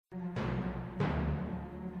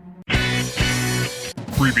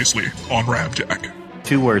Previously on Ramjack.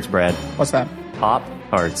 2 words, Brad. What's that?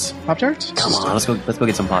 Pop-Tarts. Pop-Tarts? Come on, let's go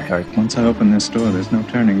get some Pop-Tarts. Once I open this door, there's no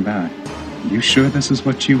turning back. You sure this is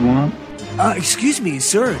what you want? Excuse me,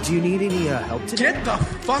 sir. Do you need any help today? Get the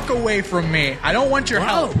fuck away from me. I don't want your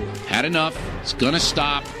help. Had enough. It's gonna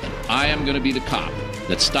stop. I am gonna be the cop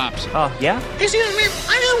that stops it. Oh, yeah? Excuse me,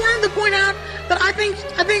 I just wanted to point out that I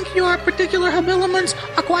think your particular habiliments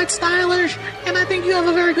are quite stylish, and I think you have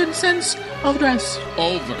a very good sense of dress.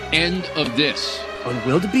 Over. End of this. On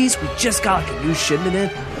wildebeest, we just got like a new shipment in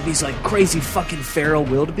of these like crazy fucking feral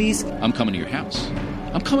wildebeest. I'm coming to your house.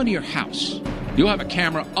 I'm coming to your house. You'll have a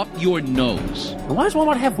camera up your nose. Why does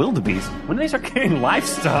Walmart have wildebeest? When did they start carrying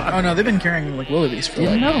livestock? Oh no, they've been carrying like wildebeest for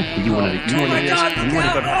like... No. You want to go to...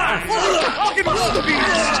 Fucking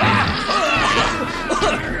wildebeest!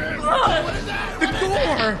 The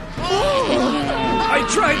gore! I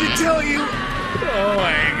tried to tell you. Oh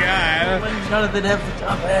my god. Jonathan have the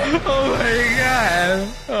top hat. Oh my god.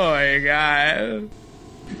 Oh my god.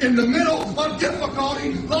 In the middle of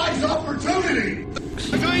difficulty lies opportunity.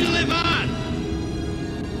 We're going to live on.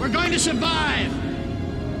 We're going to survive.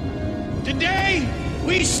 Today,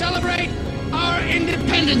 we celebrate our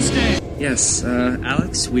Independence Day. Yes,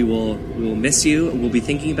 Alex, we will miss you. We'll be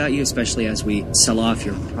thinking about you, especially as we sell off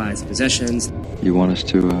your prized possessions. You want us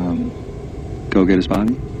to, go get his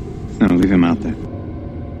body? No, leave him out there.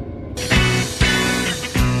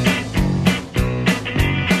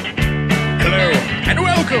 Hello, and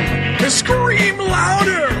welcome to Scream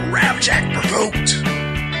Louder, Ramjack Provoked.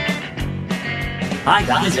 Hi,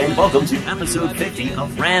 guys, and welcome to episode 50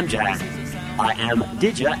 of Ramjack. I am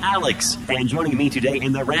Didja Alex, and joining me today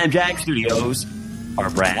in the Ramjack studios are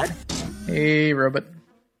Brad. Hey, Robot.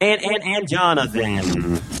 And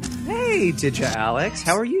Jonathan. Hey, Didja Alex.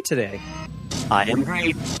 How are you today? I am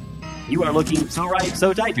great. You are looking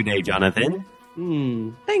so tight today, Jonathan.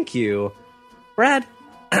 Thank you. Brad,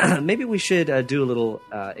 maybe we should do a little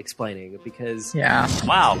explaining, because... Yeah.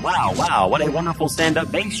 Wow, what a wonderful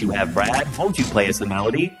stand-up bass you have, Brad. Won't you play us the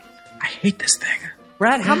melody? I hate this thing.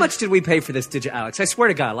 Brad, how much did we pay for this, Didja Alex? I swear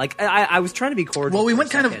to God, like I was trying to be cordial. Well, we went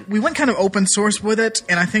kind of open source with it,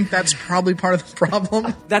 and I think that's probably part of the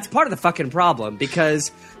problem. That's part of the fucking problem,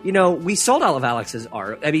 because, you know, we sold all of Alex's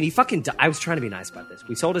art. I mean, I was trying to be nice about this.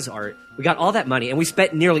 We sold his art, we got all that money, and we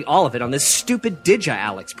spent nearly all of it on this stupid Didja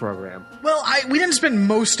Alex program. Well, we didn't spend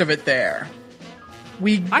most of it there.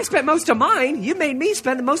 I spent most of mine. You made me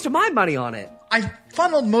spend most of my money on it. I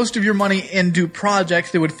funneled most of your money into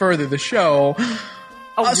projects that would further the show.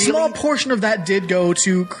 Oh, really? Small portion of that did go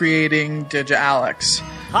to creating Didja Alex.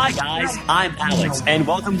 Hi, guys. I'm Alex, and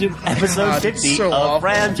welcome to episode 50 of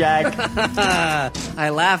Ramjack. I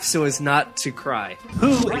laugh so as not to cry.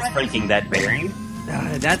 Who is breaking that berry?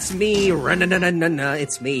 That's me.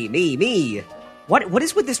 It's me. What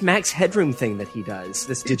is with this Max Headroom thing that he does?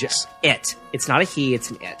 This Didja... It. It's not a he,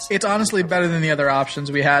 it's an it. It's honestly better than the other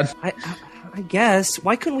options we had. I guess.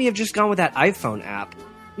 Why couldn't we have just gone with that iPhone app?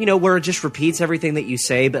 You know, where it just repeats everything that you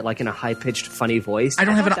say, but like in a high-pitched, funny voice. I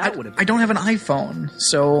don't have an iPhone,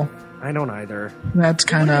 so... I don't either. That's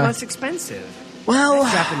kind of... less expensive. Well...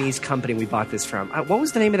 That Japanese company we bought this from. What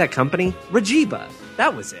was the name of that company? Rajiba.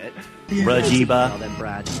 That was it. Yeah. Rajiba. Well then,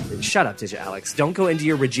 Brad. Shut up, Didja Alex. Don't go into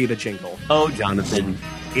your Rajiba jingle. Oh, Jonathan.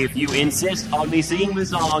 If you insist on me singing the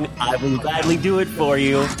song, I will gladly do it for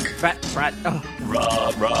you. Brad. Oh.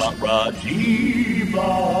 Rajiba.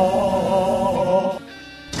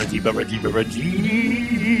 Rajiba.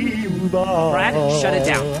 Brad, shut it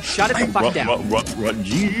down. Shut it the fuck down.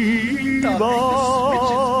 Rajiba.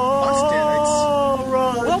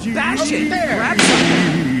 Well, bash it. Grab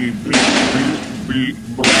something.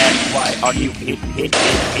 Brad, why are you hit?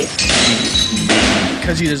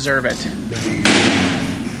 Because you deserve it.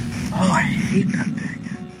 Oh, I hate that thing.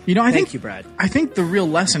 You know, Thank you, Brad. I think the real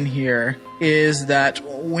lesson here is that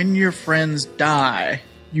when your friends die,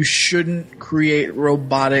 you shouldn't create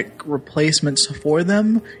robotic replacements for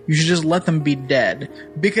them. You should just let them be dead,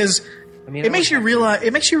 because it makes you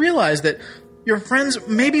realize that your friends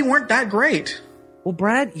maybe weren't that great. Well,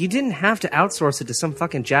 Brad, you didn't have to outsource it to some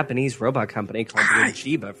fucking Japanese robot company called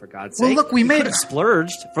Rajiba, for God's sake. Well, look, we made it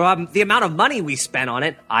splurged from the amount of money we spent on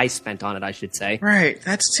it. I spent on it, I should say. Right.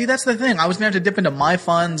 That's the thing. I was gonna have to dip into my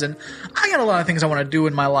funds, and I got a lot of things I want to do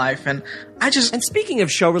in my life, and I just... And speaking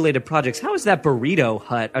of show-related projects, how is that Burrito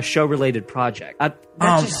Hut a show-related project? That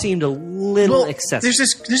just seemed a little excessive. There's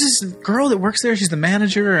this girl that works there. She's the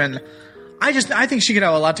manager, and I think she could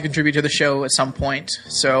have a lot to contribute to the show at some point.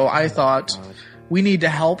 So I thought... we need to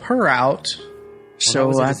help her out. Well, that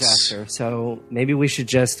was a disaster. So maybe we should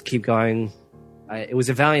just keep going. It was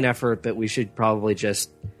a valiant effort, but we should probably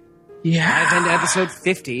just Yeah. Dive into episode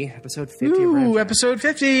 50. Episode 50 of Ooh, Ramjack. episode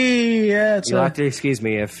 50. Yeah, it's You'll have to excuse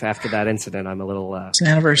me if after that incident I'm a little... it's an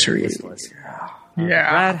anniversary. listless. Yeah.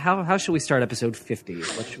 Brad, how should we start episode 50?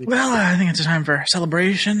 What should we Well, I think it's a time for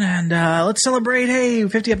celebration, and let's celebrate, hey,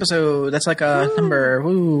 50 episode. That's like a number.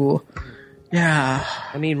 Woo. Yeah.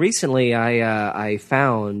 I mean, recently I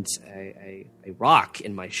found a rock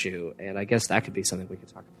in my shoe, and I guess that could be something we could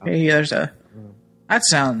talk about. Hey, there's a... That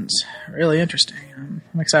sounds really interesting.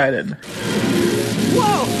 I'm excited.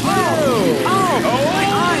 Whoa! Oh, my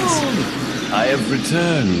eyes! I have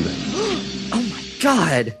returned. Oh my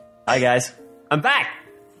god! Hi, guys. I'm back.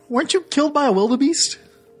 Weren't you killed by a wildebeest?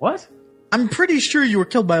 What? I'm pretty sure you were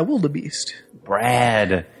killed by a wildebeest.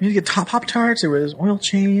 Brad. You need to get Pop-Tarts, there was oil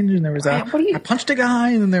change, and there was Brad, what are you- I punched a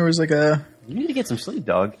guy, and then there was like a... You need to get some sleep,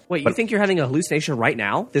 dog. Wait, you think you're having a hallucination right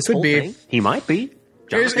now? This Could whole be. thing? He might be.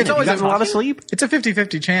 It's always a lot of sleep. It's a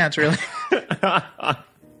 50-50 chance, really.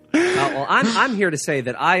 Well, I'm here to say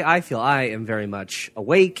that I feel I am very much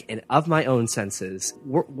awake and of my own senses.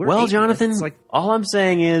 We're Well, 8 Jonathan, minutes. Like, all I'm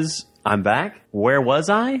saying is I'm back. Where was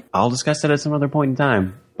I? I'll discuss that at some other point in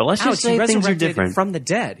time. But let's Alex, just say you things are resurrected different. from the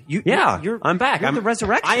dead. I'm back. You're I'm the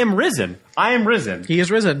resurrection. I am risen. I am risen. He is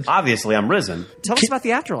risen. Obviously, I'm risen. Tell us about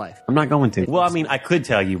the afterlife. I'm not going to. Well, I mean, I could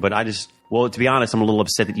tell you, but well, to be honest, I'm a little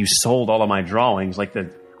upset that you sold all of my drawings.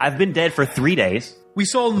 I've been dead for 3 days. We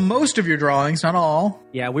sold most of your drawings, not all.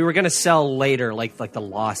 Yeah, we were gonna sell later, like the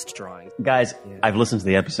lost drawings. Guys, I've listened to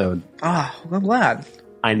the episode. Ah, well, I'm glad.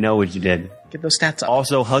 I know what you did. Get those stats up.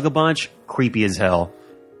 Also, Hug a Bunch, creepy as hell.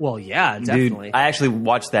 Well, yeah, definitely. Dude, I actually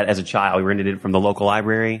watched that as a child. We rented it from the local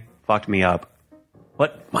library. Fucked me up.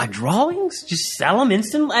 But my drawings? Just sell them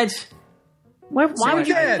instantly? Why would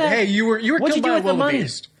you do that? Hey, you were What'd killed you do by a with the money?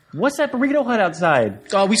 wildebeest. What's that burrito hut outside?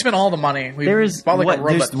 We spent all the money. We There is bought like a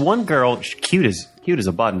there's robot. one girl, she's cute as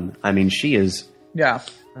a button. I mean, she is. Yeah,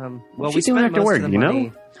 Well, What's we she doing spent after most work, of the you know?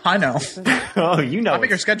 money. I know. Oh, you know. I make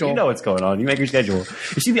her schedule. You know what's going on. You make her schedule.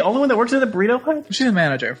 Is she the only one that works in the burrito hut? She's the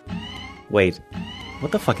manager. Wait,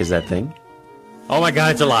 what the fuck is that thing? Oh my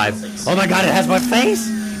god, it's alive. Oh my god, it has my face.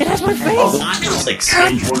 It has my face. Oh, Alex.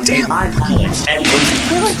 God damn. I'm Alex.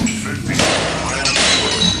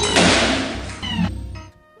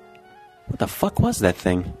 What the fuck was that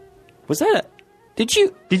thing? Was that Did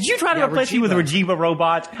you try to replace me with a Regiva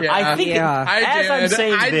robot? Yeah. I think as I'm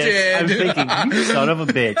saying this, I'm thinking, you son of a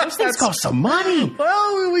bitch. Those things cost some money.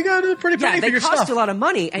 Well, we got a pretty penny Yeah, for they your cost stuff. a lot of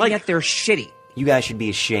money, and yet they're shitty. You guys should be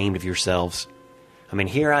ashamed of yourselves. I mean,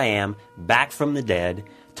 here I am, back from the dead,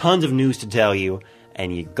 tons of news to tell you,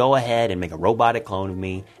 and you go ahead and make a robotic clone of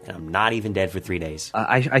me, and I'm not even dead for 3 days.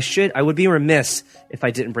 I would be remiss if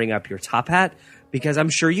I didn't bring up your top hat, because I'm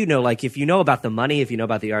sure you know, like, if you know about the money, if you know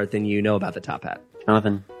about the art, then you know about the top hat.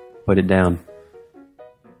 Jonathan, put it down.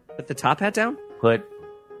 Put the top hat down? Put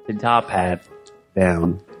the top hat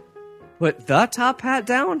down. Put the top hat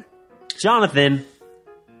down? Jonathan,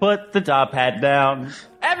 put the top hat down.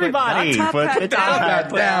 Everybody, put the top hat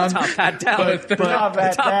down. Top hat down. Put the top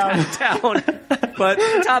hat down. Put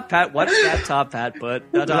the top hat. What's that top hat?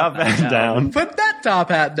 Put the top hat down. Put that top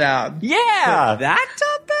hat down. Yeah. Put that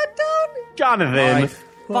top hat down? Jonathan.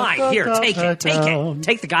 Fine, here, take it. Take it.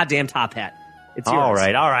 Take the goddamn top hat. It's yours.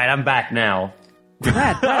 All right, I'm back now.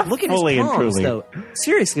 Brad, look at his Fully and palms, truly. though.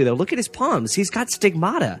 Seriously, though, look at his palms. He's got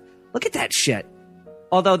stigmata. Look at that shit.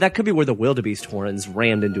 Although that could be where the wildebeest horns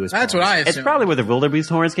rammed into his That's palms. what I It's assume. probably where the wildebeest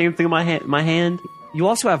horns came through my hand. You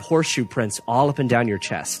also have horseshoe prints all up and down your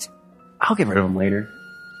chest. I'll get rid of them later.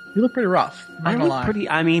 You look pretty rough. I'm not I gonna look lie. pretty.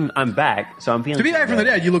 I mean, I'm back, so I'm feeling. To be back from the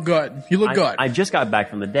dead, you look good. You look good. I just got back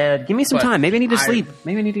from the dead. Give me some But time. Maybe I need to I- sleep.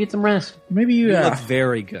 Maybe I need to get some rest. Maybe you. You look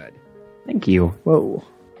very good. Thank you. Whoa.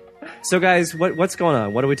 So, guys, what's going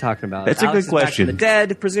on? What are we talking about? That's a Alex good is back from question. the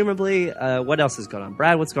dead, presumably. What else is going on?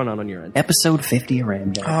 Brad, what's going on your end? Episode 50 of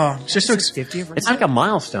Ramjack. Oh, it's just so 50 of It's like a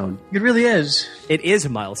milestone. it really is. It is a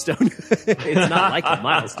milestone. It's not like a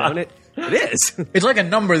milestone. It is. It's like a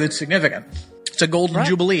number that's significant. It's a golden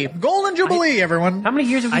jubilee. Golden jubilee, everyone. How many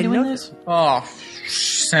years have we I been doing know this? Oh,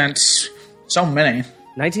 since so many.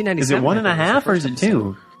 1997. Is it one and a I think, was half the or first is it episode.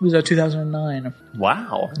 2? It was 2009.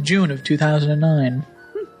 Wow. June of 2009.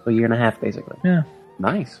 A year and a half, basically. Yeah,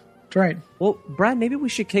 Nice. that's right. Well, Brad, maybe we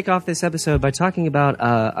should kick off this episode by talking about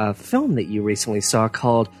a film that you recently saw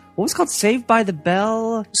called, what was it called? Saved by the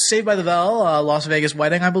Bell? Saved by the Bell, Las Vegas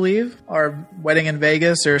Wedding, I believe, or Wedding in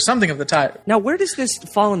Vegas, or something of the type. Now, where does this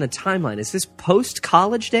fall in the timeline? Is this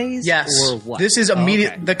post-college days? Yes, Or what? this is Oh,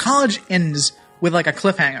 immediate. okay. The college ends with like a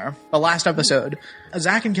cliffhanger. The last episode,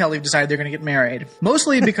 Zach and Kelly decide they're going to get married.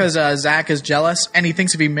 Mostly because Zach is jealous and he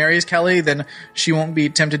thinks if he marries Kelly, then she won't be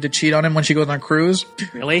tempted to cheat on him when she goes on a cruise.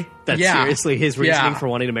 Really? That's Yeah. seriously his reasoning Yeah. for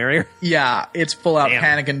wanting to marry her? Yeah, it's full out Damn.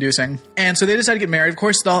 panic inducing. And so they decide to get married. Of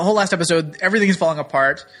course, the whole last episode, everything is falling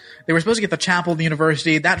apart. They were supposed to get the chapel at the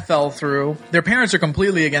university. That fell through. Their parents are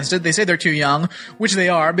completely against it. They say they're too young, which they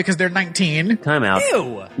are because they're 19. Time out.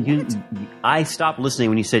 Ew. I stopped listening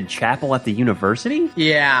when you said chapel at the university?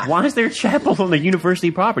 Yeah. Why is there a chapel on the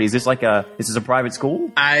university property? Is this a private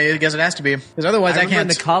school? I guess it has to be. Because otherwise I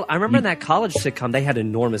can't. I remember in that college sitcom, they had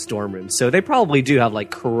enormous dorm rooms. So they probably do have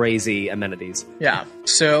like crazy amenities. Yeah.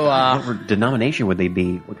 So, What denomination would they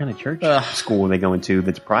be? What kind of church school are they going to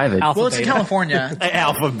that's private? Alpha well, it's in Beta. California.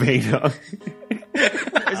 Alpha Beta.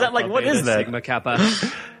 Is that like, what Beta, is that? Sigma Kappa.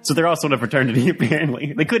 So they're also in a fraternity,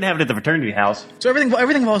 apparently. They couldn't have it at the fraternity house. So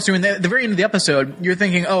everything falls through. And at the very end of the episode, you're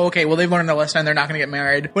thinking, oh, okay, well, they've learned their lesson. They're not going to get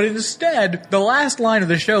married. But instead, the last line of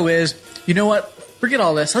the show is, you know what? Forget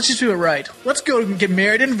all this. Let's just do it right. Let's go and get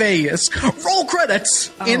married in Vegas. Roll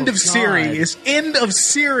credits. End of God. series. End of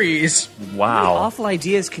series. What Wow. awful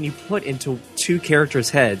ideas can you put into two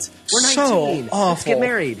characters' heads? We're 19. So Let's awful. get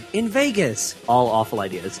married in Vegas. All awful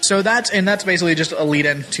ideas. So that's basically just a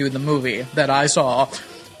lead-in to the movie that I saw.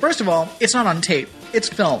 First of all, it's not on tape. It's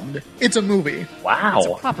filmed. It's a movie.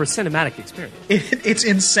 Wow. Proper cinematic experience. It's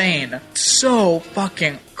insane. So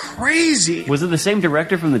fucking crazy. Was it the same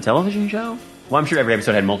director from the television show? Well, I'm sure every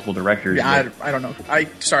episode had multiple directors. Yeah, but- I don't know. I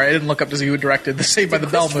didn't look up to see who directed the Saved by the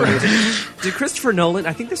Bell movie. Did Christopher Nolan?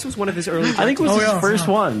 I think this was one of his early. I think it was Oh, his yeah, first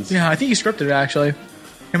yeah. ones. Yeah, I think he scripted it actually. Him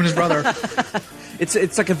and his brother.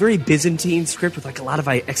 It's like a very Byzantine script with like a lot of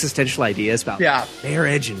existential ideas about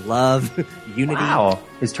marriage and love, unity. Wow.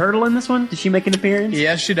 Is Turtle in this one? Did she make an appearance?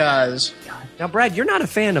 Yes, she does. Now, Brad, you're not a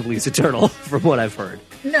fan of Lisa Turtle, from what I've heard.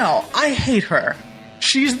 No, I hate her.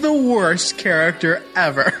 She's the worst character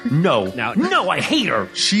ever. No. No, I hate her.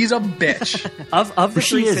 She's a bitch. Of the She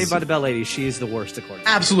three is. Saved by the Bell ladies, she is the worst, according to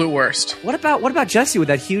me. Absolute worst. What about Jessie with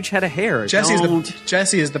that huge head of hair?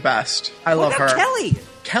 Jessie is the best. I love about her. Kelly?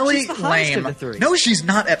 Kelly, She's the hottest lame. of the three. No, she's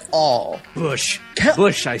not at all. Bush. Kel-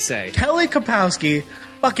 Bush, I say. Kelly Kapowski,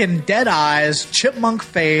 fucking dead eyes, chipmunk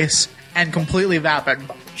face, and completely vapid.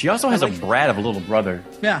 She also has a brat of a little brother.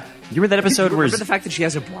 Yeah. You remember that episode where... Remember the fact that she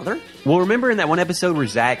has a brother? Well, remember in that one episode where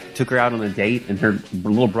Zach took her out on a date and her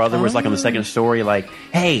little brother was like on the second story like,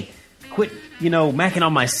 hey, quit, macking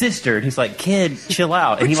on my sister. And he's like, kid, chill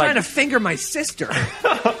out. And You're he trying like, to finger my sister.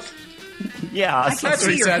 yeah, I can't what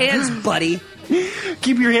see he your said. hands, buddy.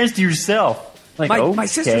 keep your hands to yourself. Like, My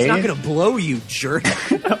sister's not going to blow you, jerk.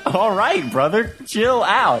 All right, brother, chill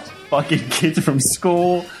out. Fucking kids from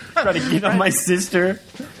school trying to get on my sister.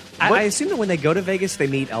 I assume that when they go to Vegas, they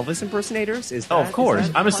meet Elvis impersonators. Of course.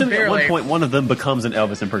 I'm assuming at one Barely. point one of them becomes an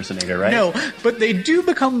Elvis impersonator, right? No, but they do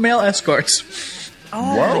become male escorts.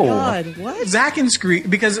 Oh Whoa. my god! What? Zach and Screech,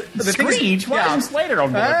 because the thing Screech? is, Why isn't Slater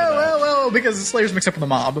on board? well, because the Slayer's mixed up with the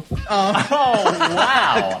mob. Oh,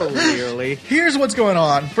 wow. Clearly. Here's what's going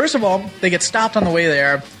on. First of all, they get stopped on the way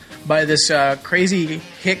there by this crazy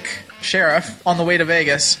hick sheriff on the way to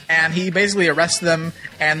Vegas, and he basically arrests them,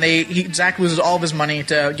 and Zach loses all of his money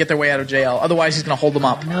to get their way out of jail. Otherwise, he's going to hold them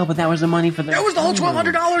up. No, but that was the money for the... That was the whole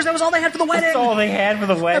 $1,200. That was all they had for the wedding. That's all they had for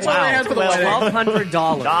the wedding. That's all they had for the wedding.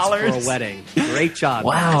 $1,200 for a wedding. Great job.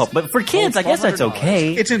 Wow, but for kids, I guess that's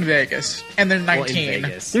okay. It's in Vegas, and they're 19.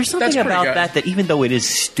 Vegas. There's something That's pretty about good. that even though it is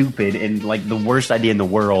stupid and like the worst idea in the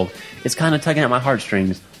world, it's kind of tugging at my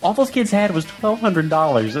heartstrings. All those kids had was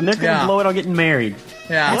 $1,200, and they're going to blow it on getting married.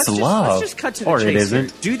 Yeah. That's Let's love. just cut to the or chase it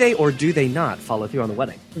isn't. here. Do they or do they not follow through on the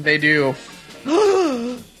wedding? They do.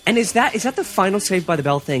 And is that the final Saved by the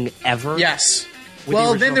Bell thing ever? Yes. With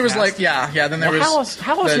Well, the then there was original like, then there Well, was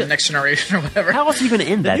how else the you- Next Generation or whatever. How else are you going to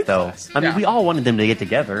end that, though? class. I mean, Yeah. we all wanted them to get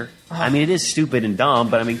together. I mean, it is stupid and dumb,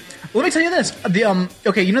 but I mean... Let me tell you this. There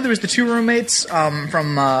was the two roommates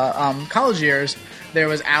from college years. There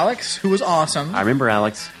was Alex, who was awesome. I remember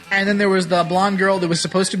Alex. And then there was the blonde girl that was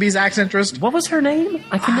supposed to be Zach's interest. What was her name?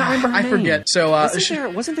 I cannot remember her I name. forget. So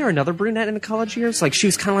Wasn't there another brunette in the college years? Like she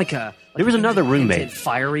was kind of like a. There was another roommate.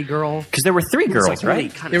 fiery girl. Because there were three Who was, girls, like, really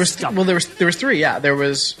right? kinda there was stubborn. there was three. Yeah, there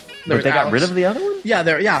was. But they got Alex. rid of the other one? Yeah,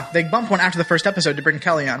 they bumped one after the first episode to bring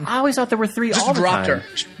Kelly on. I always thought there were three Just all the dropped time. her.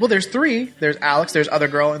 Well, there's three. There's Alex. There's other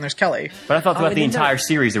girl, and there's Kelly. But I thought throughout and the then entire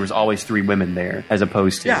series there was always three women there, as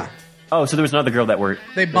opposed to... Yeah. Oh, so there was another girl that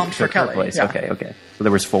They bumped for took her Kelly, place. yeah. Okay. So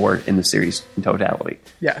there was four in the series in totality.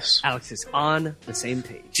 Yes. Alex is on the same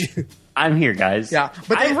page. I'm here, guys. Yeah,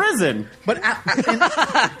 but I'm risen. But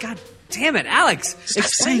Damn it, Alex! Explain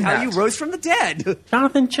saying how that. you rose from the dead.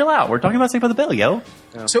 Jonathan, chill out. We're talking about Saved by the Bell, yo.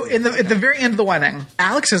 So at the very end of the wedding,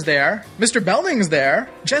 Alex is there, Mr. Belding's there,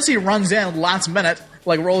 Jesse runs in last minute,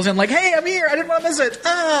 like rolls in like, hey, I'm here, I didn't want to miss it.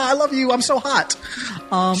 I love you, I'm so hot.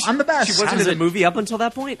 I'm the best. She wasn't in the movie up until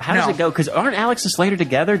that point? How does it go? Because aren't Alex and Slater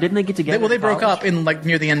together? Didn't they get together? They in broke college? up in like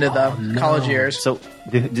near the end of the college years. So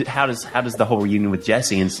how does the whole reunion with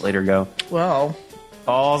Jesse and Slater go? Well,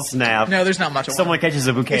 Oh, snap. no, there's not much of Someone catches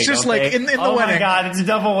a bouquet. It's just don't like they? in the oh wedding. my god, it's a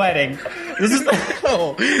double wedding. This is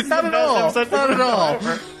No, not at all. episode Not at all.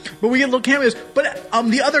 ever. But we get little cameos. But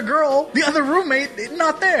the other girl, the other roommate,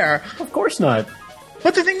 not there. Of course not.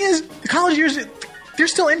 But the thing is, the college years, they're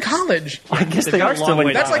still in college. I guess They've they got are a still long in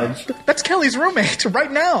way to college. That's Kelly's roommate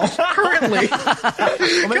right now, currently.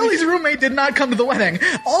 Kelly's roommate did not come to the wedding.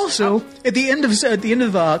 Also, at the end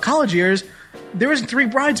of college years, there was 3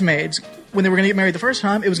 bridesmaids. When they were going to get married the first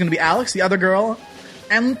time, it was going to be Alex, the other girl,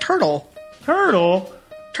 and Turtle.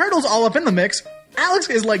 Turtle's all up in the mix. Alex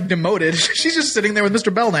is like demoted. She's just sitting there with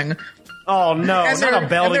Mr. Belding. Oh no, And not a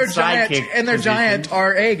Belding sidekick. their giant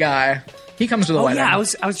RA guy. He comes to the Oh wedding. yeah, I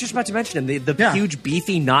was just about to mention him. The Yeah. huge,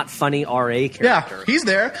 beefy, not funny RA character. Yeah, he's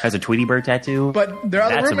there. Has a Tweety Bird tattoo. But their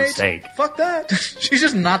other That's a roommates, mistake. fuck that. She's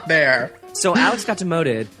just not there. So Alex got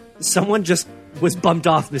demoted. Someone just was bumped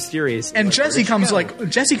off mysteriously. And Jesse comes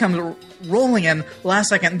rolling in last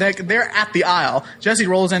second. They're at the aisle. Jesse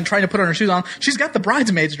rolls in trying to put on her shoes on. She's got the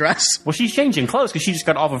bridesmaid's dress. Well, she's changing clothes because she just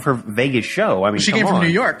got off of her Vegas show. I mean, She come came from on. New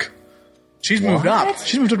York. She's moved up.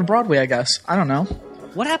 She's moved up to Broadway, I guess. I don't know.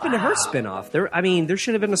 What happened to her spinoff? There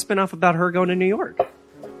should have been a spinoff about her going to New York.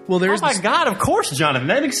 Well, Oh my god, of course, Jonathan.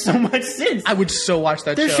 That makes so much sense. I would so watch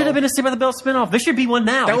that There show. should have been a Saved by the Bell spinoff. There should be one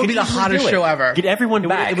now. That We would could be the easily hottest do it. show ever. Get everyone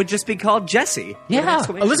back. It would just be called Jesse. Yeah.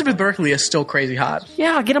 Elizabeth Berkley is still crazy hot.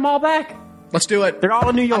 Yeah, get them all back. Let's do it. They're all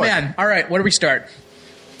in New York. I'm in. All right, where do we start?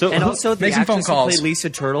 So, And also, the Make some phone actress who calls. played Lisa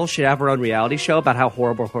Turtle should have her own reality show about how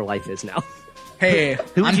horrible her life is now. Hey,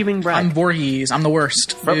 Who would you bring back? I'm Voorhees. I'm the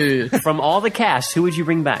worst. Ugh. from all the cast, who would you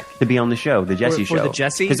bring back to be on the show, the Jesse For show? the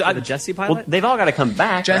Jesse? 'Cause For the Jesse pilot? Well, they've all got to come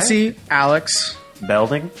back. Jesse, Alex. right?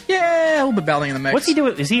 Belding. Yeah, a little bit Belding in the mix. What's he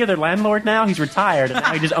doing? Is he their landlord now? He's retired and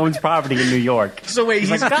now he just owns property in New York. So wait, He's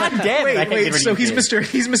like, God damn it, I Wait, can't wait. get rid So of you he's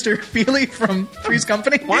kids." Mr. Feely from Three's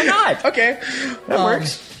Company. Why not? Okay, That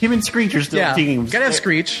works. Him and Screech are still Yeah, teaming. gotta have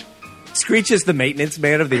Screech. Screech is the maintenance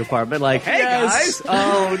man of the apartment. Like, hey Yes. guys.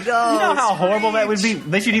 Oh no. You know how horrible that would be?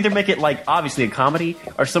 They should either make it like obviously a comedy,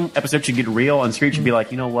 or some episode should get real, and Screech should be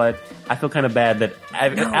like, you know what? I feel kind of bad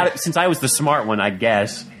that since I was the smart one, I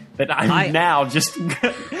guess that I'm now just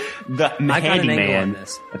the I got an angle on handyman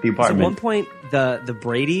this. at the So apartment. at one point, the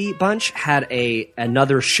Brady bunch had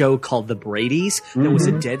another show called The Brady's that was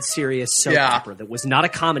a dead serious soap Yeah. opera that was not a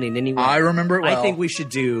comedy in any way. I remember it well. I think we should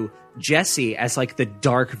do Jesse as like the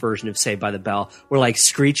dark version of Saved by the Bell, where like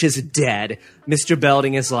Screech is dead, Mr.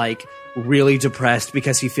 Belding is like really depressed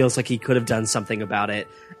because he feels like he could have done something about it,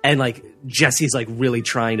 and like Jesse's like really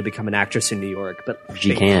trying to become an actress in New York, but She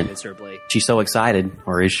failing can't. miserably. She's so excited,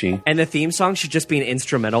 or is she? And the theme song should just be an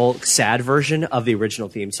instrumental, sad version of the original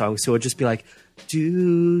theme song. So it would just be like,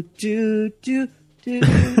 do, do, do, do,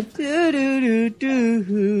 do, do, do,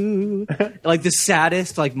 do. Like the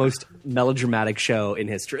saddest, like most melodramatic show in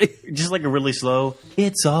history. Just like a really slow.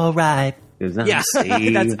 It's all right. 'Cause I'm Yeah, saved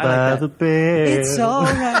I like by that. the bell. It's all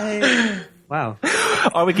right. Wow.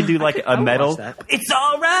 Or we could do like a would metal. watch that. It's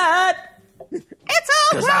all right. It's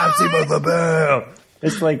all right. Saved by the bell.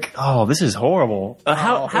 It's like, oh, this is horrible.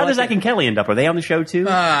 How does Zach and Kelly end up? Are they on the show too?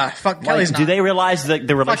 Fuck, Kelly's Like, not. do they realize the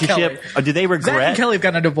relationship? Kelly. Or do they Zach regret? and Kelly have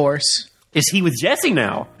gotten a divorce. Is he with Jesse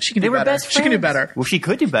now? She can they do were better. best She can do friends. better. Well, she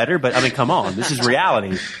could do better, but I mean, come on, this is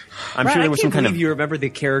reality. I'm Brad, sure I there was can't some kind of. believe you remember the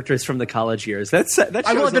characters from the college years. That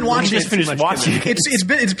I will have been watching just it. finished watching it.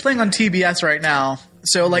 It's playing on TBS right now.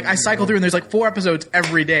 So like I cycle through and there's like 4 episodes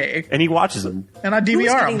every day, and he watches them. and I Who's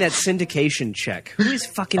DVR getting 'em. that syndication check? Who is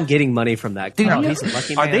fucking getting money from that? Dude, he's a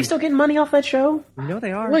lucky Are man. they still getting money off that show? You know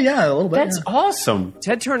they are. Well, yeah, a little bit. That's yeah. awesome.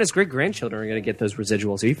 Ted Turner and his great grandchildren are going to get those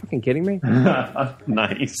residuals. Are you fucking kidding me?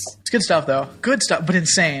 Nice. It's good stuff though. Good stuff, but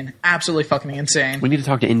insane. Absolutely fucking insane. We need to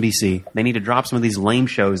talk to NBC. They need to drop some of these lame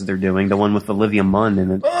shows that they're doing. The one with Olivia Munn in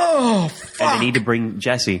it. Oh, And fuck. they need to bring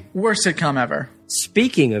Jesse. Worst sitcom ever.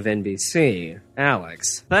 Speaking of NBC,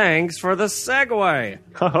 Alex, thanks for the segue.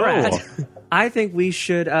 Brad, I think we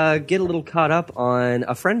should get a little caught up on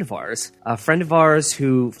a friend of ours. A friend of ours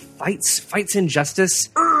who fights injustice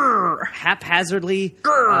haphazardly,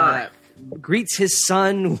 greets his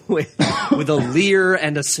son with a leer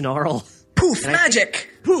and a snarl. Poof, magic.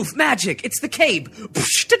 Poof, magic. It's the Cabe.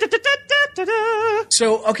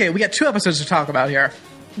 So, okay, we got 2 episodes to talk about here.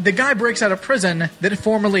 the guy breaks out of prison that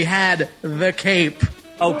formerly had the cape.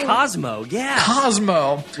 Oh, Cosmo, yeah.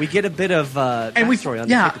 Cosmo. We get a bit of backstory on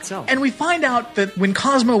the cape itself. And we find out that when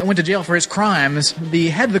Cosmo went to jail for his crimes, the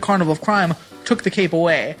head of the Carnival of Crime took the cape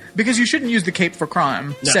away. Because you shouldn't use the cape for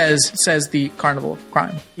crime, says the Carnival of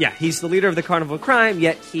Crime. Yeah, he's the leader of the Carnival of Crime,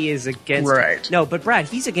 yet he is against... Right. No, but Brad,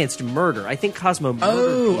 he's against murder. I think Cosmo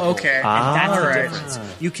murdered people. Okay. And that's the right.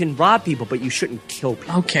 difference. You can rob people, but you shouldn't kill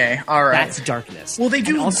people. Okay, all right. That's darkness. Well, they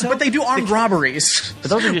do, but they do armed robberies.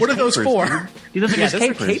 But those are just what are those capers, for? Dude, those are just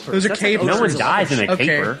capers. Those are That's capers. No one dies in a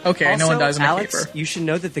caper. Okay, also, no one dies in a Alex, caper. you should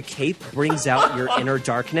know that the cape brings out your inner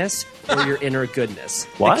darkness or your inner goodness.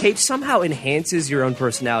 What? The cape somehow enhances your own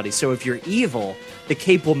personality. So if you're evil, the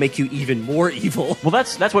cape will make you even more evil. Well,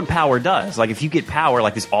 that's what power does. Like, if you get power,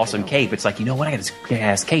 like this awesome cape, it's like, you know what? I got this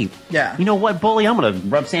ass cape. Yeah. You know what, bully? I'm gonna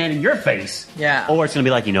rub sand in your face. Yeah. Or it's gonna be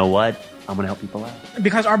like, you know what? I'm gonna help people out.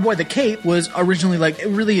 Because our boy the Cape was originally like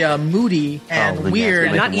really moody and then weird.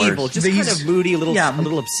 that's Not Make it worse. evil, just kind of moody, a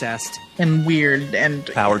little obsessed. And weird and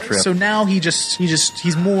Power trip. So now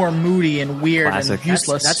he's more moody and weird Classic. and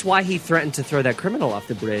useless. That's why he threatened to throw that criminal off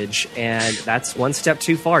the bridge, and that's one step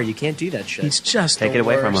too far. You can't do that shit. He's just Take the it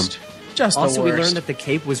away from worst. him. Just Also, the we worst. learned that the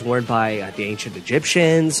cape was worn by the ancient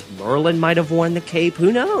Egyptians. Merlin might have worn the cape.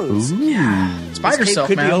 Who knows? Spider This cape Silk,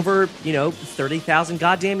 could man. be over, 30,000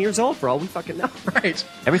 goddamn years old for all we fucking know. Right.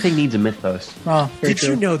 Everything needs a mythos. Oh, very Did true.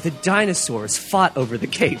 you know the dinosaurs fought over the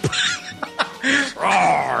cape?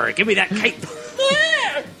 Roar! Give me that cape.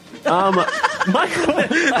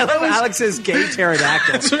 I love Alex's gay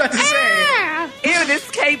pterodactyl. That's what I was saying. Ew, this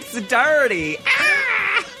cape's dirty.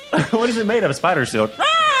 What is it made of? Spider silk.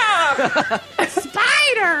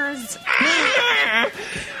 Spiders!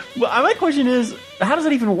 Well, my question is, how does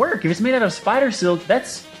it even work? If it's made out of spider silk,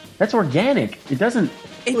 that's organic. It doesn't.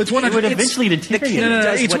 It's It would 100 eventually The deteriorate. cape no,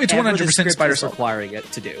 does it's whatever 100% the script spider is silk. requiring it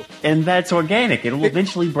to do. And that's organic. It'll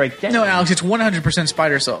eventually break down. No, Alex, it's 100%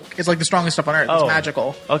 spider silk. It's like the strongest stuff on Earth. It's Oh.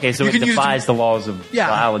 magical. Okay, so You it can use defies the laws of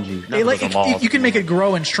biology. Not Like, the laws. you can make it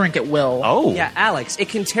grow and shrink at will. Oh. Yeah, Alex, it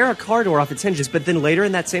can tear a car door off its hinges, but then later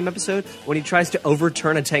in that same episode, when he tries to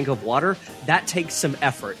overturn a tank of water, that takes some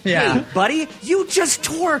effort. Yeah. Hey, buddy, you just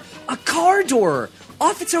tore a car door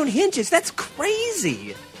off its own hinges. That's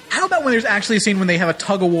crazy. How about when there's actually a scene when they have a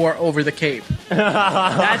tug of war over the cape?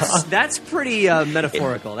 That's pretty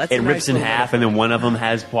metaphorical. That's It a rips nice in little half, and then one of them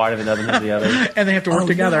has part of it, another has the other. And they have to work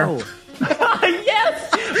together. no.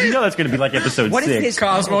 Yes! You know that's going to be like episode What if 6. his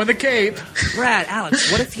Cosmo and the cape. Brad,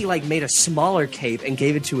 Alex, what if he made a smaller cape and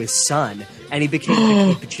gave it to his son, and he became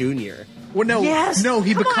the Cape Junior? Well, no, Yes! no,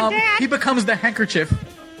 he Come on, Dad! he becomes the handkerchief.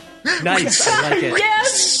 Nice, I like it.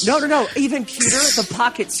 Yes. No, even cuter, the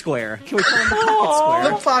pocket square. Can we call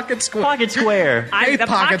him the pocket square? The pocket square. Pocket square. Hey, the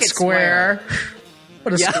pocket square.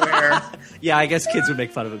 What a Yeah. square. Yeah, I guess kids would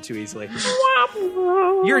make fun of him too easily.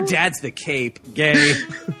 Your dad's the Cape, gay.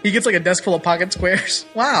 He gets like a desk full of pocket squares.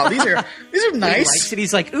 Wow, these are He nice. likes it.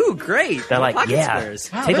 He's like, ooh, great. They're like, pocket yeah,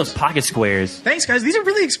 squares. Wow, take that's- those pocket squares. Thanks, guys. These are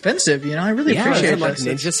really expensive. I really Yeah, appreciate like this.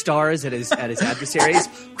 ninja stars at his adversaries.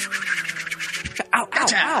 Ow, ow,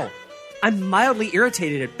 ow. I'm mildly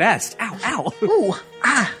irritated at best. Ow, ow. Ooh,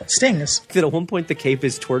 stings. That at one point the Cape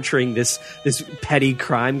is torturing this petty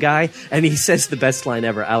crime guy, and he says the best line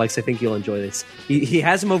ever. Alex, I think you'll enjoy this. He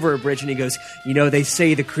has him over a bridge, and he goes, they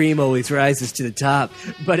say the cream always rises to the top,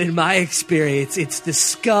 but in my experience, it's the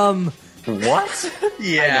scum. What?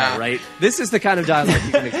 Yeah. I know, right? This is the kind of dialogue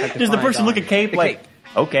you can expect to Does the find person look on at Cape the like,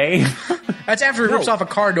 okay? That's after he rips off a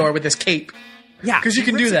car door with his cape. Yeah, 'Cause you he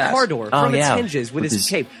can do rips that. a car door Oh, from yeah. its hinges with With his his-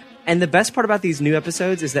 cape. And the best part about these new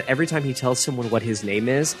episodes is that every time he tells someone what his name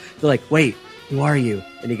is, they're like, wait, who are you?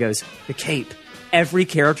 And he goes, the Cape. Every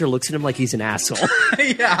character looks at him like he's an asshole.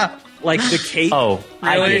 Yeah. Like the Cape. Oh,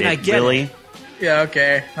 I Really? get it. I get really? it. Yeah,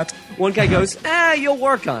 okay. That's One guy goes, you'll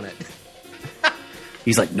work on it.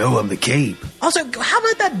 He's like, no, I'm the Cape. Also, how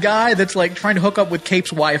about that guy that's like trying to hook up with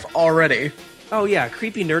Cape's wife already? Oh, yeah,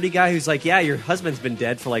 creepy nerdy guy who's like, yeah, your husband's been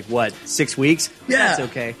dead for 6 weeks? Yeah. That's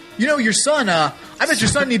okay. Your son, I bet your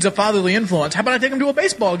son needs a fatherly influence. How about I take him to a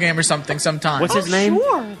baseball game or something sometime? What's his name?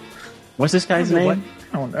 Sure. What's this guy's I don't know name?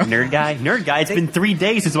 I don't know. Nerd guy? Nerd guy, it's been 3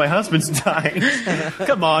 days since my husband's died.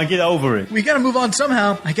 Come on, get over it. We gotta move on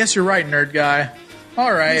somehow. I guess you're right, nerd guy.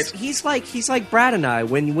 All right. He's like Brad and I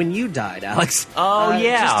when you died, Alex. Oh,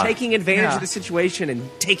 yeah. Just taking advantage Yeah. of the situation and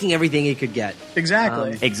taking everything he could get.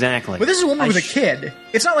 Exactly. Exactly. But this is a woman with a kid.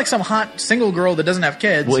 It's not like some hot single girl that doesn't have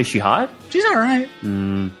kids. Well, is she hot? She's all right.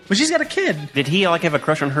 But she's got a kid. Did he have a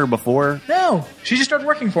crush on her before? No, she just started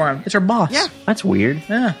working for him. It's her boss. Yeah. That's weird.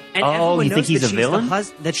 Yeah. And Oh, everyone you knows think he's that a she's villain?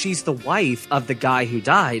 that she's the wife of the guy who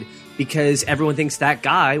died because everyone thinks that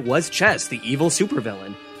guy was Chess, the evil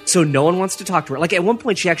supervillain. So no one wants to talk to her. Like, at one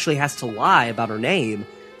point, she actually has to lie about her name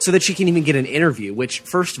so that she can even get an interview, which,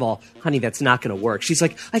 first of all, honey, that's not going to work. She's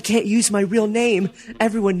like, I can't use my real name.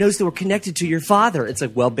 Everyone knows that we're connected to your father. It's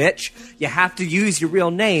like, well, bitch, you have to use your real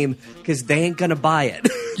name because they ain't going to buy it.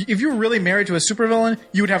 If you were really married to a supervillain,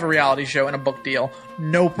 you would have a reality show and a book deal.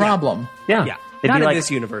 No problem. Yeah. Not in like, this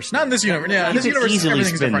universe. Not in this universe. Yeah, in you this could universe, easily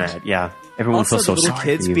everything's spin different. that. Yeah. Everyone Also, feels so the little sorry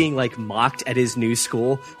kids for you. being like mocked at his new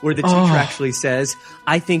school, where the teacher actually says,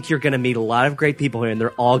 "I think you're going to meet a lot of great people here, and they're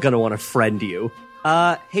all going to want to friend you."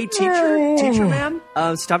 Hey, teacher, ma'am,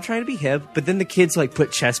 stop trying to be hip. But then the kids like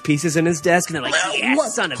put chess pieces in his desk, and they're like,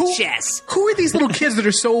 "Yes, son of chess." Who are these little kids that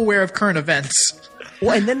are so aware of current events?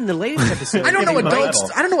 Well, and then in the latest episode, I don't know adults.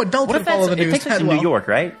 I don't know adults What that if follow the it news takes place that in well. New York,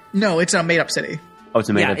 right? No, it's a made-up city. Oh, it's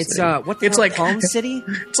a made-up it's city. what? It's like Palm City,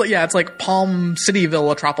 It's like Palm Cityville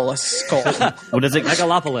Metropolis. What is it?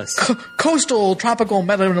 Megalopolis. Coastal, tropical,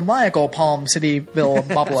 metamaniacal Palm Cityville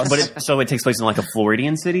Metropolis. So it takes place in like a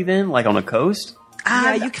Floridian city then? Like on a coast?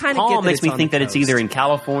 Yeah, you kind of Palm get that makes it's me on think the that it's coast. either in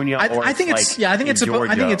California or I think it's like I think in it's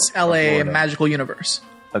Georgia I think it's or L.A. Florida. Magical Universe.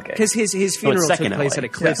 Okay. Because his funeral set took in place LA. at a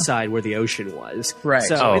cliffside where the ocean was. Right.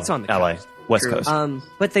 So it's on the LA. coast. West Coast.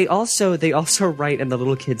 But they also write in the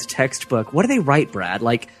little kid's textbook. What do they write, Brad?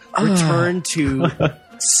 Like return to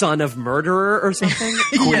son of murderer or something?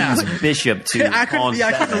 Yeah. Bishop to I Pawn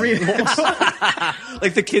couldn't 7. read it.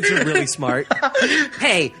 Like the kids are really smart.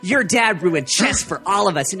 Hey, your dad ruined chess for all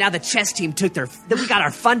of us, and now the chess team we got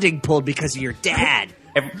our funding pulled because of your dad.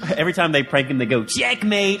 Every time they prank him, they go,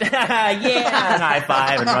 checkmate! Yeah! And high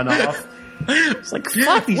five and run off. It's like,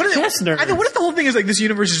 fuck these chess nerds. What if the whole thing is like this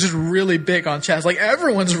universe is just really big on chess? Like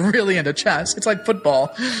everyone's really into chess. It's like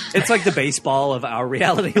football. It's like the baseball of our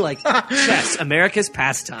reality. Like chess, America's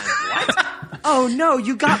pastime. What? Oh no,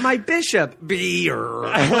 you got my bishop. Beer.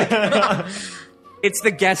 It's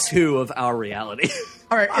the Guess Who of our reality.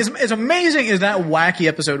 All right, as amazing as that wacky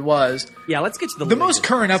episode was, yeah, let's get to the most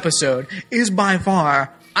current episode is by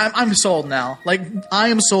far. I'm sold now. Like, I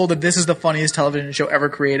am sold that this is the funniest television show ever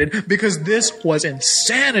created because this was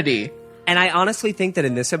insanity. And I honestly think that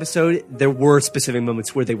in this episode, there were specific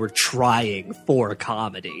moments where they were trying for a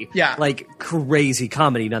comedy. Yeah. Like, crazy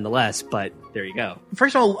comedy nonetheless, but there you go.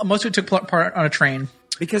 First of all, most of it took part on a train.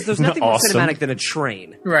 Because there's nothing more cinematic than a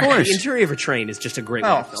train. Right. Of course. The interior of a train is just a great way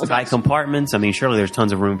to film. Tight compartments. I mean, surely there's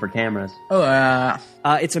tons of room for cameras.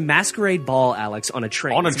 It's a masquerade ball, Alex, on a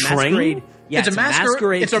train. On a train? Yeah, it's a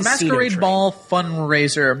masquerade. It's a masquerade train. ball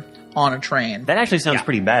fundraiser on a train. That actually sounds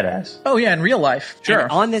pretty badass. Oh yeah, in real life, sure.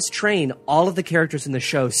 And on this train, all of the characters in the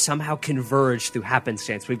show somehow converge through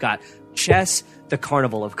happenstance. We've got Chess, the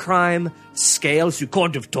Carnival of Crime, Scales, who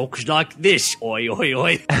kind of talks like this, oi, oi,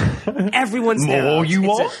 oi. Everyone's there. More you It's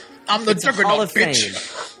want? I'm the it's a juggernaut, Hall of bitch.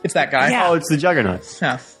 Fame. It's that guy. Yeah. Oh, it's the Juggernaut.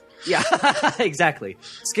 Yeah. Yeah, exactly.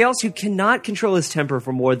 Scales, who cannot control his temper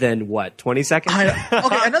for more than, 20 seconds?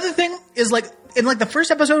 Okay, another thing is like in like the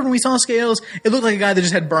first episode when we saw Scales, it looked like a guy that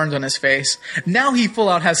just had burns on his face. Now he full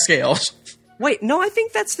out has scales. Wait, no, I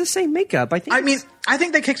think that's the same makeup. I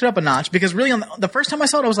think they kicked it up a notch because really on the first time I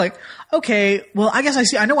saw it, I was like, okay, well, I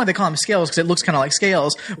guess I know why they call him Scales because it looks kind of like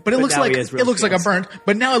scales, but it looks like like a burn.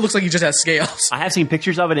 But now it looks like he just has scales. I have seen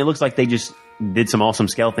pictures of it. It looks like they just did some awesome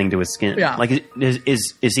scale thing to his skin. Yeah. Like,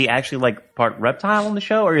 is he actually like part reptile on the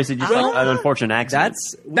show, or is it just like an unfortunate accident?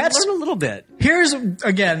 We learned a little bit. Here's,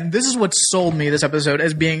 again, this is what sold me this episode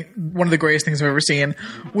as being one of the greatest things I've ever seen,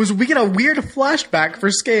 was we get a weird flashback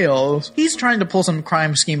for Scales. He's trying to pull some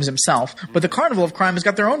crime schemes himself, but the Carnival of Crime has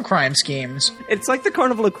got their own crime schemes. It's like the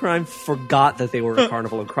Carnival of Crime forgot that they were a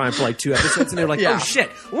Carnival of Crime for like 2 episodes, and they're like, Yeah. oh shit,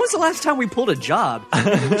 when was the last time we pulled a job?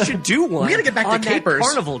 We should do one. We gotta get back to on that capers.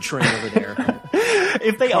 Carnival train over there.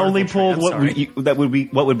 If they only pulled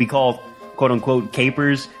what would be called quote unquote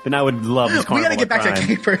capers, then I would love this We Carnival gotta get back of to Crime.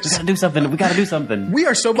 capers. We gotta do something. We gotta do something. We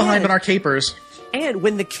are so behind on our capers. And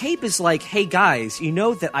when the cape is like, hey guys, you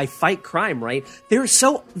know that I fight crime, right? They're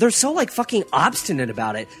so like fucking obstinate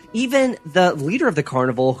about it. Even the leader of the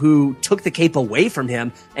carnival who took the cape away from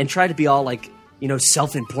him and tried to be all like,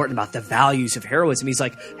 self-important about the values of heroism. He's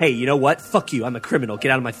like, hey, you know what? Fuck you. I'm a criminal. Get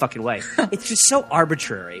out of my fucking way. It's just so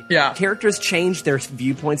arbitrary. Yeah. Characters change their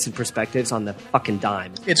viewpoints and perspectives on the fucking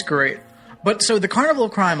dime. It's great. But so the Carnival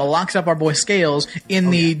of Crime locks up our boy Scales in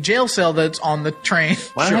the jail cell that's on the train.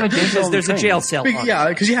 Why don't I have a jail cell on the There's a train? jail cell. Yeah,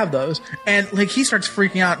 because you have those. And like he starts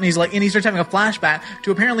freaking out and he starts having a flashback to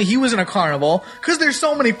apparently he was in a carnival because there's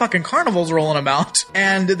so many fucking carnivals rolling about.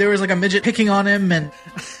 And there was like a midget picking on him and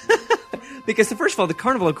Because first of all, the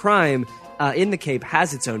Carnival of Crime, in the Cape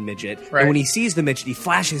has its own midget. Right. And when he sees the midget, he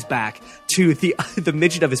flashes back to the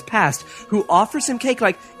midget of his past, who offers him cake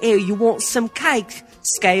like, "Hey, you want some cake?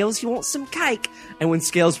 Scales, you want some cake?" And when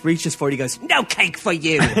Scales reaches for it, he goes, "No cake for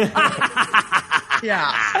you."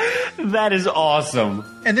 Yeah. That is awesome.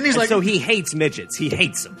 And then he's like... so he hates midgets. He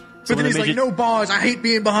hates them. But then he's like, "No bars. I hate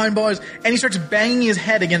being behind bars." And he starts banging his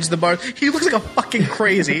head against the bars. He looks like a fucking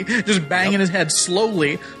crazy, just banging his head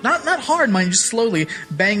slowly. Not hard, mind you, just slowly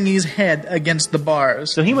banging his head against the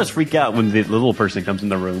bars. So he must freak out when the little person comes in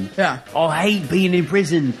the room. Yeah. Oh, I hate being in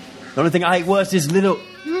prison. The only thing I hate worse is little...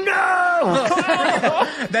 No!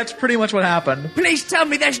 That's pretty much what happened. Please tell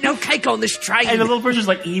me there's no cake on this train. And the little person's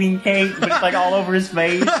like eating cake, but it's like all over his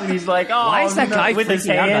face. And he's like, oh, why is that guy with his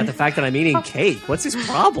freaking out about hand? the fact that I'm eating cake? What's his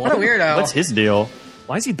problem? What a weirdo. What's his deal?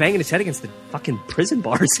 Why is he banging his head against the fucking prison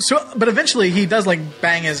bars? So, but eventually he does like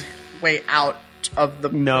bang his way out of the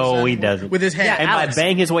No, prison he doesn't. with his head. And Alex. by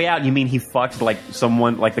bang his way out, you mean he fucked like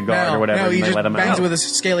someone, like the guard or whatever, No, he and they just let him bangs out. with his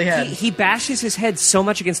scaly head. He bashes his head so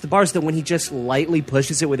much against the bars that when he just lightly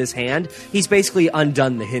pushes it with his hand, he's basically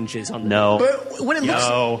undone the hinges on the No. But when it looks,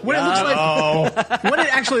 No. when it looks like, when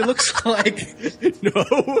it actually looks like,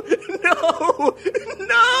 No!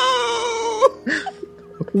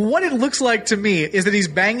 what it looks like to me is that he's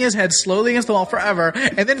banging his head slowly against the wall forever,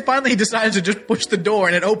 and then finally he decides to just push the door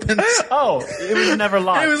and it opens. Oh, it was never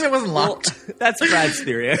locked. It wasn't locked. That's Brad's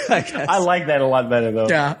theory, I guess. I like that a lot better, though.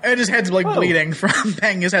 Yeah, and his head's like bleeding from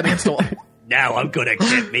banging his head against the wall. Now I'm gonna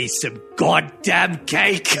get me some goddamn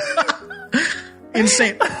cake.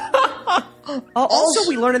 Insane. Also,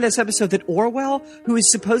 we learn in this episode that Orwell, who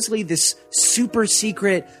is supposedly this super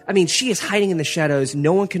secret, I mean, she is hiding in the shadows.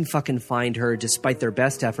 No one can fucking find her despite their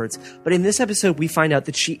best efforts. But in this episode, we find out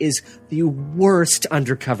that she is the worst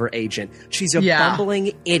undercover agent. She's a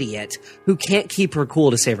bumbling idiot who can't keep her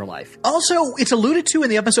cool to save her life. Also, it's alluded to in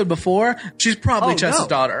the episode before, she's probably Chess's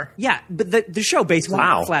daughter. Yeah, but the show basically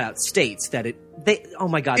flat out states that oh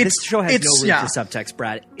my god, this show has no room for subtext,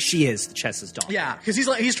 Brad. She is Chess's daughter. Yeah, because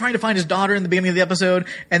he's trying to find his daughter in the beginning of the episode,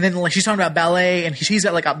 and then like she's talking about ballet, and she's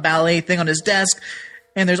got like a ballet thing on his desk,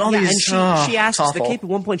 and there's all these. And she asks the Cape at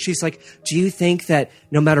one point. She's like, "Do you think that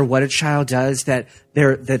no matter what a child does, that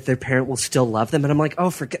their parent will still love them?" And I'm like, "Oh,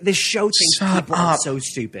 forget this show thinks people are so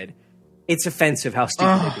stupid. It's offensive how stupid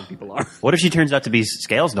I think people are." What if she turns out to be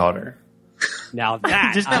Scales' daughter? Now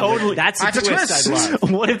that Just totally, that's a twist I love.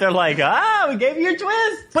 What if they're like, we gave you a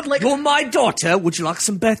twist? But like, you're my daughter. Would you like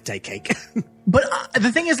some birthday cake? But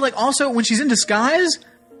the thing is, like, also when she's in disguise,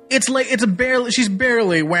 it's like she's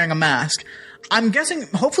barely wearing a mask. I'm guessing,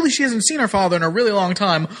 hopefully she hasn't seen her father in a really long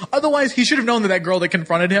time. Otherwise, he should have known that that girl that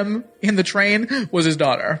confronted him in the train was his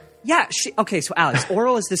daughter. Yeah. Okay. So Alex,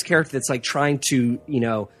 Orwell is this character that's like trying to,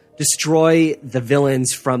 destroy the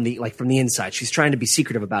villains from the inside. She's trying to be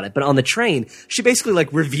secretive about it. But on the train, she basically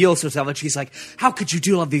like reveals herself and she's like, "How could you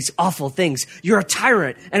do all these awful things? You're a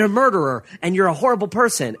tyrant and a murderer and you're a horrible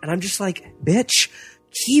person." And I'm just like, bitch,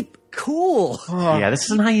 keep cool. Yeah, this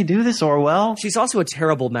isn't how you do this, Orwell. She's also a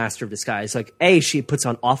terrible master of disguise. Like, she puts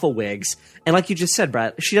on awful wigs. And like you just said,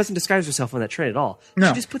 Brad, she doesn't disguise herself on that train at all. No.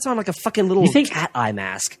 She just puts on like a fucking little cat eye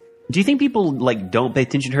mask. Do you think people like don't pay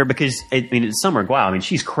attention to her because it's Summer Glau? I mean,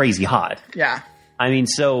 she's crazy hot. Yeah.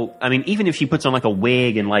 Even if she puts on like a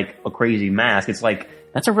wig and like a crazy mask, it's like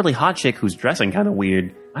that's a really hot chick who's dressing kind of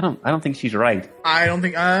weird. I don't think she's right. I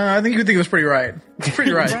think you would think it was pretty right. It's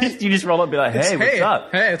pretty right. You just roll up and be like, "Hey, what's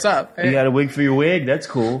up? Hey, what's up? Hey. You got a wig for your wig? That's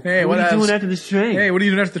cool. Hey, what are you doing after this train? Hey, what are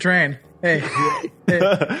you doing after the train? Hey,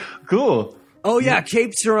 cool. Oh yeah,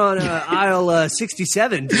 capes are on aisle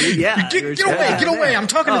 67, dude. Yeah, get away! I'm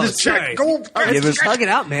talking to this chick. Go, let's hug it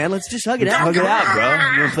out, man. Let's just hug it out. Hug it out,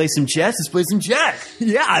 bro. You want to play some chess? Let's play some chess.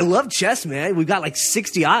 Yeah, I love chess, man. We've got like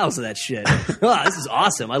 60 aisles of that shit. This is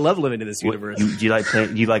awesome. I love living in this universe. Do you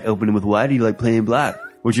like opening with white? Or do you like playing black?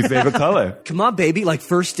 What's your favorite color? Come on, baby. Like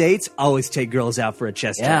first dates, always take girls out for a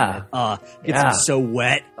chess tournament. Gets them so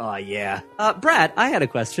wet. Oh yeah. Brad, I had a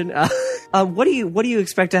question. What do you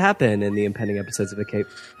expect to happen in the impending episodes of The Cape?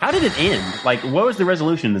 How did it end? Like, what was the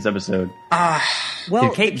resolution in this episode?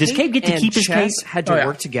 Well, does Cape get to keep his Chess cake? had to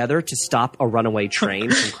work together to stop a runaway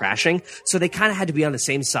train from crashing, so they kind of had to be on the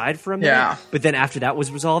same side for a minute. Yeah. But then after that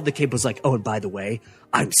was resolved, the Cape was like, "Oh, and by the way,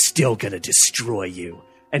 I'm still gonna destroy you."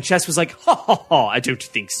 And Chess was like, "Ha ha ha! I don't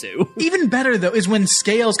think so." Even better though is when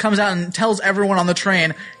Scales comes out and tells everyone on the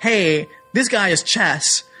train, "Hey, this guy is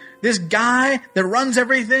Chess." This guy that runs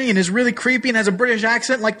everything and is really creepy and has a British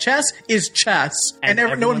accent like Chess is Chess. And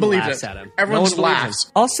no one believes it. At him. Everyone No just one believes laughs.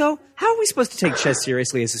 him. Also, how are we supposed to take Chess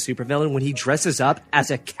seriously as a supervillain when he dresses up as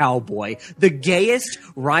a cowboy? The gayest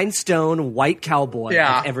rhinestone white cowboy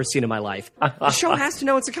I've ever seen in my life. The show has to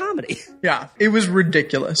know it's a comedy. Yeah, it was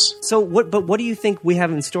ridiculous. So what do you think we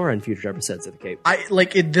have in store in future episodes of The Cape?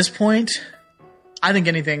 At this point, I think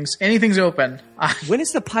anything's open. When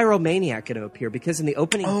is the Pyromaniac going to appear? Because in the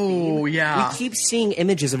opening theme, we keep seeing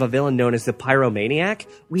images of a villain known as the Pyromaniac.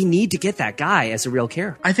 We need to get that guy as a real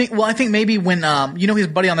character. I think maybe when his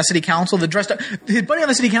buddy on the city council that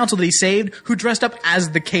he saved, who dressed up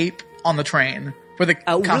as the Cape on the train for the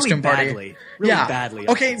costume party. Really badly.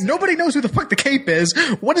 Okay, nobody knows who the fuck the Cape is.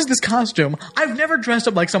 What is this costume? I've never dressed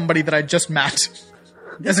up like somebody that I just met.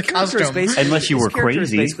 As a costume. Unless you were crazy.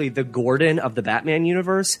 Is basically the Gordon of the Batman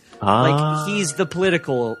universe. Like, he's the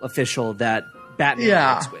political official that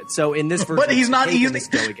Batman works with. So in this version, but he's not even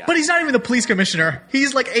the police commissioner.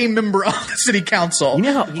 He's like a member of the city council. You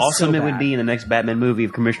know how awesome it would be in the next Batman movie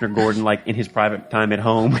if Commissioner Gordon, like in his private time at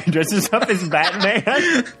home, dresses up as Batman?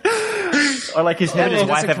 Or like him and his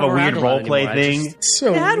wife have a weird role play thing.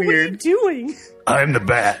 So Dad, weird. what are you doing? I'm the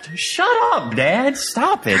Bat. Shut up, Dad.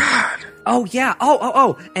 Stop it. Oh, yeah.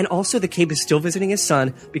 Oh. And also the Cape is still visiting his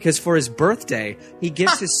son because for his birthday, he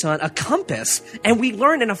gives his son a compass. And we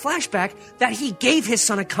learn in a flashback that he gave his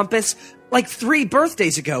son a compass like 3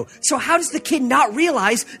 birthdays ago. So how does the kid not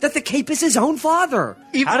realize that the Cape is his own father?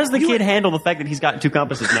 How does the kid handle the fact that he's got 2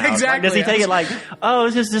 compasses now? Exactly. Does he take it like,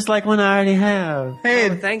 this is just like one I already have? Hey,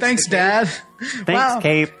 thanks Dad. Thanks,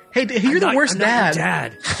 Cape. Hey, you're the worst dad.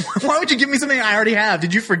 Dad. Why would you give me something I already have?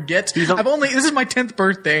 Did you forget? This is my 10th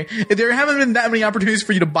birthday. There haven't been that many opportunities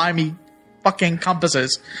for you to buy me fucking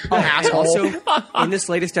compasses. Asshole. Also, in this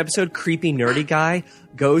latest episode, creepy nerdy guy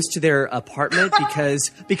goes to their apartment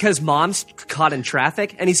because mom's caught in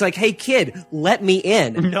traffic, and he's like, "Hey kid, let me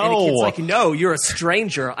in." No. And the kid's like, "No, you're a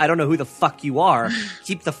stranger. I don't know who the fuck you are.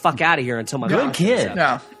 Keep the fuck out of here until my mom Good kid. shows up."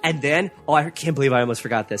 Yeah. And then, I can't believe I almost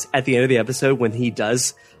forgot this. At the end of the episode, when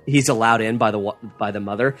he's allowed in by the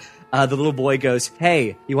mother. The little boy goes,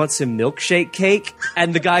 "Hey, you want some milkshake cake?"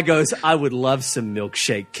 And the guy goes, "I would love some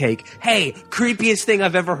milkshake cake." Hey, creepiest thing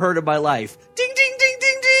I've ever heard in my life. Ding, ding, ding,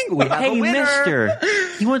 ding, ding. We have a winner. Mister,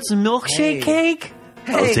 you want some milkshake cake?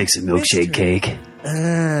 I'll take some milkshake cake.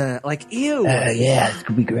 Ew. Yeah, it's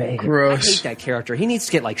gonna be great. Gross. I hate that character. He needs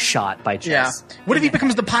to get shot by Chess. Yeah. What if he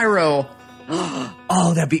becomes the Pyro?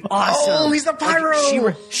 Oh, that'd be awesome. Oh, he's the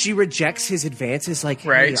Pyro. She rejects his advances. Like,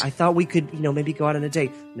 right. Hey, I thought we could, maybe go out on a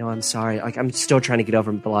date. No, I'm sorry. Like, I'm still trying to get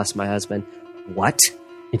over the loss of my husband. What?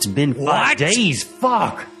 It's been 5 days.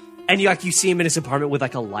 Fuck. And you see him in his apartment with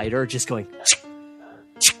a lighter, just going.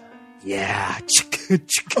 Yeah.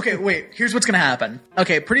 Okay, wait. Here's what's gonna happen.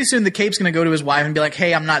 Okay, pretty soon the Cape's gonna go to his wife and be like,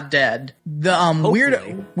 "Hey, I'm not dead." The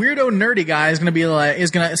weirdo nerdy guy is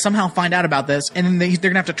gonna somehow find out about this, and then they're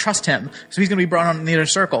gonna have to trust him. So he's gonna be brought on in the inner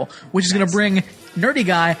circle, which is gonna bring nerdy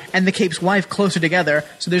guy and the Cape's wife closer together.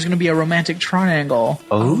 So there's gonna be a romantic triangle.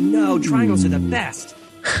 Oh no, triangles are the best.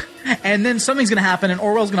 And then something's gonna happen, and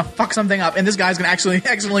Orwell's gonna fuck something up, and this guy's gonna actually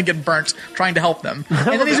accidentally get burnt trying to help them.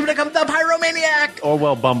 And then he's gonna become the Pyromaniac.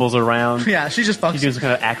 Orwell bumbles around. Yeah, she just fucks. She's doing some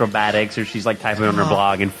kind of acrobatics, or she's like typing on her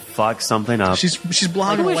blog and fucks something up. She's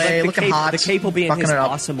blogging away, looking hot. The Cape will be in his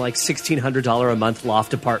awesome $1,600 a month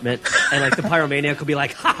loft apartment, and the Pyromaniac will be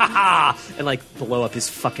like, "Ha ha ha," and blow up his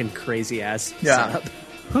fucking crazy ass setup.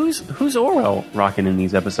 Who's Orwell rocking in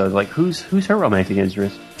these episodes? Like, who's her romantic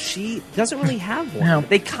interest? She doesn't really have one. No.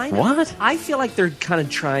 They kind of... What? I feel like they're kind of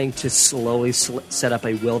trying to slowly set up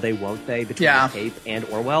a will they, won't they between the Cape and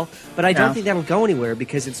Orwell. But I don't think that'll go anywhere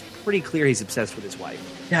because it's pretty clear he's obsessed with his wife.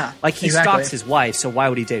 Yeah, he stalks his wife, so why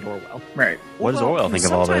would he date Orwell? Right. What does Orwell think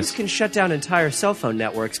of all this? Sometimes can shut down entire cell phone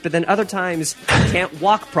networks, but then other times can't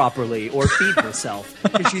walk properly or feed herself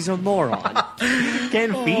because she's a moron.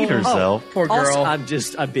 Can't feed herself. Poor girl. Also,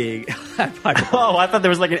 I'm being... I thought there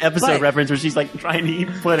was an episode reference where she's trying to eat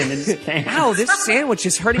pudding and just can't. Ow, this sandwich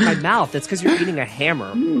is hurting my mouth. That's because you're eating a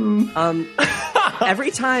hammer.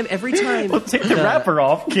 Every time. Well, take the wrapper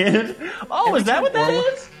off, kid. Oh, is that what that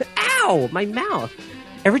is? Ow, my mouth.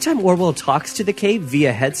 Every time Orwell talks to the Cape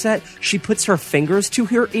via headset, she puts her fingers to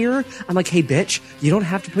her ear. I'm like, "Hey, bitch, you don't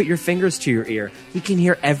have to put your fingers to your ear. He can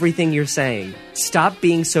hear everything you're saying. Stop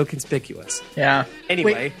being so conspicuous." Yeah.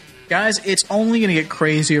 Anyway. Wait, guys, it's only going to get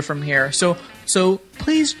crazier from here. So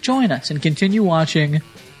please join us and continue watching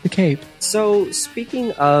The Cape. So,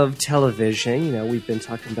 speaking of television, we've been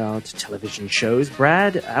talking about television shows.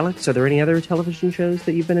 Brad, Alex, are there any other television shows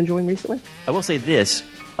that you've been enjoying recently? I will say this.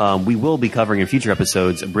 we will be covering in future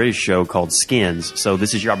episodes a British show called Skins. So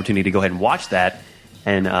this is your opportunity to go ahead and watch that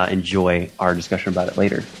and enjoy our discussion about it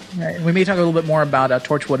later. Right. We may talk a little bit more about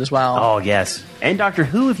Torchwood as well. Oh, yes. And Doctor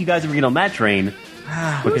Who, if you guys ever get on that train,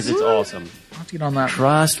 because it's awesome. I'll have to get on that.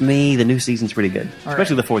 Trust me, the new season's pretty good. All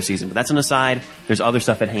Especially right. the fourth season. But that's an aside. There's other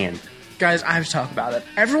stuff at hand. Guys, I have to talk about it.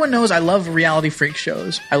 Everyone knows I love reality freak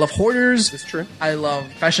shows. I love Hoarders. That's true. I love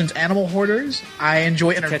Profession's Animal Hoarders. I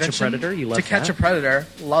enjoy Intervention. Catch a Predator, you love To Catch that. a Predator,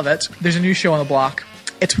 love it. There's a new show on the block.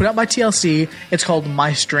 It's put out by TLC. It's called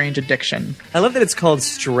My Strange Addiction. I love that it's called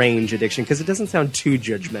Strange Addiction because it doesn't sound too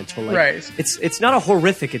judgmental. Like, Right. It's not a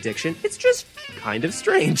horrific addiction. It's just kind of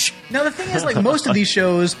strange. Now the thing is, like most of these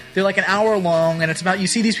shows, they're like an hour long, and it's about you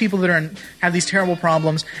see these people that have these terrible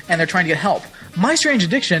problems, and they're trying to get help. My Strange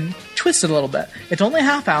Addiction twists it a little bit. It's only a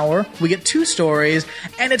half hour. We get 2 stories,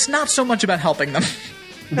 and it's not so much about helping them.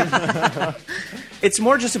 It's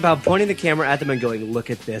more just about pointing the camera at them and going,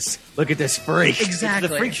 "Look at this freak." Exactly. It's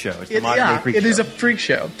the freak show. It's the modern day freak it show. is a freak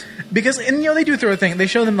show. Because, and they do throw a thing. They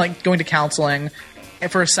show them like going to counseling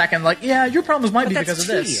and for a second, like, yeah, your problems might be But because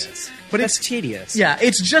that's of tedious. this. But it's it's tedious. Yeah,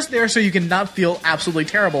 it's just there so you can not feel absolutely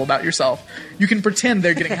terrible about yourself. You can pretend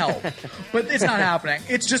they're getting help. But it's not happening.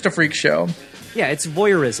 It's just a freak show. Yeah, it's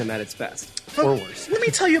voyeurism at its best, or worse. Let me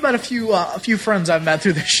tell you about a few friends I've met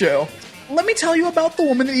through this show. Let me tell you about the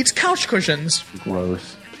woman that eats couch cushions.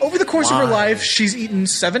 Gross. Over the course of her Why? life, she's eaten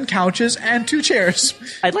 7 couches and 2 chairs.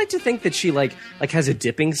 I'd like to think that she like has a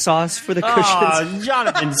dipping sauce for the Oh, cushions.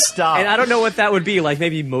 Jonathan, stop. And I don't know what that would be. Like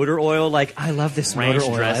maybe motor oil. Like I love this Ranch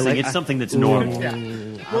motor oil. dressing. It's something that's normal. Yeah.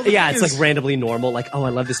 Well, the Yeah, thing it's is- like randomly normal. Like, oh, I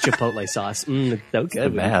love this chipotle sauce. It's so good. The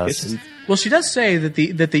best. Well, she does say that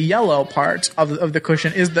the yellow part of the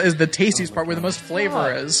cushion is the tastiest part, where the most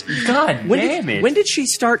flavor is. God When did she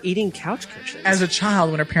start eating couch cushions? As a child,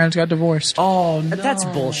 when her parents got divorced. Oh, no. That's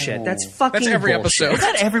bullshit. That's fucking That's every bullshit. episode. Is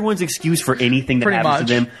that everyone's excuse for anything that Pretty happens much.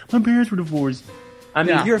 to them? My parents were divorced. I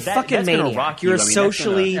mean, Yeah. You're a that- fucking that's gonna maniac. rock you. You're I mean, that's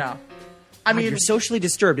socially. Yeah. I mean, You're socially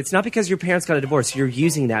disturbed. It's not because your parents got a divorce. You're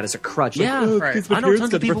using that as a crutch. Like, Yeah, oh, right. 'cause my I know parents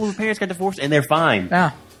tons got of people divorced. whose parents got divorced and they're fine.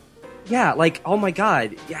 yeah, Yeah, like, oh my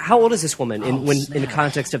god. Yeah, how old is this woman in the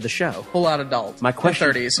context of the show? full out adult. My question,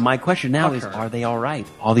 30s. my question now Fuck is: her. are they all right?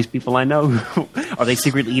 All these people I know, are they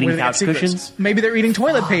secretly What eating do they got couch secrets? cushions? Maybe they're eating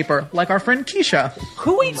toilet paper, like our friend Keisha.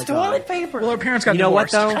 Who eats God. toilet paper? Well, her parents got You know what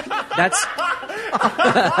divorced. though? That's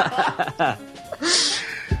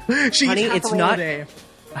She Honey, eats half it's a roll not- a day.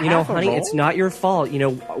 you know, Half a honey, roll? it's not your fault. You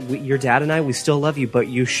know, your dad and I, we still love you, but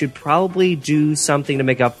you should probably do something to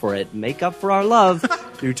make up for it. Make up for our love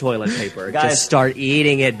through toilet paper. Guys- Just start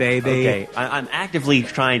eating it, baby. Okay, I'm actively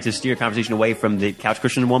trying to steer conversation away from the couch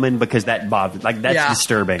cushion woman because that bothers. Like that's Yeah,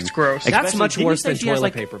 disturbing. it's gross. That's Especially- much didn't you worse say than she has, toilet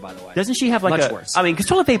like- paper, by the way. Doesn't she have like Much a? worse. I mean, because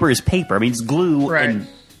toilet paper is paper. I mean, it's glue Right.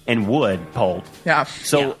 and wood pulp. Yeah.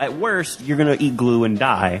 So Yeah. at worst, you're gonna eat glue and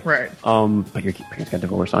die. Right. But your parents got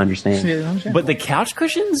divorced. I understand. Yeah, I understand. But the couch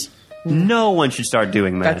cushions, no one should start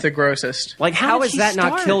doing that. That's the grossest. like How did has she that not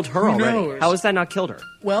start? killed her Who already? knows? How has that not killed her?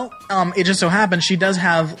 Well, it just so happens she has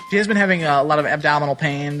been having a lot of abdominal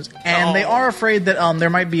pains, and they are afraid that there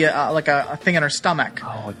might be a thing in her stomach.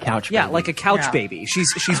 Oh, a couch. Yeah, baby. like a couch Yeah. baby.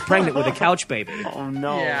 She's pregnant with a couch baby. Oh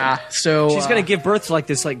no. Yeah, so She's gonna give birth to like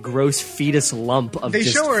this like gross fetus lump of They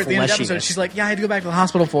just show her at the end of the episode. fleshiness. She's like, "Yeah, I had to go back to the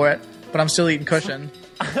hospital for it, but I'm still eating cushion."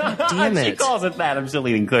 damn She it. calls it that. I'm still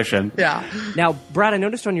eating cushion. Yeah, Now, Brad, I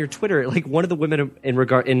noticed on your Twitter, like one of the women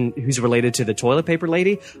in who's related to the toilet paper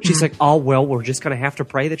lady, she's like, "Oh well, we're just gonna have to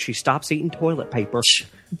pray that she stops eating toilet paper."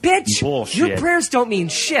 Bitch, Bullshit. your prayers don't mean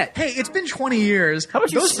shit. hey, it's been 20 years. How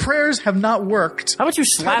about you those s- prayers have not worked? How about you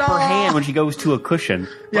slap Ta-da! her hand when she goes to a cushion? Why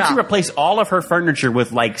Yeah. don't you replace all of her furniture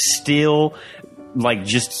with like steel, like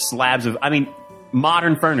just slabs of, I mean,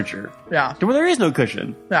 modern furniture. Yeah. To where there is no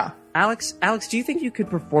cushion. Yeah. Alex, do you think you could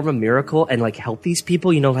perform a miracle and like help these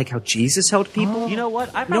people? You know, like how Jesus helped people. You know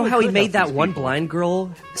what? I You know probably how he could made help that these one people. blind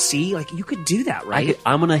girl see? Like you could do that, right?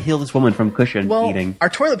 I'm gonna heal this woman from cushion Well, eating. our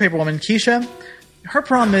toilet paper woman, Keisha, her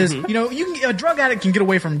problem is, you know, a drug addict can get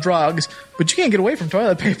away from drugs, but you can't get away from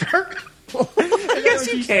toilet paper. Yes,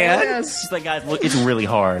 you can. Yes. She's like, guys, look, it's really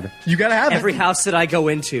hard. You gotta have Every it. house that I go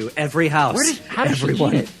into, every house, How does she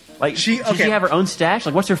everyone. get it? Like, She- does okay. she have her own stash?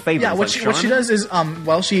 Like, what's her favorite? Yeah, It's what like she Charmin? does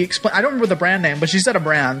is, she explain. I don't remember the brand name, but she said a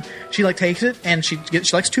brand. She like takes it and she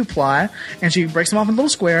likes 2-ply, and she breaks them off in little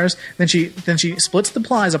squares. Then she splits the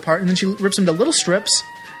plies apart, and then she rips them to little strips,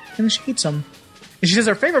 and then she eats them. And she says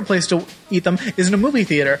her favorite place to eat them is in a movie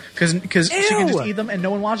theater because she can just Ew. eat them and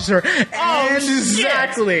no one watches her. Oh, and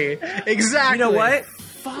exactly. You know what?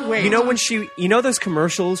 Wait. You know those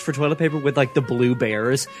commercials for toilet paper with like the blue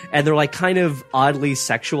bears, and they're like kind of oddly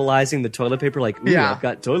sexualizing the toilet paper, like, ooh, Yeah. I've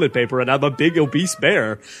got toilet paper and I'm a big obese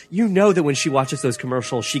bear. You know that when she watches those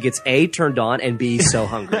commercials, she gets A, turned on, and B, so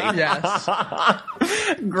hungry. Yes.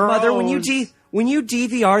 Mother, when you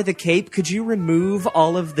DVR the cape, could you remove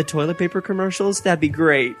all of the toilet paper commercials? That'd be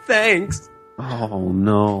great. Thanks. Oh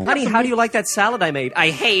no. Honey, how do you like that salad I made? I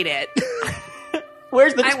hate it.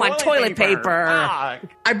 Where's the I want toilet paper. Ah.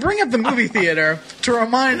 I bring up the movie theater to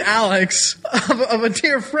remind Alex of a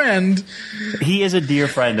dear friend He is a dear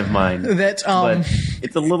friend of mine. that But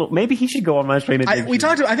it's a little. Maybe he should go on my train addiction. I think we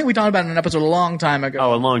talked about it in an episode a long time ago.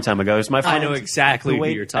 Oh, a long time ago. It's my friend. I know exactly who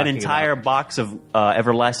you're talking An entire box of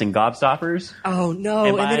everlasting gobstoppers. Oh no!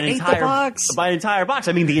 And then ate the box. By an entire box,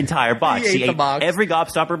 I mean the entire box. He ate the box. Every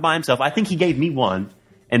gobstopper by himself. I think he gave me one,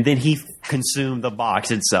 and then he consumed the box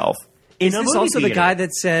itself. Is this also the guy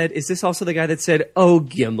that said? Is this also the guy that said, "Oh,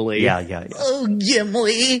 Gimli"? Yeah. Oh,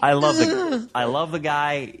 Gimli. I love the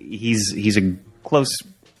guy. He's a close,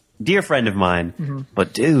 dear friend of mine.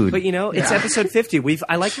 But dude, But it's episode 50.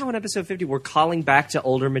 I like how in episode 50 we're calling back to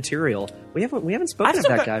older material. We haven't spoken of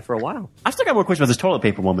that guy for a while. I've still got more questions about this toilet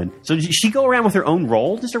paper woman. So did she go around with her own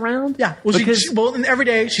roll just around? Yeah. Well, Because- and every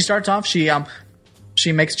day she starts off. She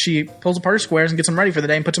pulls apart her squares and gets them ready for the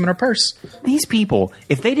day and puts them in her purse. These people,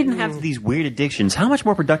 if they didn't have these weird addictions, how much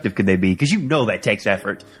more productive could they be? Because that takes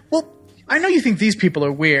effort. Well, I know you think these people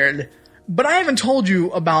are weird, but I haven't told you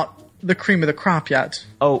about the cream of the crop yet.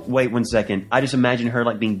 Oh, wait 1 second. I just imagine her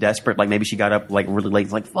like being desperate. Like maybe she got up like really late.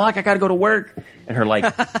 Like fuck, I gotta go to work. And her like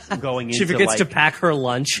going into She forgets like, to pack her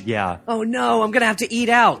lunch. Yeah. Oh no, I'm gonna have to eat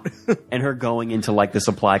out. And her going into like the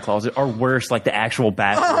supply closet, or worse, like the actual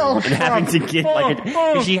bathroom, Oh, and having to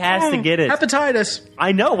get she has to get it. Hepatitis.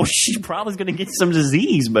 I know. Well, she probably is going to get some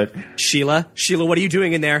disease, but Sheila, what are you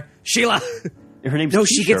doing in there? Sheila. her name's No, Keisha,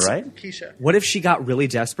 she gets- right? Keisha. What if she got really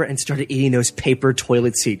desperate and started eating those paper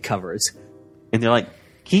toilet seat covers? And they're like,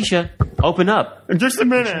 Keisha, open up. In just a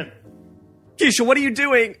minute. Keisha, what are you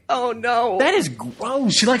doing? Oh no. That is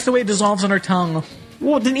gross. She likes the way it dissolves on her tongue.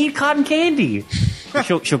 Well, then eat cotton candy.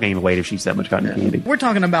 she'll gain weight if she eats that much cotton candy. We're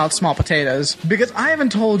talking about small potatoes because I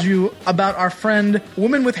haven't told you about our friend,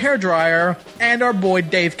 woman with hairdryer, and our boy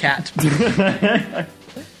Dave Cat.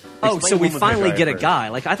 Oh, so we Woman with finally Hairdryer get a first. guy.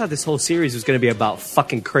 Like, I thought this whole series was going to be about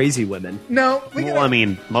fucking crazy women. No, Well, I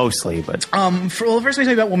mean, mostly, but first let me tell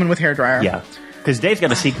you about woman with hairdryer. yeah. Because Dave's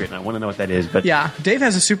got a secret, and I want to know what that is. But Yeah, Dave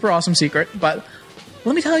has a super awesome secret, but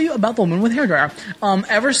let me tell you about the woman with hairdryer.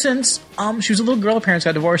 Ever since she was a little girl, her parents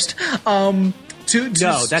got divorced.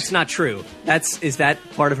 No, that's not true. Is that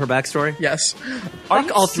part of her backstory? Yes.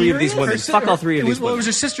 Fuck all three of these women. Fuck all three of these Well, it women. was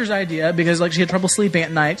her sister's idea because like she had trouble sleeping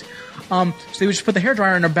at night. So they would just put the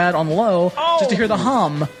hairdryer in her bed on the low just to hear the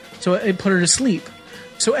hum. So it put her to sleep.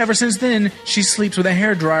 So ever since then, she sleeps with a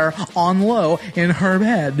hairdryer on low in her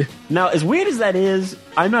bed. now, as weird as that is,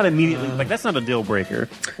 I'm not immediately like that's not a deal breaker.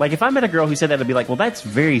 Like if I met a girl who said that, I'd be like, well, that's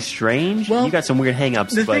very strange. Well, you got some weird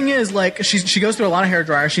hang-ups. The but thing is, like, she goes through a lot of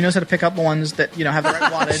hairdryers. She knows how to pick up the ones that, have the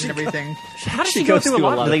right wattage and everything. how does she she go goes through a through a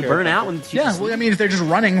lot? lot Do of they burn out when she Yeah, just- well, I mean, if they're just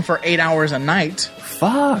running for 8 hours a night.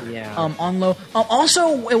 Fuck. Yeah. On low.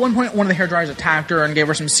 Also, at one point, one of the hairdryers attacked her and gave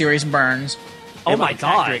her some serious burns. Oh And my by attacked her,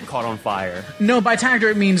 god. it caught on fire. No, by attacked her,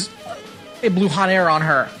 it means it blew hot air on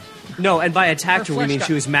her. No, and by attacked her, we flesh mean got-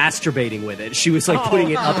 she was masturbating with it. She was like putting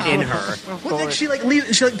it up in her. Well, then she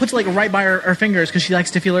puts it like right by her fingers because she likes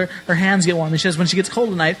to feel her hands get warm. And she says when she gets cold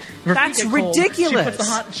at night, if her That's feet get cold,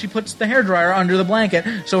 ridiculous. She puts the hairdryer under the blanket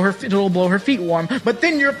so it'll blow her feet warm. But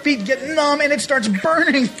then your feet get numb and it starts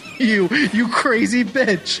burning you. You crazy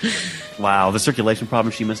bitch. Wow, the circulation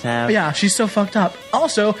problem she must have. Yeah, she's so fucked up.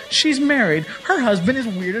 Also, she's married. Her husband is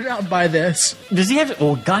weirded out by this. Does he have to?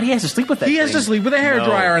 Oh God, he has to sleep with that. He has thing. to sleep with a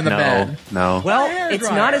hairdryer in the bed. No. Well, A it's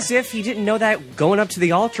hairdryer. not as if he didn't know that going up to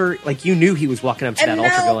the altar. Like, you knew he was walking up to And that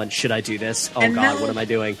altar now- going, should I do this? Oh and god, now- what am I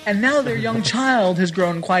doing? And now their young child has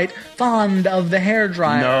grown quite fond of the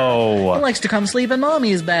hairdryer. No. He likes to come sleep in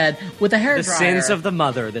mommy's bed with a hairdryer. The sins of the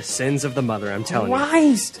mother. The sins of the mother, I'm telling you.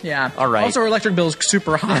 Christ. Yeah. All right. Also, her electric bill is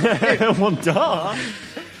super high. Well, duh.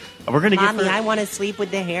 We're gonna get. Mommy, I want to sleep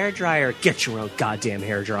with the hairdryer. Get your own goddamn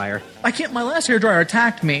hairdryer. I can't. My last hairdryer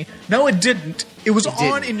attacked me. No, it didn't. It was on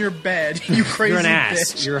didn't. in your bed. You crazy You're an ass.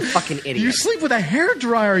 bitch. You're a fucking idiot. You sleep with a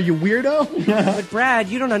hairdryer, you weirdo. But Brad,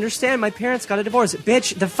 you don't understand. My parents got a divorce.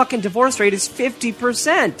 Bitch, the fucking divorce rate is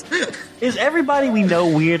 50%. Is everybody we know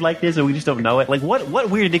weird like this, and we just don't know it? Like, what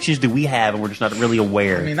weird addictions do we have, and we're just not really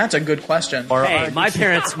aware? I mean, that's a good question. Or Hey, are- my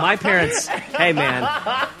parents, hey man,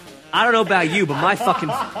 I don't know about you, but my fucking,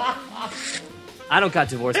 I don't got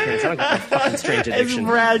divorced parents. I don't got that fucking strange As addiction.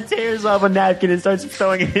 Brad tears off a napkin and starts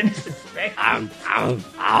throwing it in his face.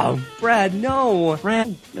 Brad, no.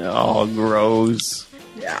 Brad. Oh, gross.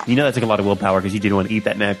 Yeah. You know that took a lot of willpower because you didn't want to eat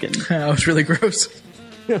that napkin. That was really gross.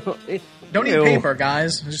 Don't eat Ew. paper,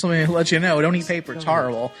 guys. Just let me let you know. Don't eat paper. It's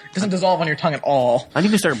horrible. It doesn't dissolve on your tongue at all. I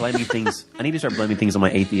need to start blaming things. I need to start blaming things on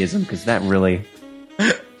my atheism because that really.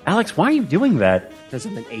 Alex, why are you doing that? Because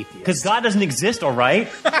I'm an atheist. Because God doesn't exist, all right?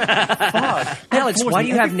 Fuck. Alex, why do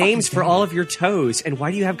you Every have names fucking for day. all of your toes? And why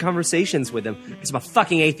do you have conversations with them? Because I'm a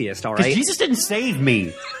fucking atheist, all Because right? Jesus didn't save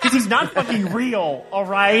me. Because he's not fucking real, all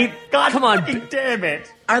right? God, Come on. fucking damn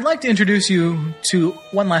it. I'd like to introduce you to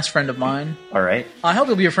one last friend of mine. All right. I hope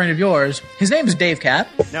he'll be a friend of yours. His name is Dave Cat.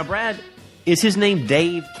 Now, Brad, is his name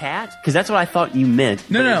Dave Cat? Because that's what I thought you meant.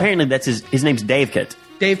 No, But no. Apparently, that's his name's Dave Cat.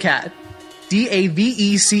 Dave Cat.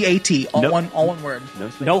 Davecat. All Nope. all one word.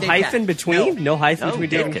 No Dave hyphen Cat. between? No hyphen No, between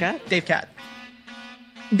Dave Dave and Cat. Cat? Dave Cat.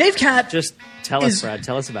 Dave Cat. Just tell us, Brad.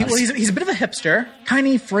 Tell us about Well, it. he's a bit of a hipster,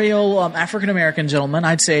 tiny, frail African American gentleman.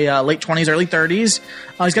 I'd say late 20s, early 30s.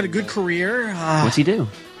 He's got a good career. What's he do?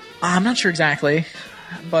 I'm not sure exactly,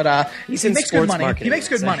 but He's he in makes good sports money. He marketing, makes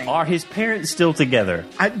good so- money. Are his parents still together?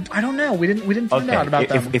 I don't know. We didn't find Okay. out about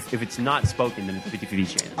them. If it's not spoken, then it's a 50-50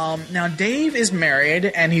 chance. Now Dave is married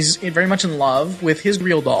and he's very much in love with his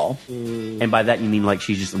real doll. And by that, you mean like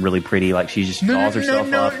she's just really pretty, like she just dolls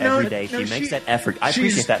herself up every day. She makes that effort. I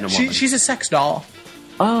appreciate that in a woman. She's a sex doll.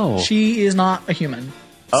 Oh. She is not a human.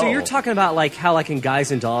 So Oh. you're talking about like how like in Guys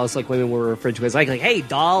and Dolls, like women were referred to as like hey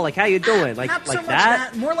doll, like how you doing, like Not so much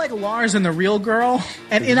that. that. More like Lars and the real girl,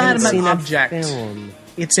 an I haven't inanimate seen that object. film.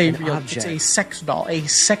 It's a An real. object. It's a sex doll, a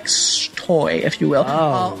sex toy, if you will.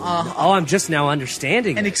 Oh, I'm just now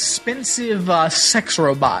understanding. An it. expensive sex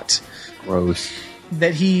robot Gross.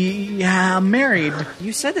 that he married.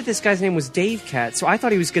 You said that this guy's name was Dave Cat, so I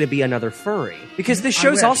thought he was going to be another furry because this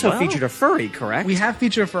show's read- also well. featured a furry, correct? We have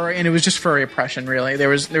featured a furry, and it was just furry oppression. Really, there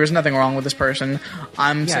was nothing wrong with this person.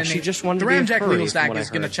 I'm Yeah, sending, she just wanted the to be a Ramjack furry, Legal from Stack what I is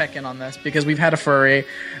going to heard. check in on this because we've had a furry.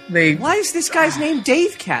 Why is this guy's name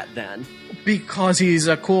Dave Cat then? Because he's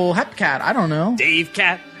a cool hep cat. I don't know. Dave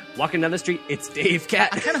Cat walking down the street. It's Dave Cat.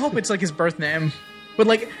 I kind of hope it's like his birth name. But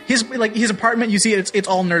like his apartment, you see it's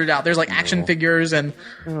all nerded out. There's like action figures and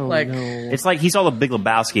like It's like he saw the Big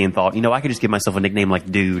Lebowski and thought, I could just give myself a nickname like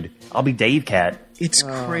Dude. I'll be Dave Cat. it's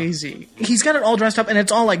crazy. He's got it all dressed up and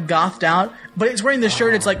it's all like gothed out, but it's wearing this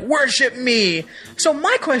shirt. It's like worship me. So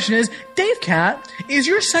my question is, Dave Cat, is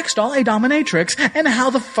your sex doll a dominatrix, and how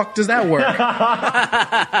the fuck does that work?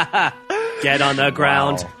 Get on the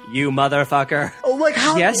ground, you motherfucker. Oh, like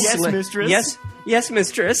how? Yes, mistress. Yes,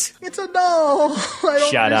 mistress. It's a doll. I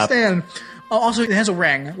don't Shut up. understand. Also, it has a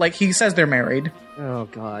ring. Like he says they're married. Oh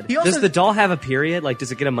God. He also- Does the doll have a period? Like,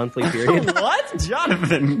 does it get a monthly period? What?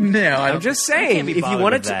 Jonathan. No, I I'm don't. just You saying, can't be if you bothered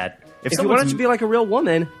wanted with to, that. if you someone's- wanted to be like a real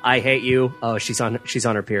woman, I hate you. Oh, she's on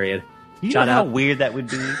her period. You Shut know how up. weird that would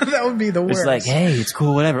be? That would be the worst. It's like, hey, it's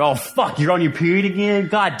cool, whatever. Oh, fuck, you're on your period again?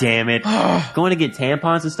 God damn it. Going to get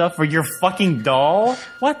tampons and stuff for your fucking doll?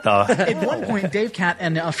 What the? At one point, Dave Cat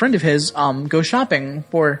and a friend of his go shopping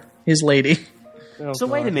for his lady. Oh, So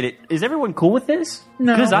wait a God. minute. Is everyone cool with this?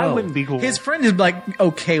 No. Because I No. wouldn't be cool. His friend is like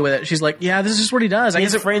okay with it. She's like, yeah, this is just what he does. I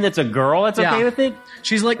His guess friend that's a girl that's Yeah. okay with it?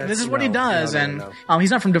 she's like, this is what he no, does, no, no, and no.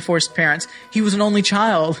 he's not from divorced parents. He was an only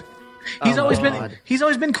child. He's Oh, always God. been he's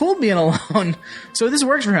always been cool being alone. So this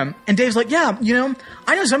works for him. And Dave's like, yeah,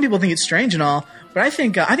 I know some people think it's strange and all, but I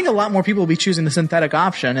think a lot more people will be choosing the synthetic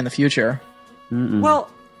option in the future. Well,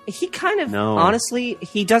 he kind of, No. honestly,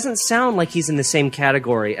 he doesn't sound like he's in the same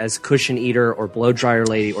category as cushion eater or blow dryer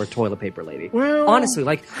lady or toilet paper lady. Well- honestly,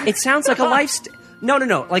 like, it sounds like a lifestyle.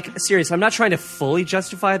 No. Like, seriously, I'm not trying to fully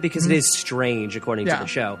justify it because it is strange according to Yeah. the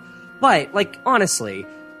show. But, like, honestly,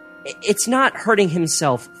 it's not hurting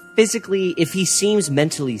himself physically if he seems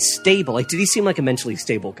mentally stable. Like, did he seem like a mentally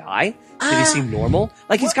stable guy? Did he seem normal?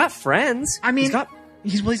 Like, he's got friends. I mean, he's got.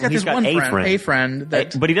 he's got He's this got one a friend, friend. a friend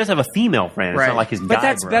that But he does have a female friend. It's Right. not like his But guy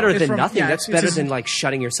that's bro. better It's than from- nothing. yeah, That's it's better his- than like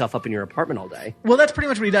shutting yourself up in your apartment all day. Well, that's pretty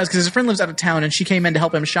much what he does because his friend lives out of town and she came in to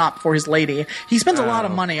help him shop for his lady. He spends a lot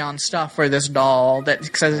of money on stuff for this doll that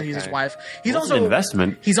says he's his wife. He's What's also an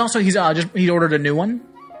investment? He's he ordered a new one.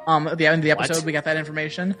 At the end of the episode, What? we got that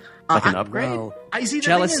information. Like an upgrade? Whoa. I see. The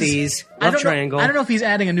Jealousies, thing is, love I don't know- triangle. I don't know if he's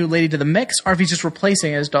adding a new lady to the mix or if he's just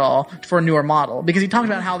replacing his doll for a newer model because he talked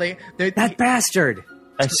about how they That bastard.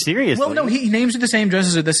 Seriously? well, no, he names it the same,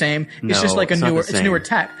 dresses are the same. It's No, just like a it's not newer, the it's same. newer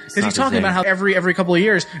tech. It's Because not he's the talking same. about how every couple of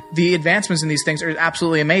years the advancements in these things are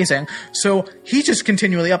absolutely amazing. So he's just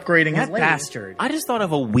continually upgrading his That lady. bastard. I just thought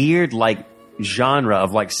of a weird, like, genre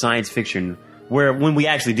of, like, science fiction where when we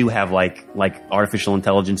actually do have like artificial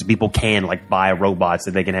intelligence, people can like buy robots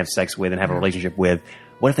that they can have sex with and have a relationship with.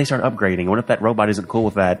 What if they start upgrading? What if that robot isn't cool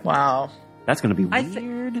with that? Wow. That's going to be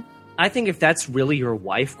weird. I think if that's really your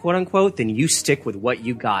wife, quote unquote, then you stick with what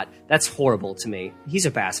you got. That's horrible to me. He's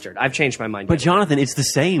a bastard. I've changed my mind. But Jonathan, it's the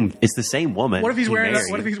same. It's the same woman. What if he's wearing?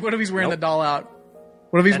 What if he's wearing the doll out?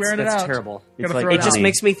 What if he's wearing it out? That's terrible. It just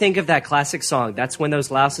makes me think of that classic song. That's when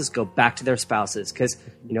those louses go back to their spouses. Because,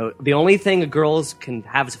 the only thing a girls can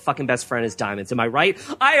have as a fucking best friend is diamonds. Am I right?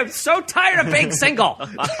 I am so tired of being single.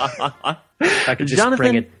 I could just Jonathan,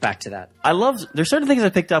 bring it back to that. There's certain things I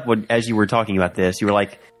picked up as you were talking about this. You were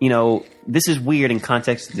like, this is weird in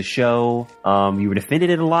context of the show. You were defended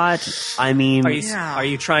it a lot. I mean... Are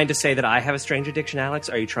you trying to say that I have a strange addiction, Alex?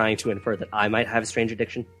 Are you trying to infer that I might have a strange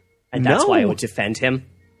addiction? And that's why I would defend him?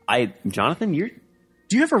 Jonathan, do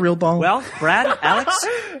you have a real doll? Well, Brad, Alex,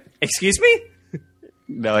 excuse me?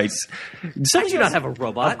 No, it's... How do you not have a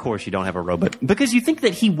robot? Of course you don't have a robot. Because you think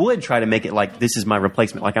that he would try to make it like, this is my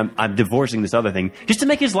replacement. Like, I'm divorcing this other thing. Just to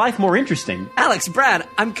make his life more interesting. Alex, Brad,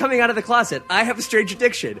 I'm coming out of the closet. I have a strange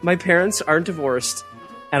addiction. My parents aren't divorced,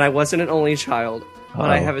 and I wasn't an only child. But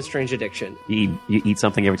I have a strange addiction. You eat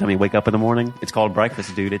something every time you wake up in the morning? It's called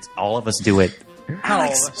breakfast, dude. It's all of us do it.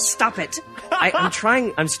 Alex, stop it.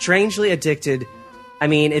 I'm strangely addicted. I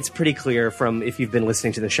mean, it's pretty clear from if you've been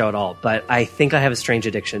listening to the show at all, but I think I have a strange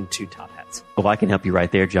addiction to top hats. Oh, I can help you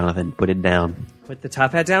right there, Jonathan. Put it down. Put the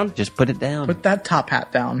top hat down? Just put it down. Put that top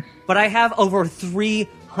hat down. But I have over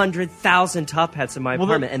 300,000 top hats in my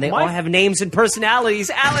apartment, and they all have names and personalities.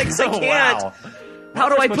 Alex, I can't. Wow. How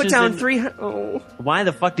do I put down 300? Oh. Why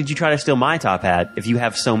the fuck did you try to steal my top hat if you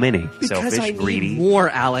have so many? Because Selfish, I need greedy, more,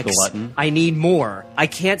 Alex. glutton. I need more. I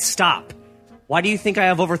can't stop. Why do you think I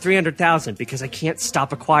have over 300,000? Because I can't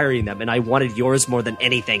stop acquiring them, and I wanted yours more than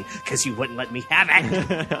anything because you wouldn't let me have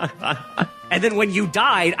it. And then when you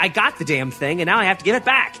died, I got the damn thing, and now I have to give it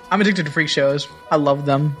back. I'm addicted to freak shows. I love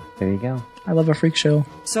them. There you go. I love a freak show.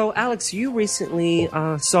 So, Alex, you recently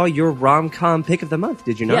saw your rom-com pick of the month,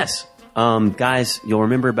 did you not? Yes. Guys, you'll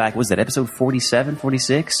remember back, was that episode 47,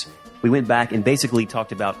 46? We went back and basically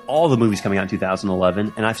talked about all the movies coming out in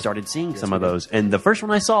 2011, and I've started seeing some of those. And the first one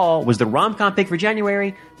I saw was the rom-com pick for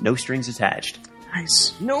January, No Strings Attached.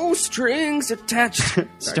 Nice. No strings attached.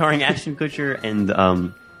 Starring Ashton Kutcher and,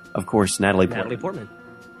 of course, Natalie Portman.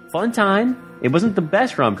 Fun time. It wasn't the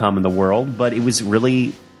best rom-com in the world, but it was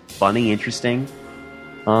really funny, interesting.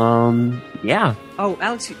 Yeah. Oh,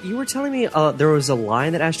 Alex, you were telling me there was a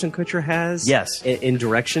line that Ashton Kutcher has. Yes. In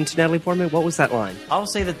direction to Natalie Portman. What was that line? I'll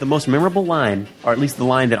say that the most memorable line, or at least the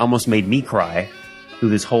line that almost made me cry through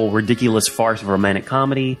this whole ridiculous farce of a romantic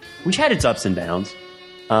comedy, which had its ups and downs,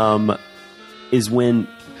 is when,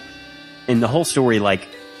 in the whole story, like,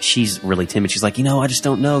 she's really timid. She's like, I just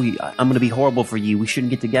don't know. I'm going to be horrible for you. We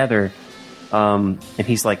shouldn't get together. And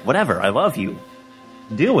he's like, whatever, I love you.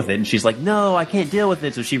 Deal with it. And she's like, no, I can't deal with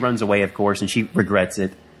it. So she runs away, of course, and she regrets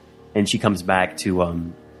it. And she comes back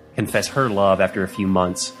to confess her love after a few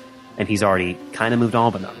months. And he's already kind of moved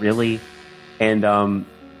on, but not really. And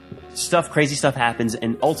crazy stuff happens.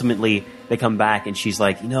 And ultimately, they come back, and she's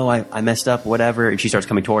like, I messed up, whatever. And she starts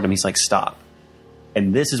coming toward him. He's like, stop.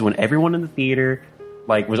 And this is when everyone in the theater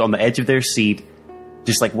was on the edge of their seat,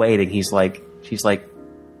 just like waiting. She's like,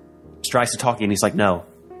 tries to talk to you, and he's like, no.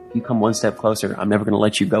 You come one step closer, I'm never going to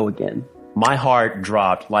let you go again. My heart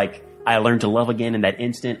dropped. Like, I learned to love again in that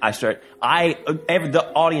instant.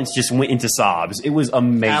 The audience just went into sobs. It was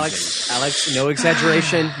amazing. Alex, no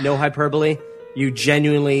exaggeration, no hyperbole. You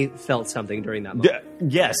genuinely felt something during that moment.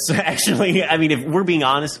 Yes, actually. I mean, if we're being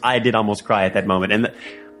honest, I did almost cry at that moment. And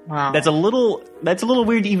wow. That's a little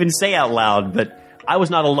weird to even say out loud, but I was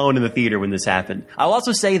not alone in the theater when this happened. I'll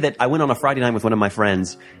also say that I went on a Friday night with one of my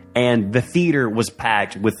friends, and the theater was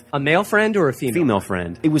packed with... A male friend or a female? Female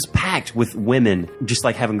friend. It was packed with women, just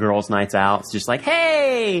like having girls' nights out. It's just like,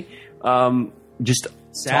 hey! Just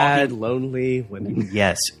sad, talking. Lonely women.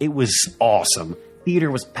 Yes, it was awesome.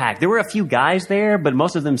 Theater was packed. There were a few guys there, but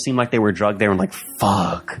most of them seemed like they were drugged there and like,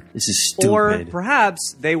 fuck, this is stupid. Or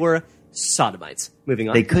perhaps they were sodomites. Moving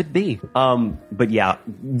on. They could be. But yeah,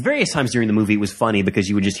 various times during the movie it was funny because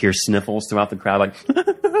you would just hear sniffles throughout the crowd, like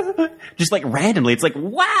just like randomly. It's like,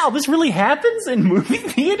 wow, this really happens in movie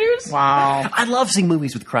theaters? Wow. I love seeing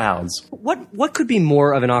movies with crowds. What could be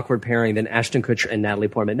more of an awkward pairing than Ashton Kutcher and Natalie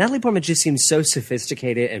Portman? Natalie Portman just seems so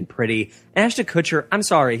sophisticated and pretty. Ashton Kutcher, I'm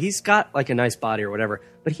sorry, he's got like a nice body or whatever,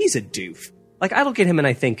 but he's a doof. Like, I look at him and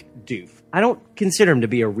I think, doof. I don't consider him to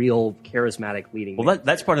be a real charismatic leading man. Well,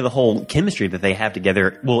 that's part of the whole chemistry that they have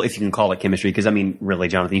together. Well, if you can call it chemistry, because, I mean, really,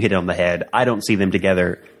 Jonathan, you hit it on the head. I don't see them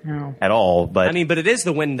together at all. But I mean, but it is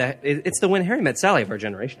the when it's the when Harry Met Sally of our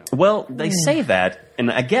generation. Well, they say that, and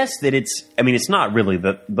I guess that it's not really.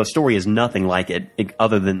 The story is nothing like it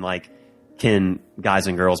other than, like, can guys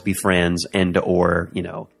and girls be friends and or,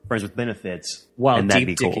 friends with benefits, while and that'd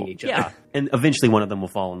be deep cool. dicking each other. Yeah, and eventually one of them will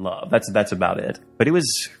fall in love. That's about it. But it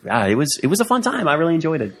was a fun time. I really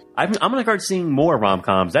enjoyed it. I'm gonna start seeing more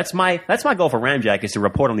rom-coms. That's my goal for Ramjack, is to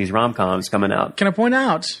report on these rom-coms coming out. Can I point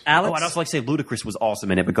out, Alex? I'd also like to say Ludacris was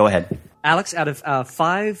awesome in it. But go ahead, Alex. Out of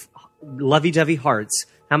 5 lovey-dovey hearts,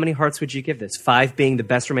 how many hearts would you give this? 5 being the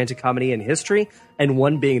best romantic comedy in history, and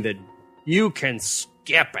 1 being the you can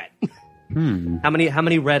skip it. How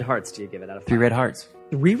many red hearts do you give it out of 5? 3 red hearts.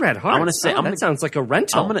 3 red hearts. I want to say that sounds like a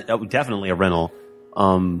rental. Definitely a rental.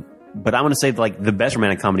 But I want to say, like, the best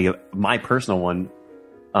romantic comedy, my personal one,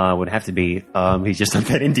 would have to be He's Just Not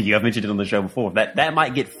That Into You. I've mentioned it on the show before. That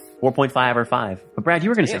might get 4.5 or 5. But Brad, you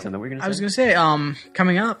were going to say something. I was going to say,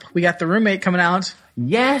 coming up, we got The Roommate coming out.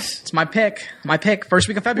 Yes, it's my pick. First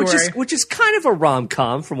week of February, which is kind of a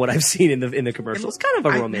rom-com from what I've seen in the commercials. It's kind of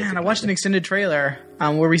a romantic. Man, I watched an extended trailer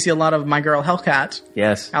where we see a lot of my girl Hellcat.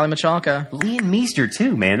 Yes, Ali Michalka, Liam Meester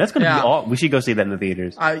too. Man, that's going to be all. We should go see that in the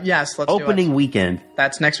theaters. Yes, let's opening do it. weekend.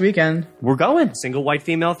 That's next weekend. We're going. Single white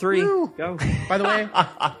female 3. Woo. Go. By the way,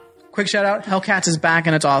 quick shout out: Hellcats is back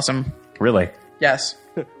and it's awesome. Really? Yes.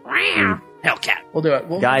 Hellcat. We'll do it.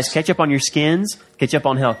 Guys, catch up on your skins. Catch up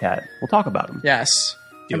on Hellcat. We'll talk about them. Yes.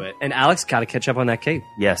 Do it. And Alex, got to catch up on that Cape.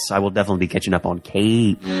 Yes, I will definitely be catching up on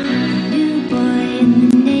Cape. New boy in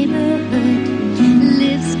the neighborhood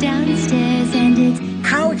lives downstairs and it's...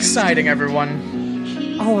 How exciting,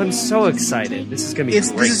 everyone. Oh, I'm so excited. This is going to be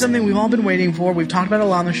great. This is something we've all been waiting for. We've talked about it a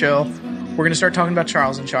lot on the show. We're going to start talking about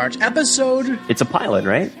Charles in Charge. It's a pilot,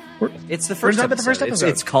 right? It's the first episode.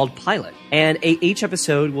 It's called Pilot. And each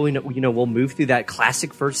episode, we'll move through that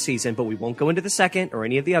classic first season, but we won't go into the second or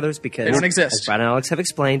any of the others because they don't exist. As Brad and Alex have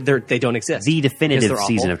explained, they don't exist. The definitive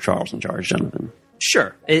season of Charles in Charge, Jonathan.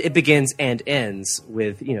 Sure. It begins and ends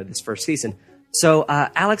with, this first season. So,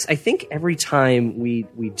 Alex, I think every time we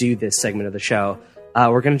do this segment of the show,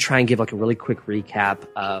 we're going to try and give like a really quick recap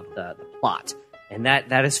of the plot. And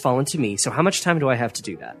that has fallen to me. So how much time do I have to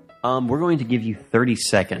do that? We're going to give you 30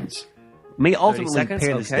 seconds. May ultimately pare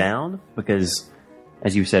this down because,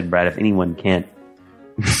 as you said, Brad, if anyone can't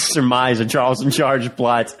surmise a Charles in Charge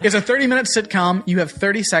plot, it's a 30-minute sitcom. You have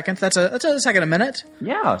 30 seconds. That's a second a minute.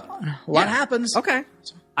 Yeah, a lot happens. Okay,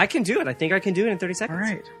 I can do it. I think I can do it in 30 seconds. All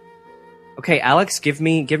right. Okay, Alex, give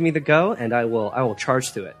me the go, and I will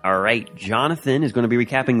charge through it. All right, Jonathan is going to be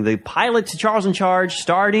recapping the pilot to Charles in Charge,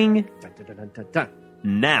 starting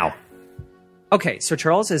now. Okay, so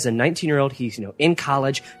Charles is a 19-year-old. He's, in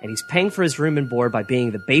college, and he's paying for his room and board by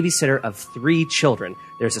being the babysitter of 3 children.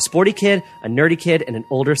 There's a sporty kid, a nerdy kid, and an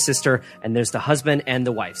older sister, and there's the husband and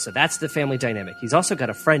the wife. So that's the family dynamic. He's also got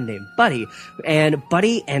a friend named Buddy, and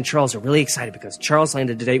Buddy and Charles are really excited because Charles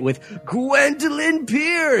landed a date with Gwendolyn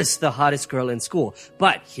Pierce, the hottest girl in school.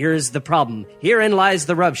 But here's the problem. Herein lies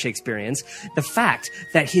the rub, Shakespeareans. The fact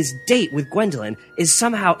that his date with Gwendolyn is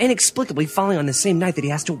somehow inexplicably falling on the same night that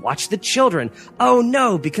he has to watch the children. Oh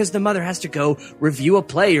no, because the mother has to go review a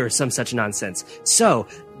play or some such nonsense. So,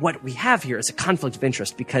 what we have here is a conflict of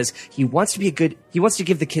interest because he wants to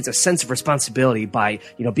give the kids a sense of responsibility by,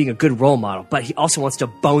 being a good role model, but he also wants to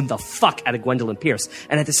bone the fuck out of Gwendolyn Pierce.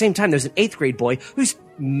 And at the same time, there's an 8th grade boy who's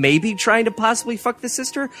maybe trying to possibly fuck the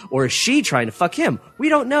sister, or is she trying to fuck him? We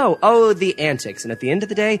don't know. Oh, the antics. And at the end of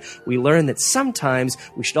the day, we learn that sometimes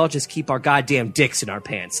we should all just keep our goddamn dicks in our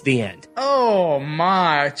pants. The end. Oh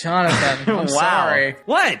my, Jonathan. I'm sorry.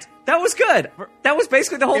 What? That was good. That was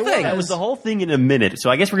basically the whole thing. That was the whole thing in a minute.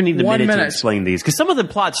 So I guess we're going to need a minute to explain these because some of the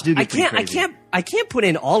plots do get pretty crazy. I can't put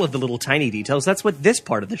in all of the little tiny details. That's what this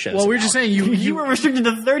part of the show is. Well, we're just saying you were restricted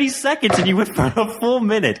to 30 seconds and you went for a full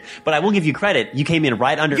minute. But I will give you credit. You came in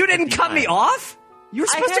right under. You didn't cut me off? You were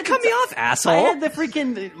supposed to cut me off, asshole. I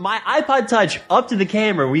had my iPod Touch up to the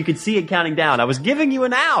camera where you could see it counting down. I was giving you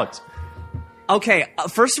an out. Okay,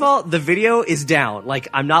 first of all, the video is down. Like,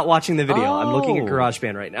 I'm not watching the video. I'm looking at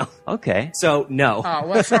GarageBand right now. Okay. So, no. Oh,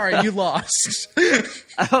 well, sorry, you lost.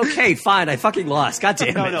 Okay, fine. I fucking lost. God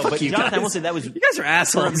damn it. No, Fuck but you Jonathan, guys. I will say that was... You guys are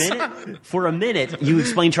assholes. For a minute, you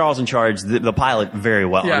explained Charles in Charge, the pilot, very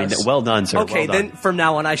well. Yes. I mean, well done, sir. Okay, well done. then from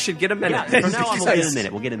now on, I should get a minute. Yeah, from now on,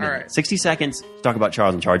 we'll get a minute. All right. 60 seconds to talk about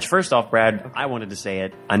Charles in Charge. First off, Brad, I wanted to say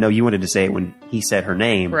it. I know you wanted to say it when he said her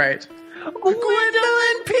name. Right.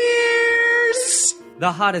 Gwendolyn Pierce!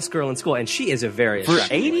 the hottest girl in school, and she is a very For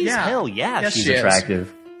attractive 80s? Yeah. Hell yeah, Yes, she's she is.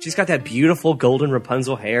 attractive. She's got that beautiful golden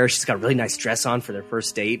Rapunzel hair. She's got a really nice dress on for their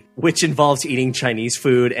first date, which involves eating Chinese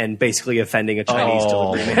food and basically offending a Chinese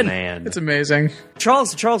delivery man. man. It's amazing.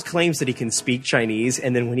 Charles claims that he can speak Chinese,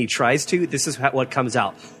 and then when he tries to, this is what comes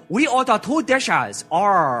out. We order 2 dishes.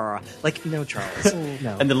 Like, no, Charles.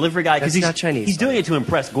 No. And the delivery guy, because That's not Chinese. he's doing it to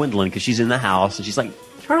impress Gwendolyn because she's in the house, and she's like,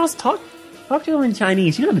 Charles, talk to him in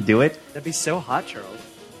Chinese. You know how to do it. That'd be so hot, Charles.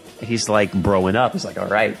 And he's like broing up. He's like, all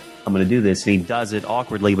right, I'm going to do this. And he does it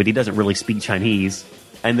awkwardly, but he doesn't really speak Chinese.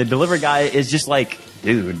 And the delivery guy is just like,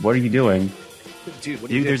 dude, what are you doing? Dude,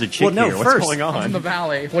 what are you Dude, doing? there's a chick here. What's going I'm from on? the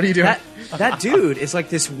valley. What are you doing? That dude is like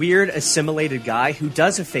this weird assimilated guy who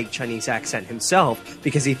does a fake Chinese accent himself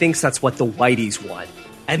because he thinks that's what the whiteys want.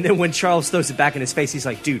 And then when Charles throws it back in his face, he's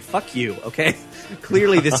like, dude, fuck you, okay?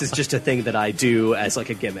 Clearly this is just a thing that I do as like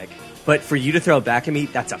a gimmick. But for you to throw it back at me,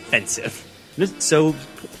 that's offensive. So,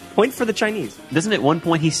 point for the Chinese. Doesn't at one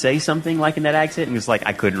point he say something like in that accent? And it's like,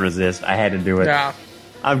 I couldn't resist. I had to do it. Yeah.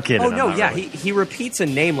 I'm kidding. Oh, I'm no, not yeah, really. he repeats a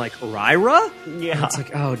name like Ryra? Yeah. And it's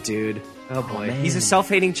like, oh, dude. Oh, boy. man. He's a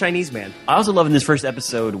self-hating Chinese man. I also love in this first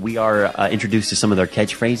episode, we are introduced to some of their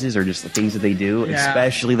catchphrases or just the things that they do, Yeah.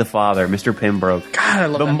 especially the father, Mr. Pembroke. God, I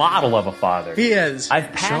love the that. model of a father. He is.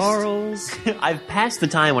 I've passed, Charles. I've passed the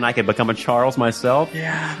time when I could become a Charles myself.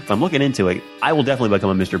 Yeah. If I'm looking into it, I will definitely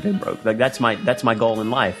become a Mr. Pembroke. Like that's my goal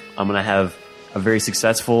in life. I'm gonna have a very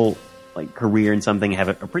successful career in something, have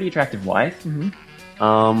a pretty attractive wife. Mm-hmm.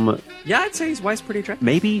 Yeah, I'd say his wife's pretty attractive.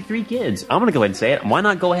 Maybe 3 kids. I'm gonna go ahead and say it. Why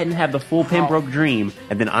not go ahead and have the full Pembroke dream,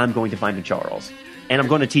 and then I'm going to find a Charles. And I'm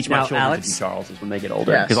going to teach my Now, children Alex? to be Charleses when they get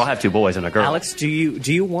older. Yes. Because I'll have 2 boys and a girl. Alex, do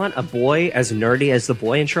you want a boy as nerdy as the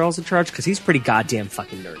boy in Charles in Charge? Because he's pretty goddamn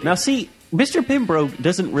fucking nerdy. Now, see, Mr. Pembroke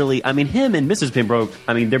doesn't really. I mean, him and Mrs. Pembroke.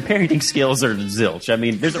 I mean, their parenting skills are zilch. I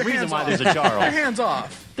mean, there's a They're reason hands why off. there's a Charles. They're hands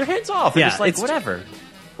off. They're hands off. They're Yeah, just like it's- whatever.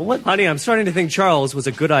 Well, what? Honey, I'm starting to think Charles was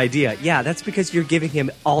a good idea. Yeah, that's because you're giving him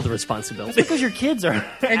all the responsibility. Because your kids are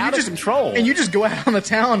And out you of just control. And you just go out on the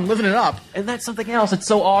town living it up. And that's something else. It's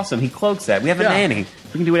so awesome. He cloaks that. We have a Yeah. nanny.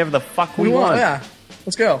 We can do whatever the fuck we want. Yeah.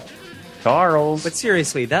 Let's go. Charles. But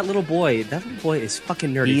seriously, that little boy is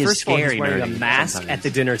fucking nerdy. He is First of all, he's scary wearing nerdy a mask sometimes. at the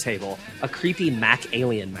dinner table. A creepy Mac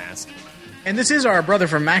alien mask. And this is our brother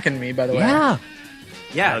from Mac and Me, by the way. Yeah.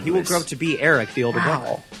 Yeah, he will Douglas. grow up to be Eric, the older Wow.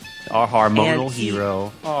 brother. Our hormonal And he-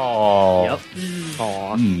 hero. Oh. Yep.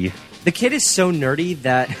 Aw. The kid is so nerdy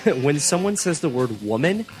that when someone says the word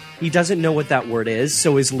woman, he doesn't know what that word is,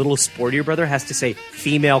 so his little sportier brother has to say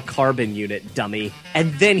female carbon unit, dummy.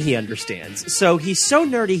 And then he understands. So he's so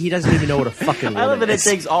nerdy he doesn't even know what a fucking woman I love that it is.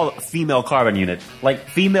 takes all female carbon unit. Like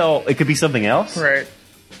female, it could be something else. Right.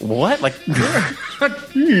 What? Like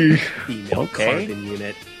Female Okay. carbon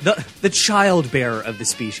unit. The child bearer of the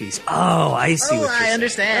species. Oh, I see what you're saying.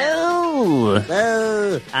 understand.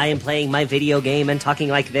 oh, I am playing my video game and talking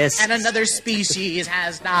like this. And another species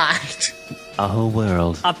has died. a whole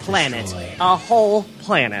world. A planet. A whole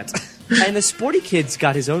planet. And the sporty kid's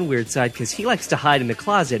got his own weird side because he likes to hide in the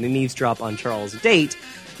closet and eavesdrop on Charles' date.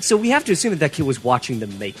 So we have to assume that kid was watching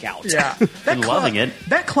them make out. Yeah. And loving it.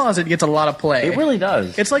 That closet gets a lot of play. It really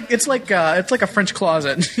does. It's like a French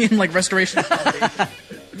closet in like restoration.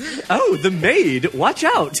 Oh, the maid! Watch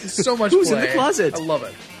out! So much Who's play. in the closet? I love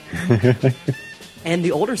it. And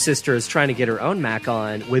the older sister is trying to get her own Mac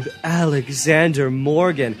on with Alexander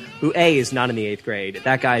Morgan, who A, is not in the 8th grade.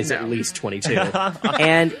 That guy's at least 22.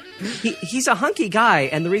 And he's a hunky guy,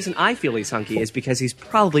 and the reason I feel he's hunky is because he's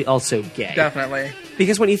probably also gay. Definitely.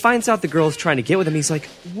 Because when he finds out the girl's trying to get with him, he's like,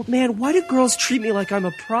 man, why do girls treat me like I'm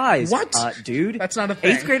a prize? What? Dude? That's not a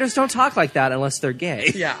thing. 8th graders don't talk like that unless they're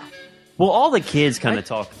gay. Yeah. Well, all the kids kind of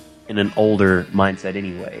talk in an older mindset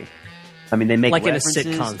anyway. I mean, they make Like in a references.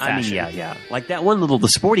 sitcom I mean, fashion. yeah. Like that one the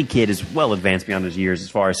sporty kid is well advanced beyond his years as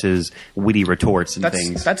far as his witty retorts and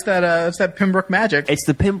things. That's that Pembroke magic. It's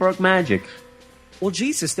the Pembroke magic. Well,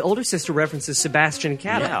 Jesus, the older sister references Sebastian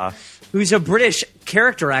Cabot, Yeah. who's a British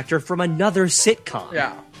character actor from another sitcom.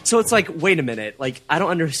 Yeah. So it's like, wait a minute. Like, I don't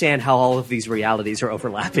understand how all of these realities are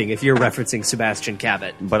overlapping if you're referencing Sebastian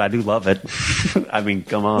Cabot. But I do love it. I mean,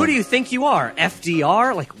 come on. Who do you think you are?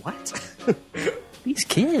 FDR? Like, what? These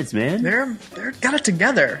kids, man. They're got it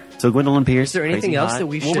together. So Gwendolyn Pierce. Is there anything crazy else hot. that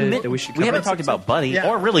we Well, should- mi- that we should We haven't cover? talked about Buddy Yeah.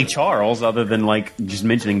 or really Charles, other than like just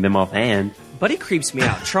mentioning them offhand. Buddy creeps me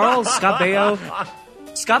out. Charles, Scott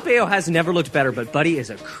Baio has never looked better, but Buddy is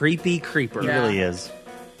a creepy creeper. He Yeah. really is.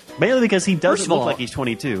 Mainly because he doesn't First of look all- like he's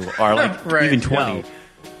 22 or like Right. even 20. No.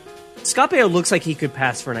 Scott Baio looks like he could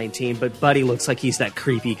pass for 19, but Buddy looks like he's that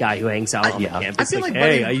creepy guy who hangs out on the campus. I feel like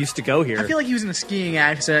hey, Buddy, I used to go here. I feel like he was in a skiing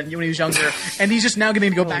accident when he was younger, and he's just now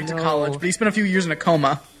getting to go back to college, but he spent a few years in a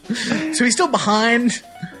coma. So he's still behind.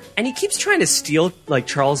 And he keeps trying to steal, like,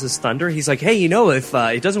 Charles's thunder. He's like, hey, if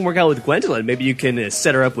it doesn't work out with Gwendolyn, maybe you can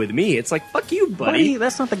set her up with me. It's like, fuck you, buddy.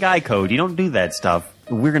 That's not the guy code. You don't do that stuff.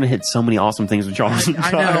 We're going to hit so many awesome things with Charles.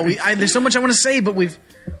 I know. There's so much I want to say, but we've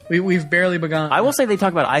barely begun. I will say they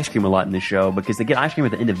talk about ice cream a lot in this show because they get ice cream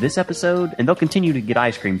at the end of this episode, and they'll continue to get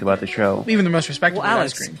ice cream throughout the show. Even the most respectable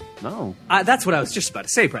Alex, ice cream. No. That's what I was just about to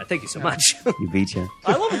say, Brett. Thank you so much. You beat you.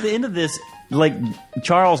 I love at the end of this, like,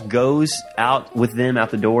 Charles goes out with them out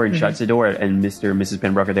the door and shuts the door, and Mr. and Mrs.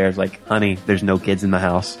 Pembroke are there. Is like, honey, there's no kids in the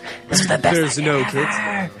house. This is the best. There's no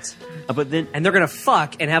kids. But then, and they're gonna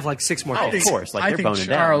fuck and have like 6 more kids. Of course, like they're boning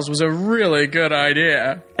down. Charles was a really good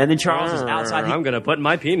idea. And then Charles is outside. I'm gonna put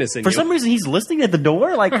my penis in. For some reason, he's listening at the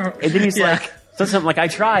door, like, and then he's like, says something like, "I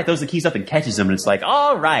try." Throws the keys up and catches him, and it's like,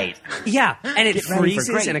 all right, yeah. And it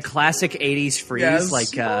freezes in a classic '80s freeze,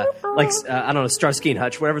 like I don't know, Starsky and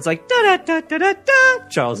Hutch, whatever. It's like da da da da da da.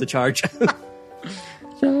 Charles in charge.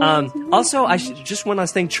 Also, just one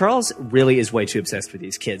last thing. Charles really is way too obsessed with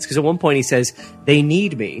these kids because at one point he says, "They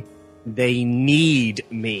need me. They need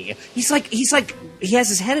me." He's like, he has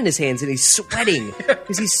his head in his hands and he's sweating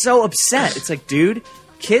because he's so upset. It's like, dude,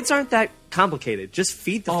 kids aren't that complicated. Just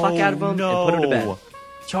feed the fuck out of them and put them to bed.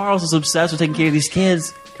 Charles is obsessed with taking care of these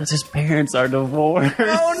kids because his parents are divorced.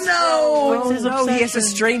 Oh no! He has a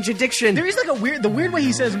strange addiction. There is like the weird way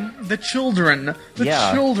he says the children.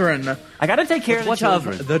 Children. I gotta take care of the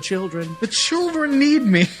children. The children. The children need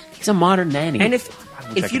me. He's a modern nanny. And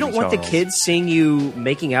if you don't want the kids seeing you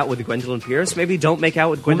making out with Gwendolyn Pierce, maybe don't make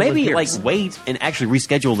out with Gwendolyn Pierce. Maybe like wait and actually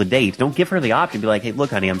reschedule the date. Don't give her the option. Be like, hey, look,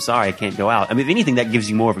 honey, I'm sorry, I can't go out. I mean, if anything, that gives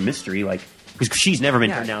you more of a mystery, like because she's never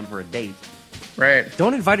been turned down for a date. Right.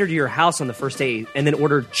 Don't invite her to your house on the first date and then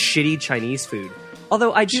order shitty Chinese food.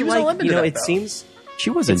 Although I do like, it seems she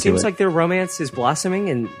was into it. It seems like their romance is blossoming,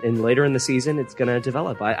 and later in the season, it's going to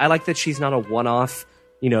develop. I like that she's not a one-off.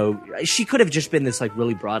 She could have just been this like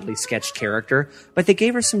really broadly sketched character, but they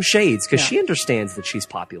gave her some shades because she understands that she's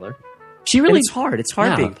popular. It's hard. It's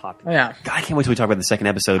hard being popular. Yeah. God, I can't wait till we talk about the second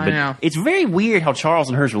episode. But it's very weird how Charles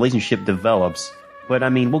and her's relationship develops. But I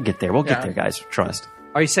mean, we'll get there. We'll get there, guys. Trust.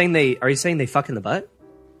 Are you saying they fuck in the butt?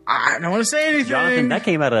 I don't want to say anything. Jonathan,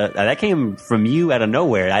 that came from you out of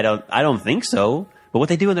nowhere. I don't think so. But what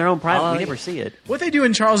they do in their own private, we never see it. What they do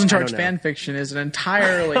in Charles in Charge fan fiction is an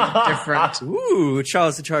entirely different. Ooh,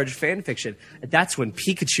 Charles in Charge fan fiction. That's when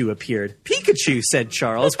Pikachu appeared. Pikachu, said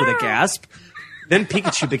Charles with a gasp. Then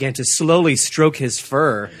Pikachu began to slowly stroke his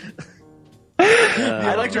fur.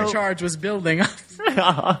 The electric charge was building up.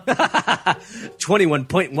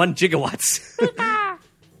 21.1 gigawatts.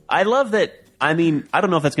 I love that. I mean, I don't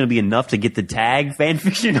know if that's going to be enough to get the tag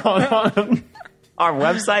fanfiction on our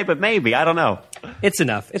website, but maybe. I don't know. It's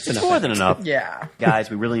enough. It's enough. More than enough. Yeah. Guys,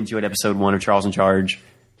 we really enjoyed episode 1 of Charles in Charge.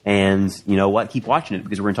 And you know what? Keep watching it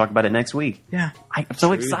because we're going to talk about it next week. Yeah. I'm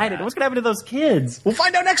so excited. What's going to happen to those kids? We'll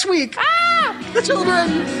find out next week. The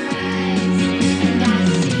children.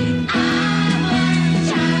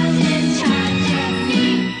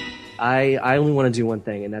 I only want to do one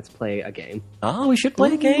thing, and that's play a game. Oh, we should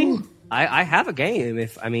play a game. I have a game.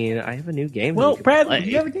 I have a new game. Well, Brad, do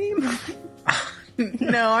you have a game?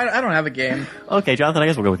 No, I don't have a game. Okay, Jonathan, I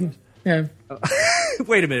guess we'll go with you. Yeah.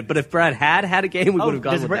 Wait a minute, but if Brad had a game, we would have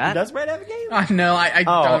gone with that. Does Brad have a game? No, I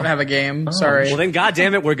don't have a game. Sorry. Well, then,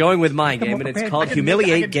 goddammit, we're going with my game, and it's called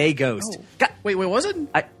Humiliate Gay Ghost. Wait, what was it?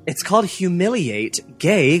 It's called Humiliate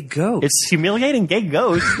Gay Ghost. It's Humiliating Gay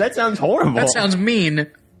Ghost? That sounds horrible. That sounds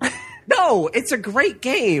mean. No, it's a great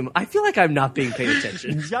game. I feel like I'm not being paid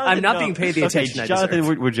attention. I'm not being paid the attention I deserve.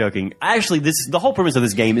 Jonathan, we're joking. Actually, the whole premise of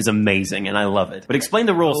this game is amazing, and I love it. But explain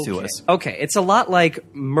the rules to us. Okay, it's a lot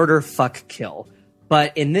like Murder, Fuck, Kill.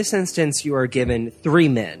 But in this instance, you are given 3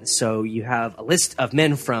 men. So you have a list of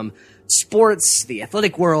men from sports, the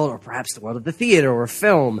athletic world, or perhaps the world of the theater or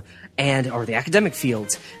film, or the academic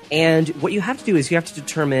fields. And what you have to do is you have to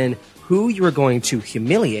determine who you are going to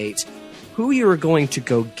humiliate, who you are going to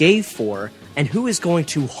go gay for, and who is going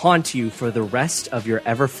to haunt you for the rest of your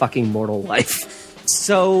ever-fucking mortal life.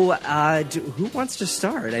 So, who wants to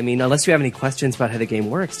start? I mean, unless you have any questions about how the game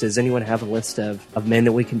works, does anyone have a list of men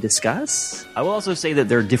that we can discuss? I will also say that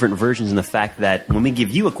there are different versions in the fact that when we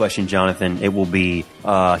give you a question, Jonathan, it will be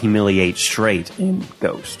humiliate straight and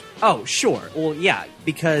ghost. Oh, sure. Well, yeah,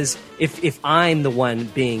 because if I'm the one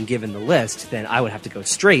being given the list, then I would have to go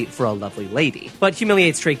straight for a lovely lady. But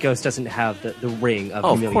Humiliate Straight Ghost doesn't have the ring of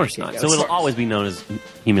Humiliate of course Gay not. Ghost. So it'll always be known as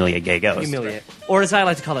Humiliate Gay Ghost. Humiliate. Or as I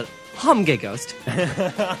like to call it, Hum-gay ghost.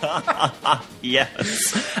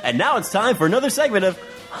 Yes. And now it's time for another segment of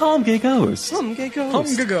Hum-gay Ghost. Hum-gay ghost.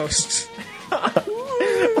 Humga Ghost.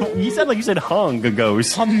 You sound like you said Hung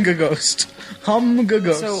Ghost. Humga Ghost. Humga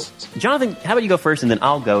Ghost. So, Jonathan, how about you go first, and then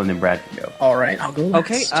I'll go, and then Brad can go. all right, I'll go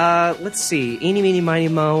next. okay, let's see. Eeny, meeny, miny,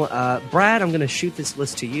 mo. Brad, I'm going to shoot this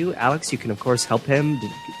list to you. Alex, you can, of course, help him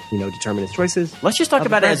determine his choices. Let's just talk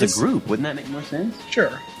about it as a Brad, group. Wouldn't that make more sense? Sure.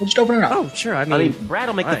 We'll just open it up. Oh, sure. I I mean, mean, Brad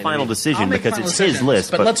will make the fine, final I'll decision make because final it's his decisions,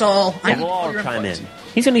 list. but let's all... we'll all chime in.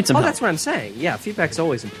 He's going to need some help. that's what I'm saying. Yeah, feedback's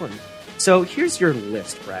always important. So here's your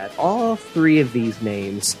list, Brad. All three of these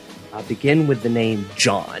names begin with the name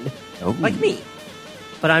John, like me.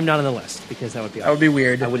 But I'm not on the list because that would be awkward. That would be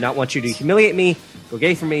weird. I would not want you to humiliate me, go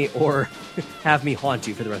gay for me, or have me haunt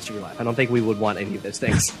you for the rest of your life. I don't think we would want any of those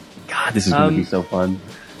things. God, this is going to be so fun.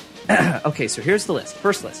 Okay, so here's the list.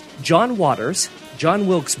 First list. John Waters, John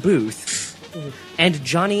Wilkes Booth, and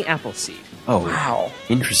Johnny Appleseed. Oh, Wow.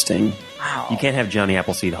 interesting. Wow. You can't have Johnny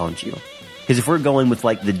Appleseed haunt you. Because if we're going with,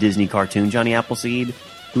 like, the Disney cartoon Johnny Appleseed,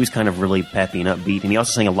 who's kind of really peppy and upbeat, and he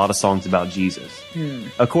also sang a lot of songs about Jesus.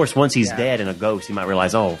 Of course, once he's dead and a ghost, he might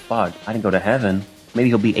realize, oh, fuck, I didn't go to heaven. Maybe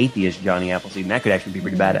he'll be atheist Johnny Appleseed, and that could actually be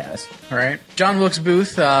pretty badass. All right. John Wilkes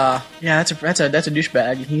Booth, that's a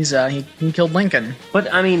douchebag. He killed Lincoln.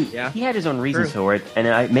 But, I mean, Yeah. he had his own reasons for it,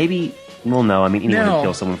 and maybe... Well, no, I mean, anyone who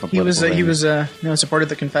kills someone for political he was supported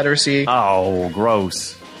the Confederacy. Oh,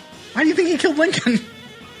 gross. Why do you think he killed Lincoln?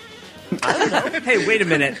 Hey, wait a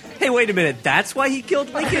minute. That's why he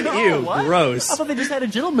killed Lincoln? Ew, What? gross. I thought they just had a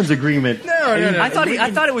gentleman's agreement. No. I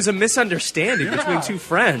thought it was a misunderstanding between two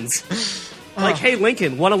friends. Like, hey,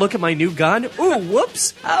 Lincoln, want to look at my new gun? Ooh,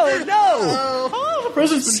 whoops. Oh, no. Oh, the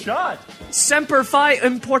president's been shot. Semper Fi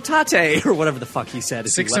Importate, or whatever the fuck he said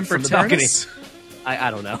as he Six leapt from Semper the balcony. Terrace?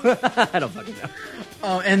 I don't know. I don't fucking know.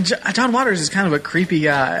 Oh, and John Waters is kind of a creepy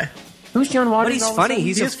guy. Who's John Waters? But he's all of a funny. sudden?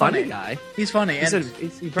 He's He a is funny funny. guy. He's funny. He's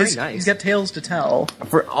very nice. He's got tales to tell.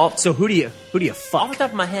 For all, So who do you off the fuck? top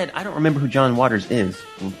of my head, I don't remember who John Waters is.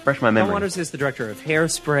 Refresh my memory. John Waters is the director of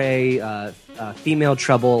Hairspray, Female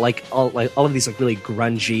Trouble, like all of these like really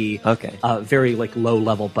grungy, Okay. very like low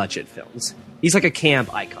level budget films. He's like a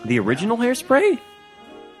camp icon. The original Hairspray?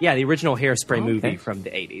 Yeah, the original Hairspray Okay. movie from the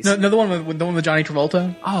 80s. No, the one with Johnny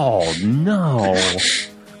Travolta. Oh, no.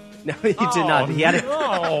 No, he did not. He had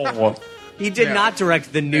No. He did No. not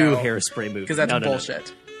direct the new No. Hairspray movie Because that's No.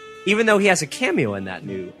 bullshit. Even though he has a cameo in that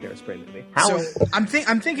new Hairspray movie. So I'm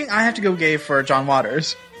thinking I have to go gay for John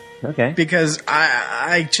Waters Okay. because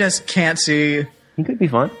I just can't see. He could be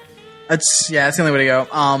fun. That's the only way to go.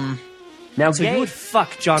 Now, So gay, you would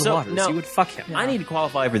fuck John So, Waters. no. You would fuck him. I need to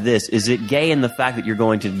qualify for this. Is it gay in the fact that you're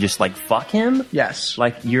going to just, like, fuck him? Yes.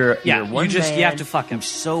 Like, you're one you man have to fuck him. who's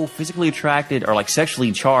so physically attracted or, like,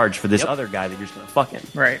 sexually charged for this Yep. other guy that you're just going to fuck him.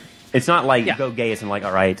 Right. It's not like Yeah. go gay. It's like,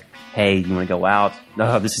 all right, hey, you want to go out?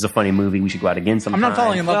 No, this is a funny movie. We should go out again sometime. I'm not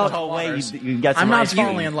falling in love with Oh, John wait, Waters. you got some I'm not nice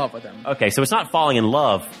falling views. in love with him. Okay, so it's not falling in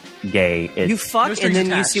love gay. It's, You fuck No and strings then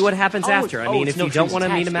you attached. see what happens Oh, after. I oh, mean, it's if no you don't strings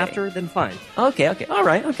want to meet him attached after, then fine. okay, all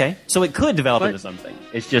right, okay. So it could develop But- into something.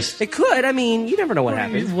 It's just. It could. I mean, you never know what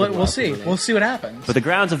happens. We'll see. We'll see what happens. But the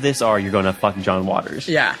grounds of this are you're going to fuck John Waters.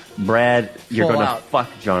 Yeah. Brad, you're Full going to out. fuck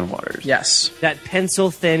John Waters. Yes. That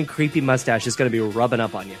pencil-thin, creepy mustache is going to be rubbing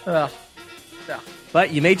up on you. Yeah.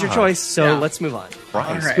 But you made your choice, so Yeah. let's move on. Christ.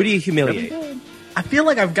 Alright. Who do you humiliate? I feel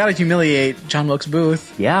like I've got to humiliate John Wilkes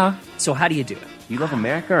Booth. Yeah. So how do you do it? You love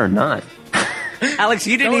America or not? Alex,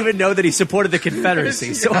 you didn't even know that he supported the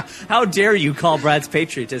Confederacy, so how dare you call Brad's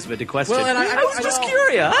patriotism into question? Well, and I was just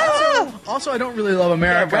curious. Also, I don't really love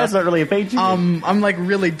America. Brad's not really a patriot. I'm like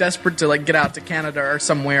really desperate to like get out to Canada or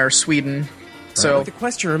somewhere, Sweden. So But the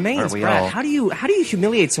question remains, Aren't we Brad, all? how do you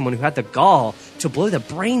humiliate someone who had the gall to blow the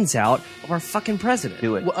brains out of our fucking president?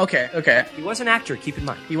 Do it. well, okay. He was an actor, keep in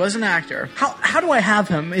mind. He was an actor. How do I have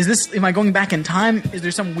him? Am I going back in time? Is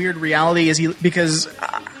there some weird reality? Is he because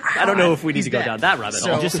I don't know if we need he's to go dead. down that rabbit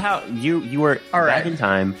So- hole. Just how you were All right. back in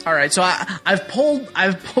time. All right, so I've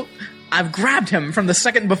grabbed him from the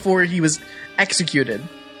second before he was executed.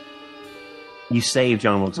 You saved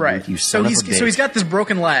John Wilkes Right. Booth. You So son he's of a bitch. so he's got this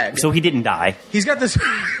broken leg. So he didn't die. He's got this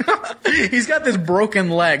he's got this broken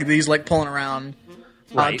leg that he's like pulling around,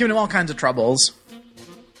 Right. giving him all kinds of troubles.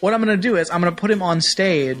 What I'm going to do is I'm going to put him on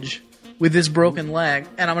stage with this broken leg,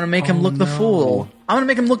 and I'm going to make him look the fool. I'm going to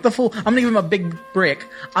make him look the fool. I'm going to give him a big break.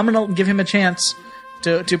 I'm going to give him a chance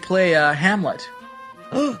to play Hamlet.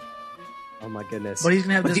 Oh my goodness! But he's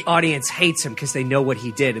gonna have But this- the audience hates him because they know what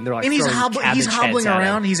he did, and they're like, And he's throwing hobbling cabbage heads I'm at him.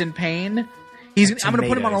 around. He's in pain. I'm going to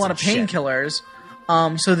put him on a lot of Tomatoes and shit. painkillers.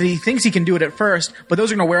 so that he thinks he can do it at first, but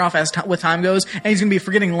those are going to wear off as with time goes, and he's going to be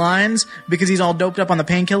forgetting lines because he's all doped up on the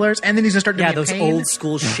painkillers, and then he's going to start doing those pain. old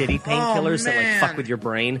school shitty painkillers that like fuck with your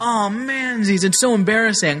brain. Oh manzies, it's so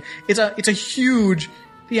embarrassing. It's a huge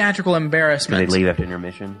theatrical embarrassment. Do they leave after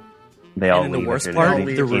intermission? They all and leave. The worst after part,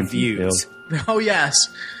 intermission. the reviews. Oh yes,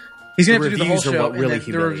 he's going to have to do the whole reviews are show, what really and the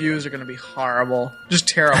humiliate reviews are going to be horrible, just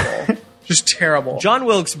terrible. Just terrible. John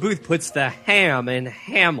Wilkes Booth puts the ham in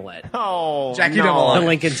Hamlet. Oh, Jack, you don't belong. The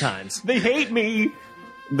Lincoln Times. They hate me.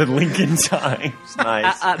 The Lincoln Times.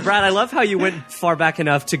 Nice. Brad, I love how you went far back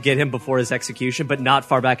enough to get him before his execution, but not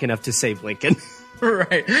far back enough to save Lincoln.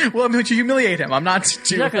 Right. Well, I'm going to humiliate him. I'm not.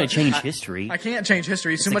 You're not going to change history. I can't change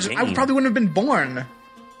history so much. game. I probably wouldn't have been born.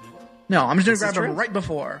 No, I'm just going to grab him right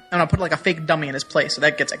before. And I'll put like a fake dummy in his place, so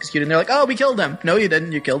that gets executed. And they're like, "Oh, we killed him." No, you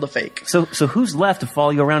didn't. You killed a fake. So who's left to follow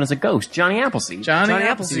you around as a ghost? Johnny Appleseed. Johnny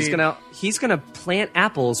Appleseed. He's gonna plant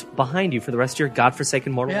apples behind you for the rest of your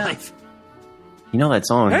godforsaken mortal life. You know that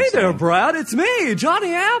song? Hey there, Brad. It's me,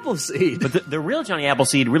 Johnny Appleseed. But the real Johnny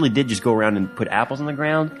Appleseed really did just go around and put apples on the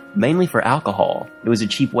ground, mainly for alcohol. It was a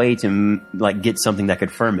cheap way to get something that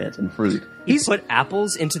could ferment and fruit. He put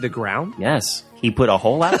apples into the ground? Yes. He put a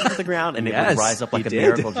whole apple into the ground, and it would rise up like a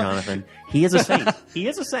miracle, Jonathan. He is a saint. He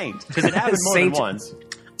is a saint. Because it happened more than once.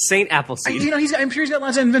 Saint Appleseed. I'm sure he's got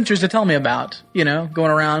lots of adventures to tell me about.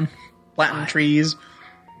 Going around, planting trees.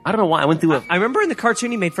 I don't know why. I went through I remember in the cartoon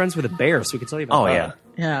he made friends with a bear, so we could tell you about that. Yeah.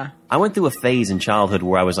 Yeah. I went through a phase in childhood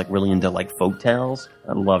where I was really into folk tales.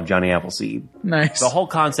 I love Johnny Appleseed. Nice. The whole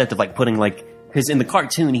concept of putting because in the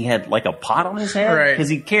cartoon he had a pot on his head. Right. Because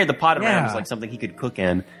he carried the pot around as something he could cook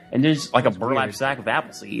in. And there's a burlap sack of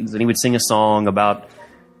apple seeds. And he would sing a song about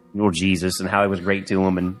Lord Jesus and how he was great to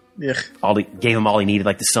him and gave him all he needed,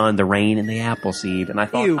 the sun, the rain, and the apple seed. And I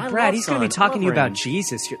thought, ew, Brad, he's going to be talking to you about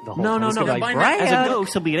Jesus the whole time. No. Brad. As a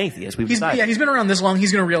ghost, he'll be an atheist. He's been around this long.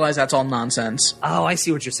 He's going to realize that's all nonsense. Oh, I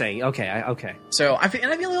see what you're saying. Okay. So I feel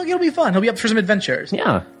like it'll be fun. He'll be up for some adventures.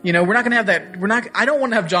 Yeah. We're not going to have that. I don't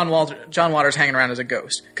want to have John Waters hanging around as a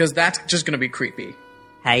ghost because that's just going to be creepy.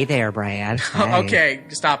 Hey there, Brad. Hey. Okay,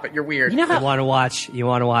 stop it. You're weird. You want to watch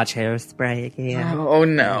Hairspray again? Oh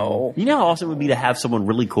no. You know how awesome it would be to have someone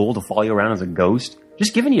really cool to follow you around as a ghost?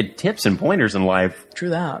 Just giving you tips and pointers in life. True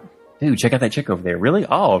that. Dude, check out that chick over there. Really?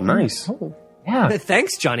 Oh, nice. Oh. Yeah.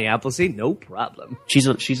 Thanks, Johnny Appleseed. No problem. She's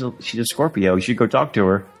a Scorpio. You should go talk to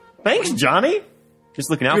her. Thanks, Johnny.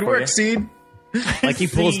 Just looking out Good for work, you. Seed. He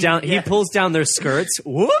pulls down their skirts.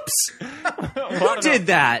 Whoops! Who did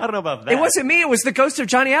that? I don't know about that. It wasn't me. It was the ghost of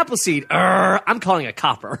Johnny Appleseed. I'm calling a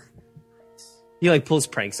copper. He pulls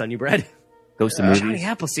pranks on you, Brad. Ghost of movies. Johnny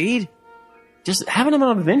Appleseed. Just having him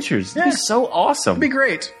on adventures. It'd be so awesome. Be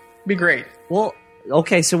great. Well,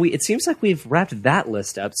 okay. So it seems like we've wrapped that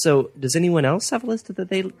list up. So does anyone else have a list that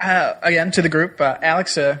they? Again, to the group,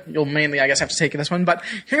 Alex, you'll mainly, I guess, have to take this one. But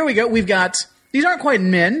here we go. We've got. These aren't quite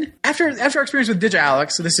men. After our experience with Digi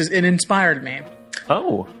Alex, it inspired me.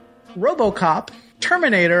 Oh. RoboCop,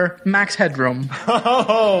 Terminator, Max Headroom.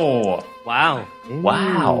 Oh. Wow.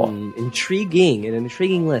 Wow. Intriguing. An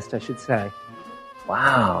intriguing list, I should say.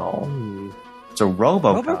 Wow. So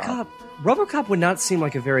RoboCop. RoboCop would not seem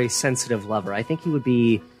like a very sensitive lover. I think he would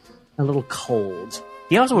be a little cold.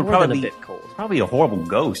 He also would probably be a bit cold. Probably a horrible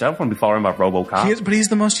ghost. I don't want to be following about RoboCop. But he's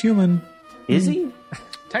the most human. Is he?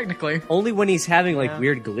 Technically. Only when he's having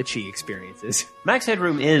weird glitchy experiences. Max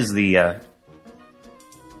Headroom is the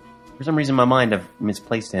for some reason in my mind I've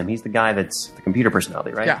misplaced him. He's the guy that's the computer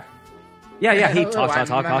personality, right? Yeah. He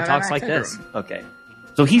talks like this. Okay.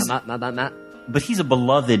 So he's not. But he's a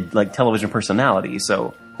beloved television personality,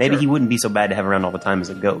 so maybe he wouldn't be so bad to have around all the time as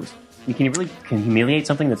a ghost. Can you really humiliate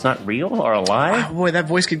something that's not real or alive? Oh, boy, that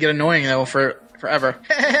voice could get annoying though forever.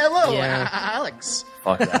 Hello, Alex.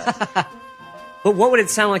 Fuck that. But what would it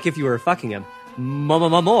sound like if you were fucking him?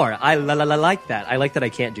 More. I like that. I like that I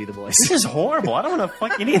can't do the voice. This is horrible. I don't want to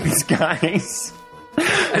fuck any of these guys.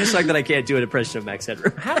 I just like that I can't do an impression of Max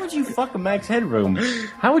Headroom. How would you fuck a Max Headroom?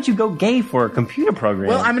 How would you go gay for a computer program?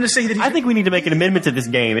 Well, I'm going to say that I think we need to make an amendment to this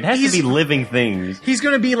game. It has to be living things. He's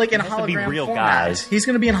going to be in hologram be real format. guys. He's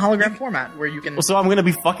going to be in hologram format where you can... Well, so I'm going to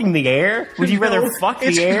be fucking the air? Would you rather fuck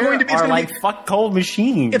the air or fuck cold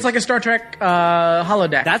machines? It's like a Star Trek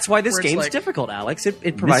holodeck. That's why this game's difficult, Alex.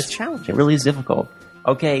 It provides challenges. It really is difficult.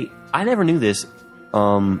 Okay, I never knew this.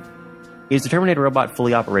 Is the Terminator robot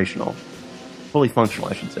fully operational? Fully functional,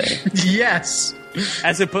 I should say. Yes.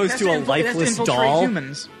 As opposed to a lifeless doll.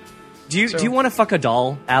 Humans. Do you want to fuck a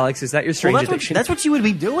doll, Alex? Is that your strange addiction? That's what you would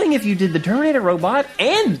be doing if you did the Terminator robot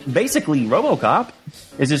and basically RoboCop.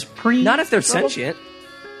 Is this Not if they're sentient.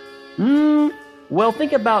 Well,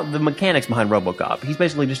 think about the mechanics behind RoboCop. He's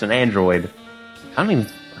basically just an android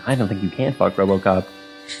I don't think you can fuck RoboCop.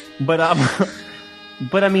 But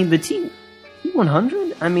but I mean the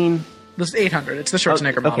T100. I mean. This is 800. It's the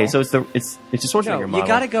Schwarzenegger model. Okay, so it's the Schwarzenegger model. You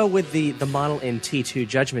got to go with the model in T2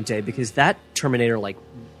 Judgment Day because that Terminator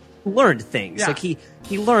learned things. Yeah. Like he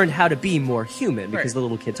learned how to be more human because the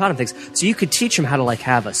little kid taught him things. So you could teach him how to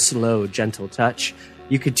have a slow, gentle touch.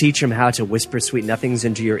 You could teach him how to whisper sweet nothings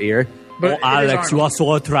into your ear. But Alex, you are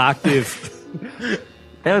so attractive.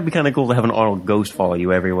 That would be kind of cool to have an Arnold ghost follow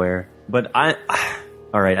you everywhere. But all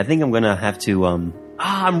right, I think I'm gonna have to.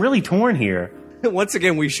 I'm really torn here. Once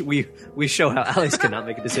again, we show how Alex cannot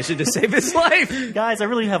make a decision to save his life. Guys, I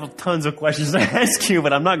really have tons of questions to ask you,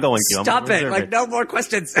 but I'm not going to. Stop it! No more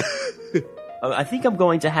questions. I think I'm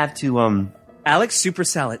going to have to. Alex Super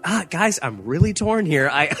Salad. Guys, I'm really torn here.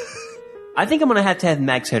 I think I'm going to have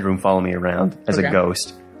Max Headroom follow me around as a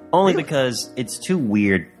ghost, only because it's too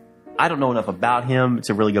weird. I don't know enough about him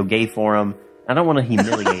to really go gay for him. I don't want to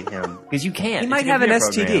humiliate him because you can't. He might have an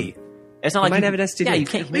STD. It's not like he might have an STD. Yeah, you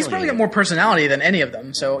can't. He's probably got more personality than any of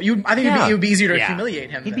them, so I think it would be easier to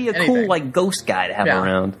humiliate him. He'd be a cool ghost guy to have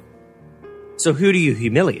around. So who do you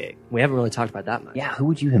humiliate? We haven't really talked about that much. Yeah, who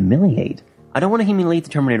would you humiliate? I don't want to humiliate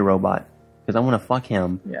the Terminator robot because I want to fuck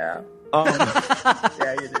him. Yeah.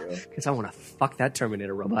 Yeah, you do. Because I want to fuck that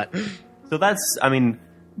Terminator robot. So that's,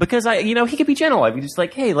 because he could be gentle. I'd be just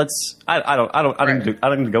like, hey, let's. I don't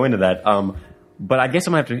need to go into that. But I guess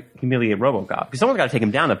I'm gonna have to humiliate RoboCop because someone's got to take him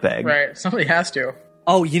down a peg. Right, somebody has to.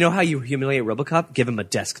 Oh, you know how you humiliate RoboCop? Give him a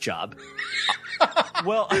desk job.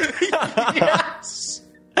 Well, yes.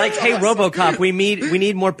 Like, hey, RoboCop, we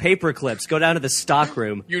need more paper clips. Go down to the stock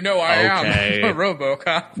room. You know I am a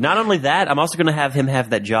RoboCop. Not only that, I'm also going to have him have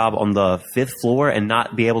that job on the 5th floor and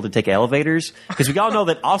not be able to take elevators because we all know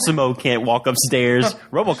that Osimo can't walk upstairs.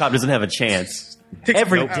 RoboCop doesn't have a chance.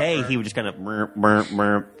 Every day he would just kind of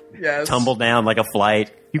tumble down like a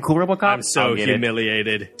flight. You cool, RoboCop? I'm so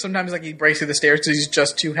humiliated. Sometimes he breaks through the stairs because he's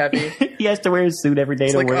just too heavy. He has to wear his suit every day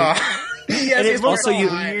to work. Yes, and it's also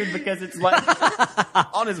weird because it's like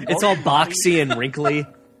on his. It's all boxy and wrinkly.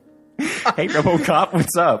 Hey, RoboCop,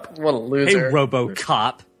 what's up? What a loser! Hey,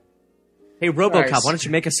 RoboCop. Hey, RoboCop, Nice. why don't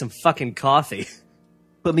you make us some fucking coffee?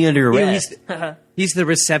 Put me under arrest. He's the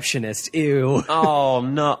receptionist. Ew. Oh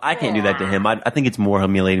no, I can't do that to him. I think it's more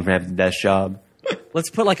humiliating for having the desk job. Let's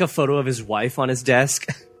put a photo of his wife on his desk.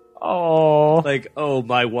 Oh, oh,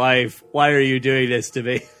 my wife. Why are you doing this to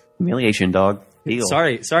me? Humiliation, dog. Deal.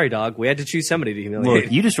 Sorry, dog. We had to choose somebody to humiliate.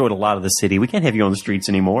 Look, you destroyed a lot of the city. We can't have you on the streets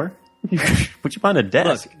anymore. Put you behind a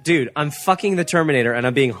desk. Look, dude, I'm fucking the Terminator and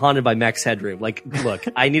I'm being haunted by Max Headroom. Look,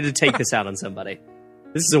 I need to take this out on somebody.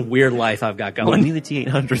 This is a weird life I've got going. Well, me the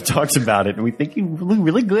T-800 talks about it, and we think you look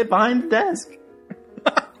really good behind the desk.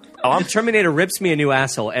 The Terminator rips me a new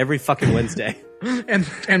asshole every fucking Wednesday.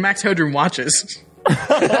 and Max Headroom watches.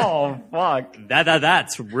 Oh, fuck.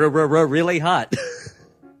 That's really hot.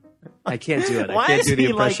 I can't do it. I can't do the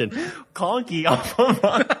impression. Conky off of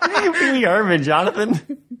Pee Wee Herman, Jonathan.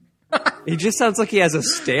 He just sounds like he has a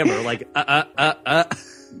stammer,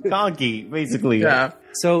 Conky, basically. Yeah.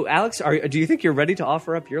 So, Alex, do you think you're ready to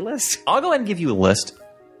offer up your list? I'll go ahead and give you a list.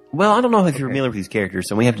 Well, I don't know if you're familiar with these characters,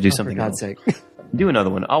 so we have to do something for God's else. sake. Do another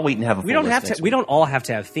one. I'll wait and have a full We don't list have to. next We week. don't all have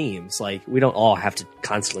to have themes. We don't all have to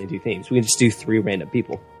constantly do themes. We can just do 3 random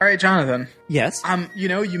people. All right, Jonathan. Yes.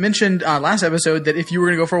 You mentioned last episode that if you were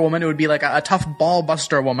going to go for a woman, it would be like a tough ball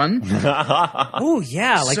buster woman. Oh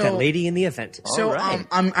yeah, So- that lady in the event. So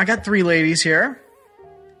I got 3 ladies here,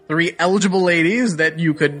 3 eligible ladies that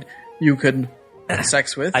you could have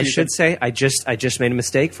sex with. I should say I just made a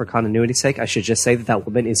mistake for continuity's sake. I should just say that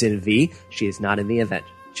woman is in V. She is not in the event.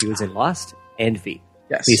 She was in Lost and V.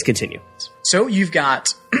 Yes. Please continue. So you've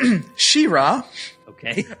got She-Ra,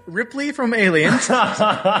 Okay. Ripley from Aliens,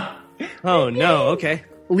 Oh no. Okay.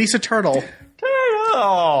 Lisa Turtle.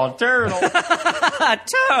 Oh, turtle.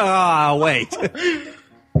 Oh, wait.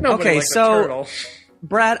 Nobody Okay, likes a so- turtle.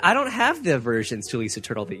 Brad, I don't have the versions to Lisa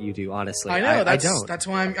Turtle that you do, honestly. I know. I don't. That's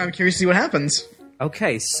why I'm curious to see what happens.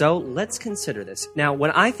 Okay, so let's consider this. Now,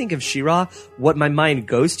 when I think of She-Ra, what my mind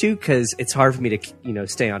goes to, because it's hard for me to,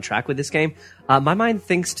 stay on track with this game, my mind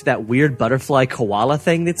thinks to that weird butterfly koala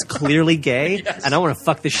thing that's clearly gay, Yes. and I want to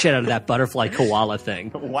fuck the shit out of that butterfly koala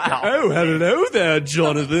thing. Wow. Oh, hello there,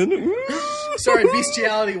 Jonathan. Sorry,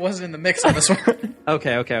 bestiality wasn't in the mix on this one.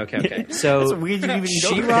 Okay. So, That's weird you even go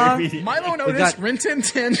She-Ra, there. Milo We Notice, got- Rin Tin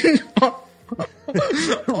Tin,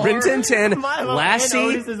 Rin Tin Tin, Milo Lassie, and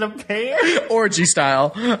Otis is a pair. orgy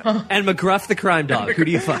style. and McGruff the crime dog. Who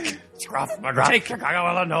do you fuck? Scruff, McGruff,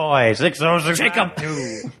 Chicago, Illinois,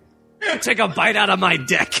 60652. Take a bite out of my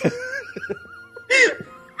dick.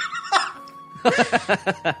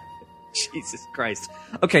 Jesus Christ.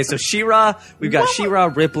 Okay, so She-Ra, we've got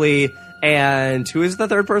She-Ra, Ripley, and who is the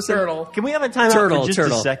third person? Turtle. Can we have a time out for just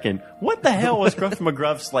a second? What the hell was Gruff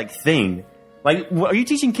McGruff's like thing? Like, are you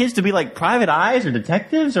teaching kids to be like private eyes or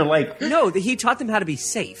detectives or like? No, he taught them how to be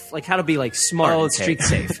safe, like how to be like smart, and street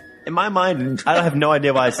safe. In my mind, I have no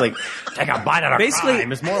idea why it's like take a bite out of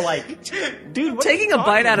crime. It's more like, dude, taking a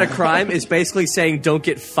bite out of crime is basically saying don't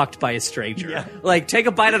get fucked by a stranger. Yeah. Like take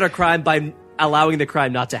a bite out of crime by allowing the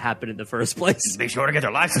crime not to happen in the first place. Be sure to get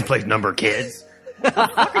their license plate number, kids. What the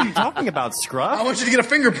fuck are you talking about, Scruff? I want you to get a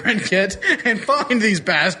fingerprint kit and find these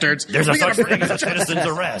bastards. There's a such thing as a citizen's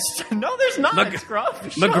arrest. No, there's not, Scruff.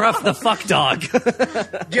 McGruff the fuck dog.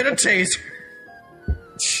 Get a taser.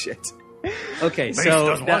 Shit. Okay, Base so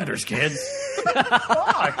does wonders, kids.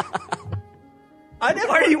 Fuck. Why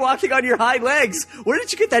are you walking on your hind legs? Where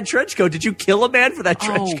did you get that trench coat? Did you kill a man for that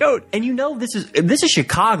trench coat? And you know this is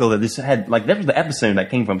Chicago that this had like that was the epicenter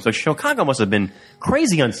that came from. So Chicago must have been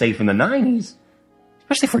crazy unsafe in the 90s.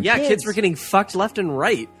 Especially for kids. Kids were getting fucked left and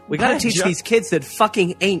right. We gotta teach these kids that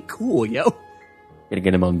fucking ain't cool, yo. Gotta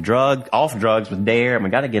get them on off drugs with DARE, and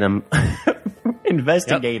we gotta get them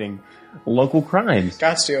investigating local crimes.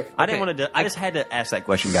 Got to. I didn't want to. I just had to ask that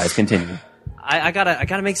question, guys. Continue. I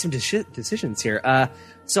gotta make some decisions here.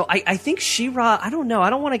 So I think She-Ra. I don't know. I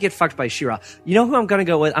don't want to get fucked by She-Ra. You know who I'm gonna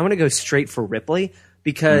go with? I'm gonna go straight for Ripley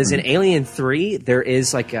because in Alien 3 there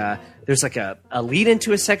is like a lead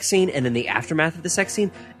into a sex scene and then the aftermath of the sex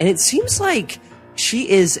scene, and it seems like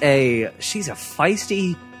she's a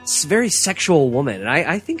feisty, very sexual woman, and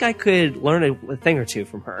I think I could learn a thing or two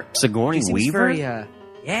from her. Sigourney Weaver. Yeah.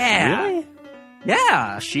 Really?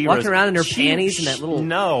 Yeah, walking around in her panties and that little...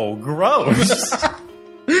 No, gross.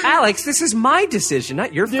 Alex, this is my decision,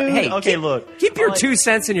 not your friend. Hey, okay, look. Keep your 2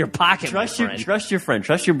 cents in your pocket, Trust my friend. your friend.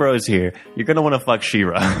 Trust your bros here. You're going to want to fuck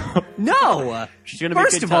She-Ra. No. She's going to be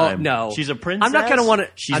a good time. No. She's a princess. I'm not going to want to...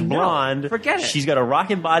 She's blonde. Forget it. She's got a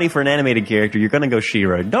rocking body for an animated character. You're going to go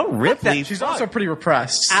She-Ra. Don't Ripley. She's also pretty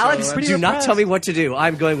repressed. Alex, do not tell me what to do.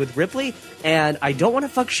 I'm going with Ripley, and I don't want to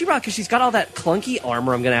fuck She-Ra because she's got all that clunky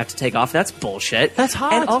armor I'm going to have to take off. That's bullshit. That's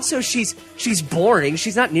hot. And also, she's boring.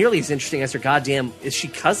 She's not nearly as interesting as her goddamn... Is she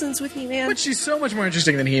cousins with He-Man? But she's so much more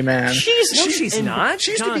interesting than He-Man. She's not.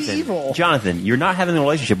 She used to be evil. Jonathan, you're not having a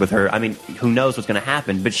relationship with her. I mean, who knows what's going to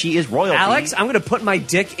happen, but she is royalty. Alex, I'm going to put my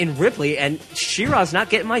dick in Ripley, and She-Ra's not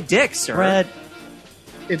getting my dick, sir. Brad,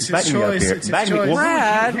 it's his choice. It's his choice.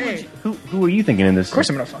 Brad, who are you thinking in this? Of course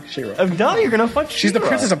I'm going to fuck She-Ra. No, you're going to fuck She-Ra. She's the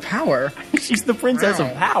princess of power. She's the princess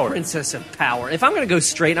of power. Princess of power. If I'm going to go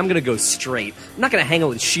straight, I'm going to go straight. I'm not going to hang out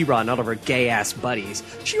with She-Ra and all of her gay-ass buddies.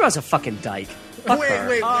 She-Ra's a fucking dyke.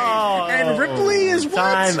 Wait. Oh, and Ripley is what?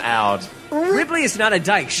 Time out. Ripley is not a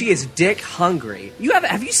dyke. She is dick hungry.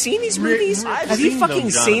 Have you seen these movies? Have you fucking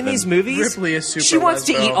seen these movies? Ripley is super She wants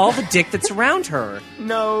to lesbo. eat all the dick that's around her.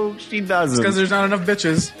 No, she doesn't. Because there's not enough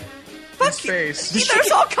bitches. Fuck space. There's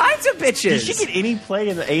all kinds of bitches. Did she get any play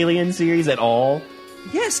in the Alien series at all?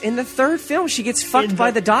 Yes, in the third film, she gets fucked by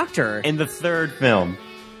the doctor. In the third film.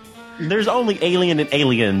 There's only Alien and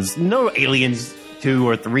Aliens. No Aliens 2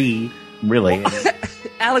 or 3, really.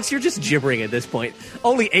 Alex, you're just gibbering at this point.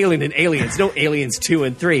 Only Alien and Aliens, no Aliens 2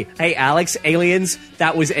 and 3. Hey, Alex, Aliens,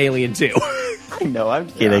 that was Alien 2. I know, I'm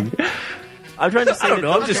kidding. Yeah. I'm trying to say I don't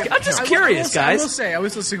know, I'm just curious, guys. I will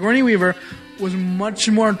say, Sigourney Weaver was much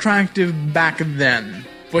more attractive back then,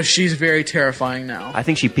 but she's very terrifying now. I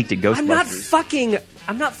think she peaked at Ghostbusters.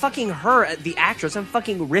 I'm not fucking her, the actress. I'm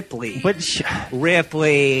fucking Ripley. But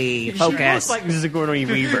Ripley, focus. She looks like Sigourney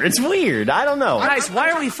Weaver. It's weird. I don't know. Guys,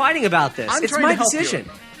 why are we fighting about this? It's my decision.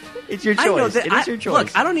 It's your choice. It is your choice.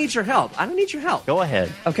 Look, I don't need your help. Go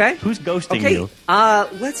ahead. Okay? Who's ghosting you?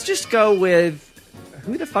 Let's just go with...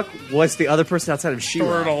 Who the fuck was the other person outside of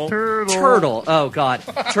She-Ra? Turtle. Oh, God.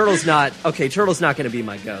 Turtle's not going to be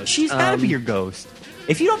my ghost. She's got to be your ghost.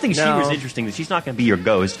 If you don't think She-Ra's interesting, then she's not going to be your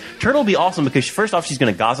ghost. Turtle will be awesome because, first off, she's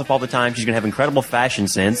going to gossip all the time. She's going to have incredible fashion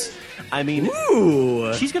sense. I mean,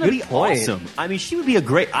 she's going to be awesome. I mean, she would be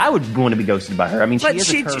I would want to be ghosted by her. I mean, she is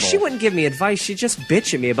a turtle. She wouldn't give me advice. She'd just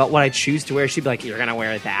bitch at me about what I choose to wear. She'd be like, you're going to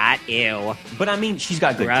wear that? Ew. But, I mean, she's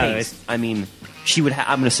got good taste. I mean... She would.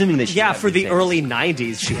 I'm assuming that. For the early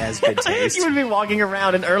 '90s, she has good taste. You would be walking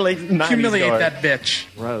around in early '90s. Humiliate that bitch.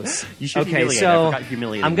 Gross. You should humiliate. So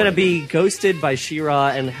I'm going to be ghosted by She-Ra,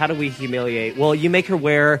 and how do we humiliate? Well, you make her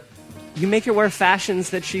wear fashions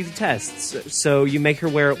that she detests. So you make her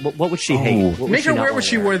wear. What would she hate? Make her wear what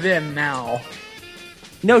she wore then. Now.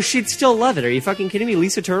 No, she'd still love it. Are you fucking kidding me?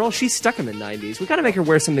 Lisa Turtle? She's stuck in the '90s. We got to make her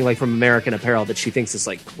wear something like from American Apparel that she thinks is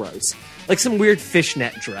like gross, like some weird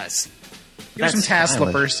fishnet dress. Give her some Taz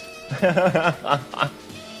slippers.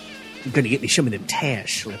 I'm gonna get me some of them Taz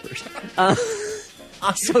slippers.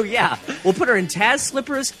 So yeah, we'll put her in Taz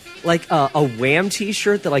slippers, like a Wham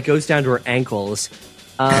t-shirt that like goes down to her ankles,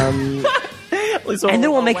 and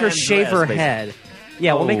then we'll make her shave her head.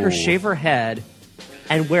 Yeah, we'll make her shave her head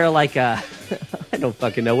and wear like a. I don't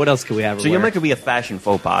fucking know. What else could we have her So wear? you'll make her be a fashion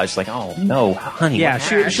faux pas. It's like, oh no, honey. Yeah,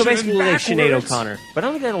 she'll basically look like Sinead backwards. O'Connor. But I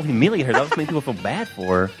don't think that'll humiliate her. That'll just make people feel bad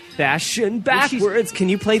for her. Fashion backwards. Can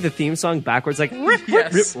you play the theme song backwards? Like rip,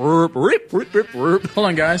 Yes. rip, rip, rip, rip, rip. Hold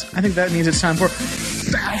on, guys. I think that means it's time for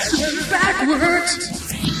Fashion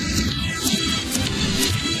Backwards.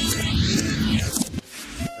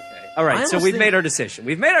 All right, I so almost we've think- made our decision.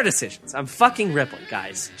 We've made our decisions. I'm fucking Ripley,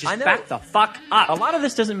 guys. I Just know. back the fuck up. A lot of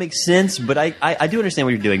this doesn't make sense, but I do understand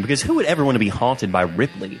what you're doing, because who would ever want to be haunted by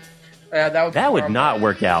Ripley? That would not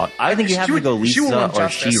work out. I think you have to go she would Lisa want or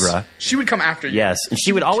justice. She-Ra. She would come after you. Yes, and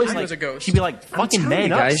she would always She like. was a ghost. She'd be like, "Fucking telling man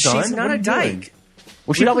you up, guys, son. she's not What a are you doing?" dyke.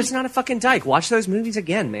 Well, she'd always. She's not a fucking dyke. Watch those movies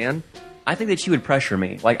again, man. I think that she would pressure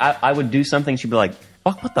me. Like I would do something. She'd be like,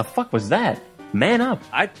 "Fuck! What the fuck was that? Man up!"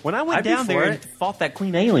 When I went I'd be down there for and it. fought that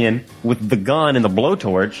Queen Alien with the gun and the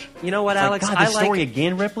blowtorch. You know what, it's Alex? Like, God, I this story like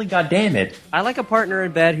again, Ripley. God damn it! I like a partner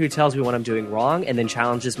in bed who tells me what I'm doing wrong and then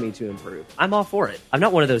challenges me to improve. I'm all for it. I'm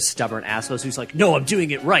not one of those stubborn assholes who's like, "No, I'm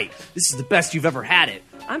doing it right. This is the best you've ever had it."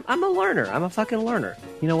 I'm a learner. I'm a fucking learner.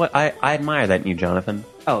 You know what? I admire that in you, Jonathan.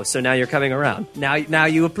 Oh, so now you're coming around. Now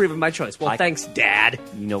you approve of my choice. Well, thanks, Dad.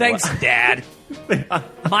 You know thanks, what? Dad.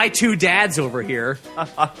 My two dads over here.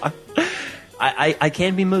 I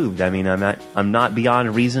can be moved. I mean, I'm not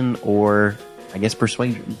beyond reason or I guess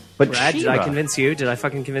persuasion. But Brad, did I She-Ra- convince you? Did I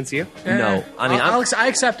fucking convince you? No, I mean, Alex, I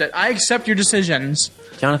accept it. I accept your decisions.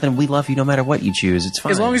 Jonathan, we love you no matter what you choose. It's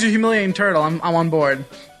fine. As long as you're humiliating Turtle, I'm on board.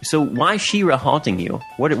 So why She-Ra haunting you?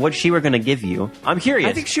 What's She-Ra going to give you? I'm curious.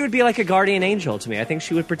 I think she would be like a guardian angel to me. I think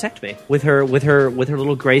she would protect me with her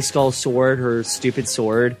little gray skull sword, her stupid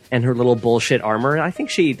sword, and her little bullshit armor. I think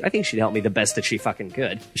she'd help me the best that she fucking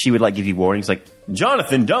could. She would like give you warnings, like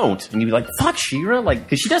Jonathan, don't, and you'd be like, "Fuck She-Ra," like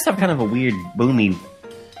because she does have kind of a weird boomy.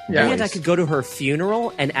 And voice. I could go to her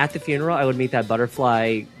funeral, and at the funeral, I would meet that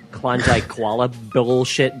butterfly Klondike koala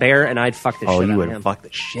bullshit bear, and I'd fuck the Oh, shit you out would of him. fuck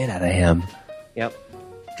the shit out of him. Yep.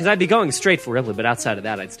 Because I'd be going straight for Ripley, but outside of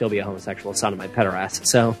that, I'd still be a homosexual son of my pederass.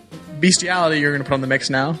 So, Bestiality, you're going to put on the mix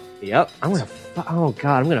now. yep. I'm gonna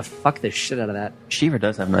fuck the shit out of that. She-Ra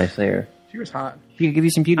does have nice hair. She was hot. She could give you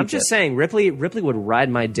some beauty I'm just tips. saying, Ripley would ride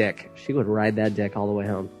my dick. She would ride that dick all the way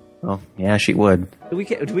home. Oh, yeah, she would. Do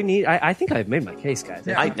we need? I think I've made my case, guys.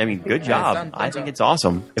 Yeah. I mean, good Yeah, job. thumbs I up. think it's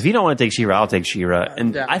awesome. If you don't want to take She-Ra, I'll take She-Ra.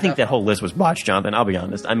 And Yeah, I think that whole list was botched, Jonathan. I'll be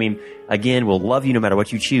honest. I mean, again, we'll love you no matter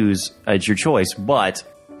what you choose. It's your choice, but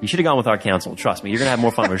you should have gone with our counsel. Trust me, you're going to have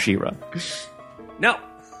more fun with She-Ra. No,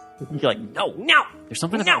 You're like, no, no. there's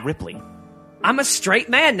something about Ripley. I'm a straight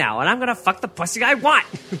man now, and I'm gonna fuck the pussy I want.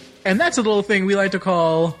 And that's a little thing we like to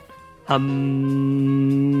call...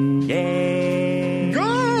 Yay! Go!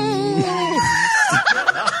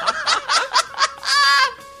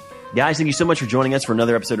 Guys, thank you so much for joining us for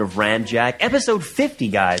another episode of Ramjack. Episode 50,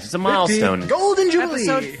 guys. It's a milestone. Golden Jubilee!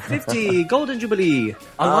 Episode 50, Golden Jubilee.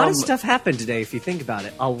 A lot of stuff happened today, if you think about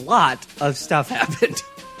it. A lot of stuff happened.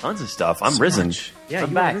 Tons of stuff. I'm risen. Yeah, I'm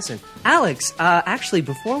you back. are risen. Alex, actually,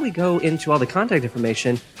 before we go into all the contact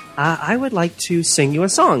information, I would like to sing you a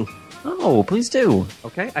song. Oh, please do.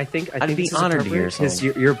 Okay, I think I'd be this is honored to hear a because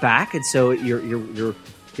song. you're back, and so you're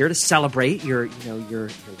here to celebrate your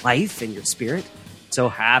life and your spirit. So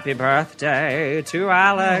happy birthday to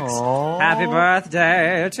Alex! Aww. Happy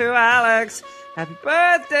birthday to Alex! Happy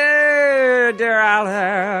birthday, dear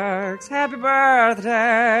Alex! Happy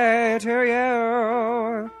birthday to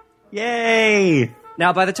you! Yay!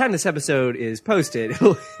 Now, by the time this episode is posted,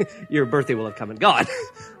 your birthday will have come and gone.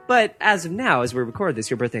 But as of now, as we record this,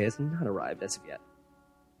 your birthday has not arrived as of yet.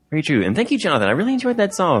 Very true. And thank you, Jonathan. I really enjoyed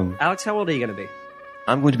that song. Alex, how old are you going to be?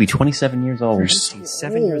 I'm going to be 27 years old.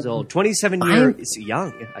 27 years old. 27 years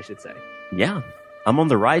young, I should say. Yeah. I'm on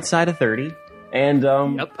the right side of 30. And,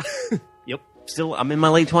 Yep. Yep. still, I'm in my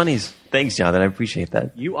late 20s. Thanks, Jonathan. I appreciate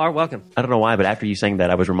that. You are welcome. I don't know why, but after you sang that,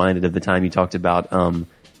 I was reminded of the time you talked about,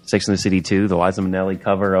 Sex and the City 2, the Liza Minnelli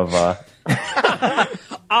cover of,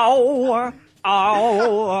 Oh.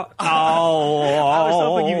 I was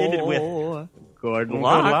hoping you ended with, Good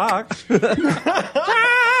luck.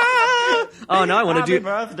 Oh, no, I want to do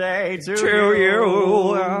birthday to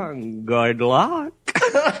you. Good luck.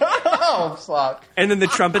 Oh, slop. And then the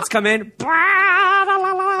trumpets come in.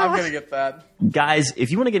 I'm going to get that. Guys,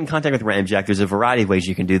 if you want to get in contact with Ramjack, there's a variety of ways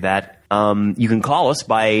you can do that. You can call us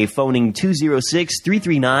by phoning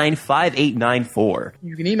 206-339-5894.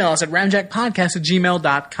 You can email us at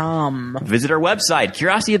ramjackpodcast@gmail.com. Visit our website,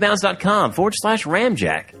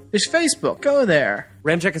 curiosityabounds.com/Ramjack. There's Facebook. Go there.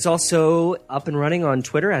 Ramjack is also up and running on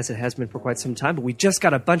Twitter, as it has been for quite some time, but we just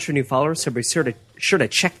got a bunch of new followers, so be sure to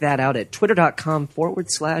check that out at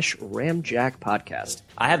twitter.com/Ramjack Podcast.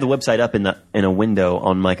 I have the website up in a window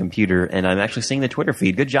on my computer, and I'm actually seeing the Twitter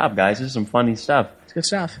feed. Good job, guys. This is some funny stuff. It's good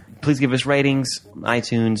stuff. Please give us ratings,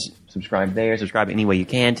 iTunes, subscribe there, subscribe any way you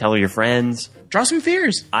can, tell all your friends. Draw some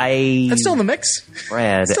fears. That's still in the mix.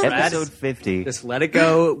 Brad, episode 50. Just let it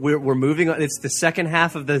go. We're moving on. It's the second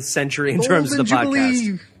half of the century in terms of the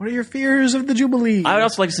podcast. What are your fears of the Jubilee? I would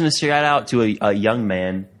also like to send a shout out to a young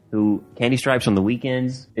man who Candy Stripes on the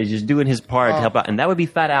weekends is just doing his part to help out, and that would be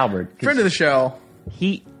Fat Albert. Friend of the show.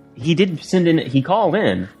 He did send in. He called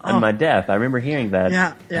in on my death. I remember hearing that.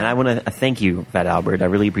 Yeah. And I want to thank you, Fat Albert. I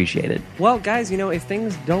really appreciate it. Well, guys, if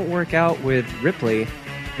things don't work out with Ripley,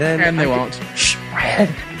 then and they won't. Shh, Brad.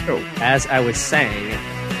 As I was saying,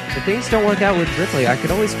 if things don't work out with Ripley, I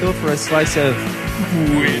could always go for a slice of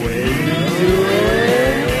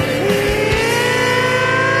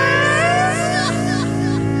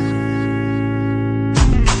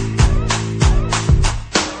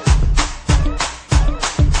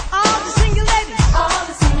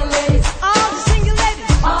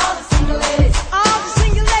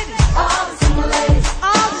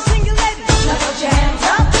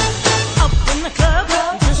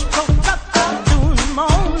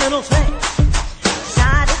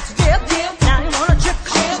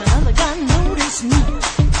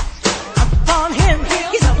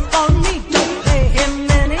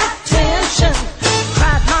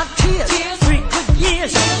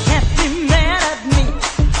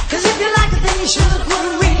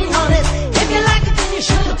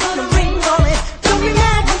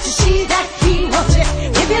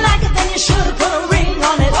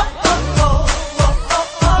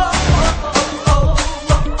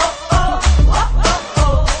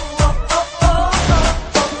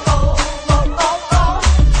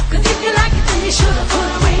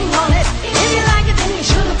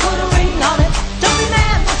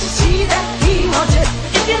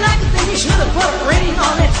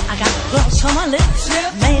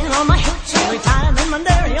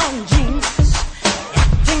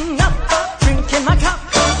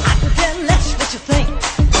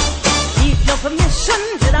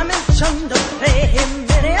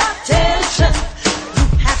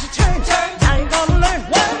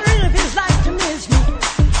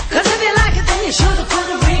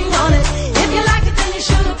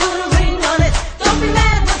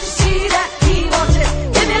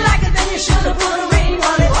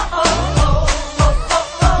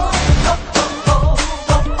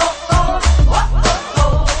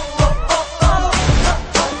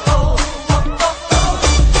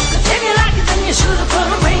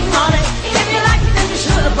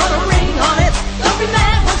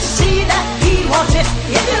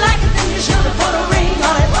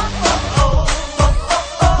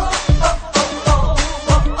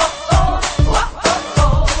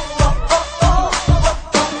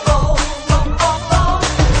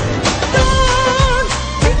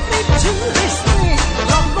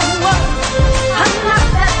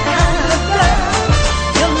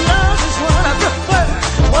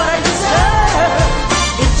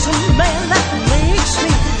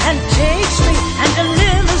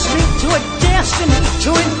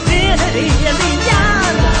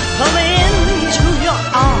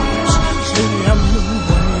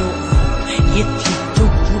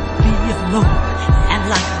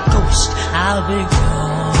I'll be gone.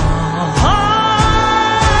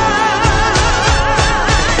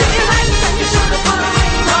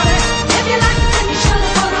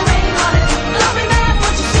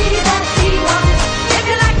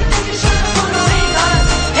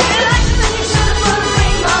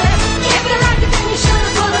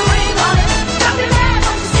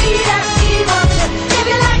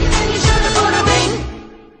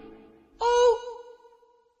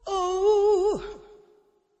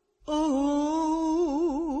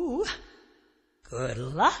 Good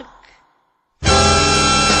luck.